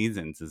 9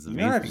 seasons is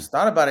amazing. I just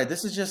thought about it.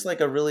 This is just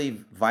like a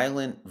really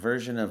violent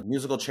version of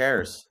musical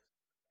chairs.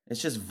 It's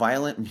just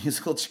violent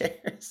musical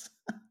chairs.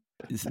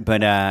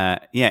 But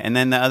and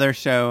then the other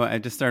show I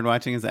just started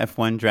watching is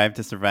F1 Drive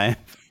to Survive,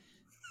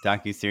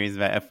 docuseries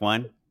about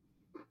F1,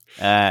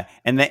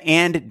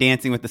 and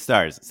Dancing with the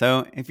Stars.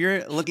 So if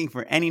you're looking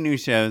for any new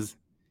shows,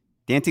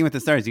 Dancing with the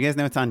Stars, you guys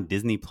know it's on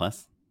Disney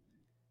Plus.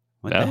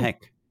 What the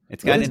heck?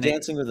 It's got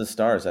Dancing with the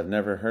Stars. I've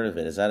never heard of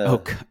it. Is that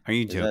are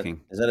you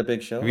joking? Is that a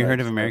big show? Have you heard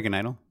of American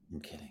Idol? I'm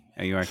kidding.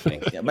 Oh, you are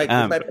kidding. Yeah, my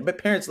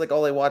parents, like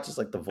all they watch is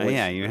like The Voice. Oh,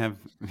 yeah, you have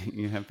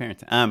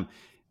parents.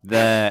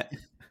 The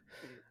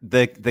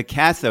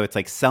cast though, it's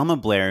like Selma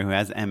Blair who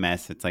has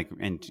MS. It's like,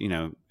 and you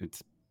know,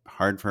 it's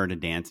hard for her to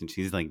dance, and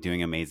she's like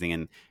doing amazing.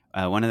 And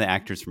one of the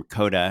actors from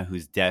Coda,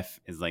 who's deaf,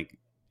 is like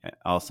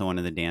also one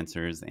of the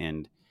dancers.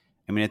 And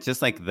I mean, it's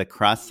just like the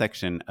cross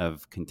section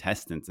of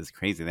contestants is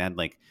crazy. They had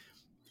like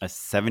a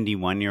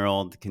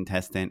 71-year-old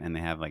contestant, and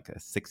they have like a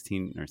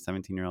 16 or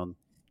 17-year-old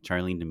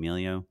Charlene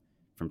D'Amelio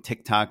from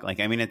TikTok.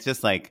 Like, I mean, it's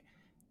just like,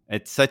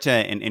 it's such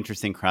an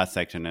interesting cross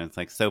section, and it's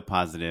like so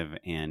positive.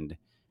 And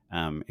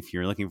if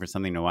you're looking for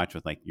something to watch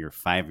with like your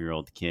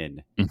 5-year-old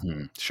kid,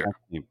 sure,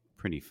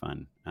 pretty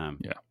fun.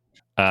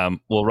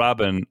 Well,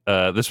 Robin,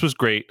 this was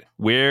great.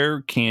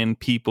 Where can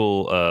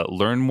people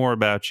learn more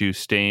about you,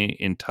 stay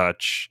in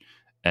touch,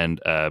 and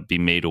be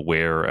made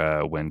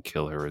aware when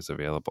Kill Her is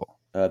available?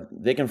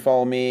 They can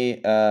follow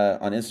me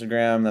on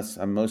Instagram.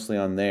 I'm mostly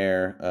on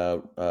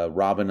there.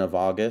 Robin of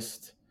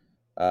August.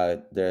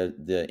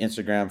 The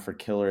Instagram for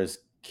Kill Her is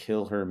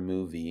Kill Her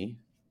Movie.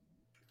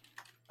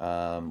 We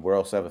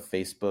also have a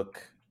Facebook.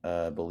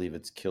 I believe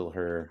it's Kill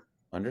Her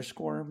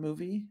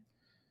 _movie.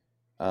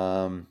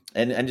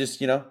 And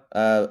just,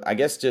 I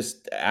guess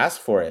just ask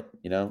for it,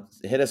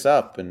 hit us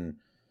up, and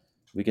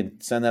we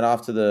can send that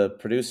off to the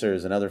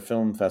producers and other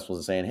film festivals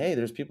and saying, hey,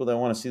 there's people that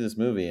want to see this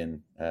movie,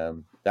 and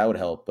that would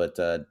help. But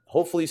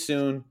hopefully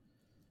soon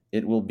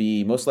it will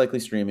be most likely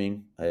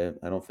streaming. I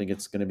don't think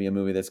it's going to be a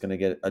movie that's going to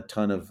get a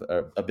ton of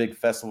a big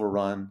festival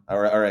run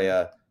or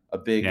a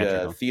big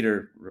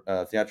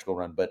theatrical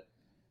run, but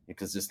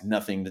because there's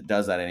nothing that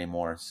does that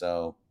anymore.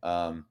 So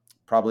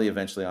probably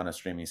eventually on a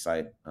streaming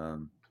site.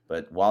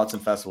 But while it's in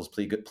festivals,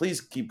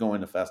 please keep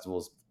going to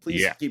festivals.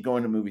 Please keep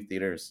going to movie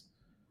theaters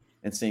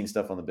and seeing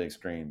stuff on the big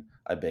screen.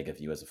 I beg of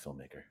you as a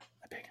filmmaker.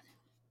 I beg of you.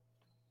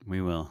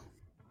 We will.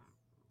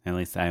 At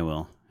least I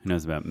will. Who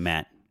knows about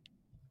Matt?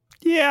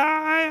 Yeah,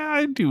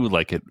 I do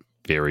like it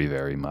very,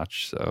 very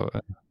much. So.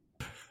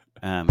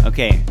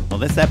 Okay. Well,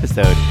 this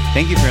episode,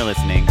 thank you for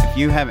listening. If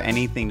you have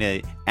anything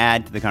to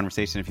add to the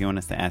conversation, if you want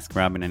us to ask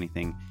Robin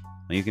anything,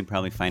 well, you can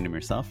probably find him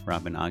yourself.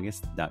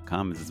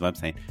 RobinAugust.com is his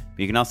website. But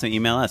you can also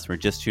email us. We're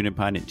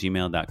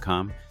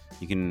justshootitpod@gmail.com.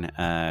 You can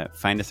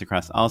find us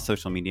across all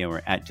social media.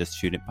 We're at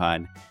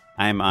JustShootItPod.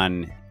 I'm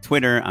on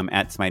Twitter. I'm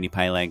at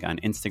SmiteyPyleg. On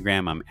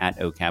Instagram, I'm at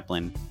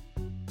OKaplan.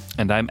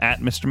 And I'm at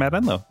Mr. Matt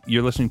Enlow.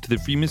 You're listening to the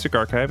Free Music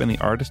Archive and the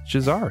artist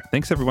Jahzzar.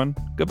 Thanks, everyone.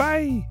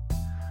 Goodbye.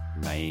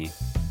 Bye.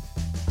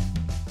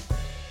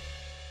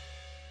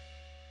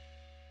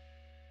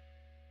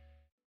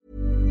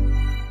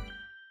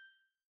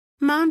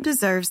 Mom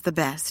deserves the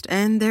best,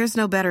 and there's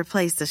no better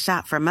place to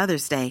shop for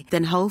Mother's Day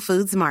than Whole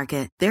Foods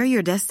Market. They're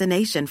your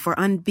destination for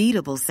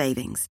unbeatable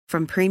savings,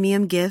 from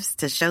premium gifts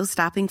to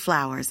show-stopping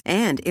flowers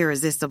and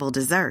irresistible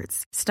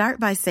desserts. Start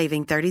by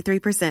saving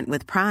 33%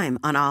 with Prime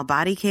on all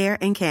body care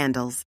and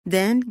candles.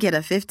 Then get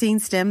a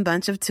 15-stem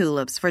bunch of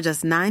tulips for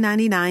just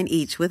 $9.99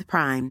 each with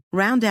Prime.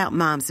 Round out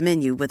Mom's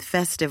menu with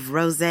festive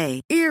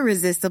rosé,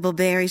 irresistible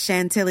berry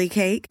chantilly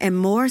cake, and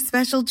more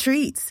special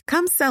treats.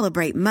 Come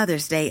celebrate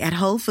Mother's Day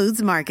at Whole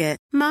Foods Market.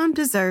 Mom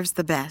deserves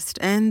the best,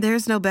 and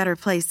there's no better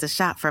place to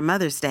shop for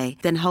Mother's Day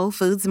than Whole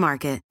Foods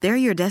Market. They're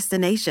your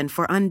destination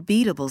for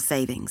unbeatable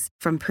savings,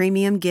 from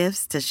premium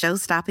gifts to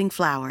show-stopping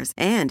flowers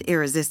and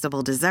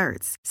irresistible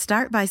desserts.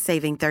 Start by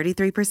saving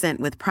 33%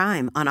 with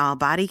Prime on all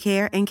body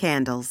care and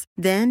candles.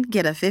 Then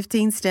get a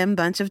 15-stem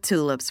bunch of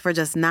tulips for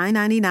just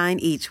 $9.99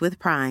 each with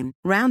Prime.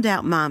 Round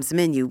out Mom's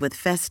menu with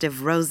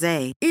festive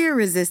rosé,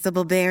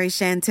 irresistible berry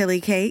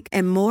chantilly cake,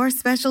 and more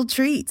special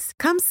treats.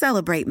 Come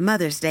celebrate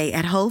Mother's Day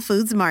at Whole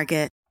Foods Market.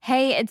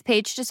 Hey, it's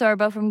Paige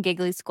DeSorbo from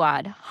Giggly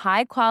Squad.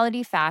 High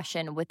quality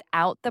fashion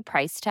without the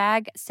price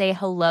tag. Say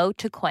hello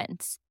to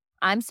Quince.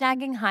 I'm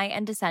snagging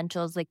high-end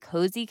essentials like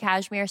cozy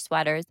cashmere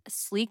sweaters,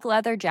 sleek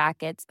leather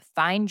jackets,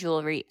 fine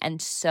jewelry,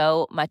 and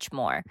so much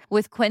more.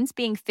 With Quince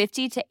being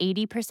 50 to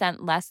 80%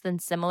 less than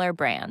similar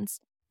brands.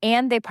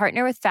 And they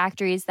partner with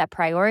factories that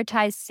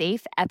prioritize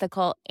safe,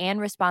 ethical, and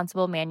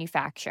responsible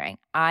manufacturing.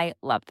 I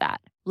love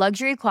that.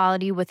 Luxury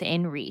quality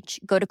within reach.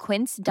 Go to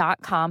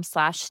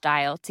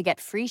quince.com/style to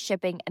get free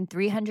shipping and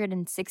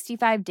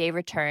 365-day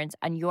returns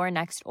on your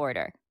next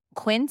order.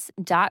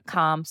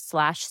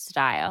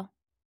 Quince.com/style.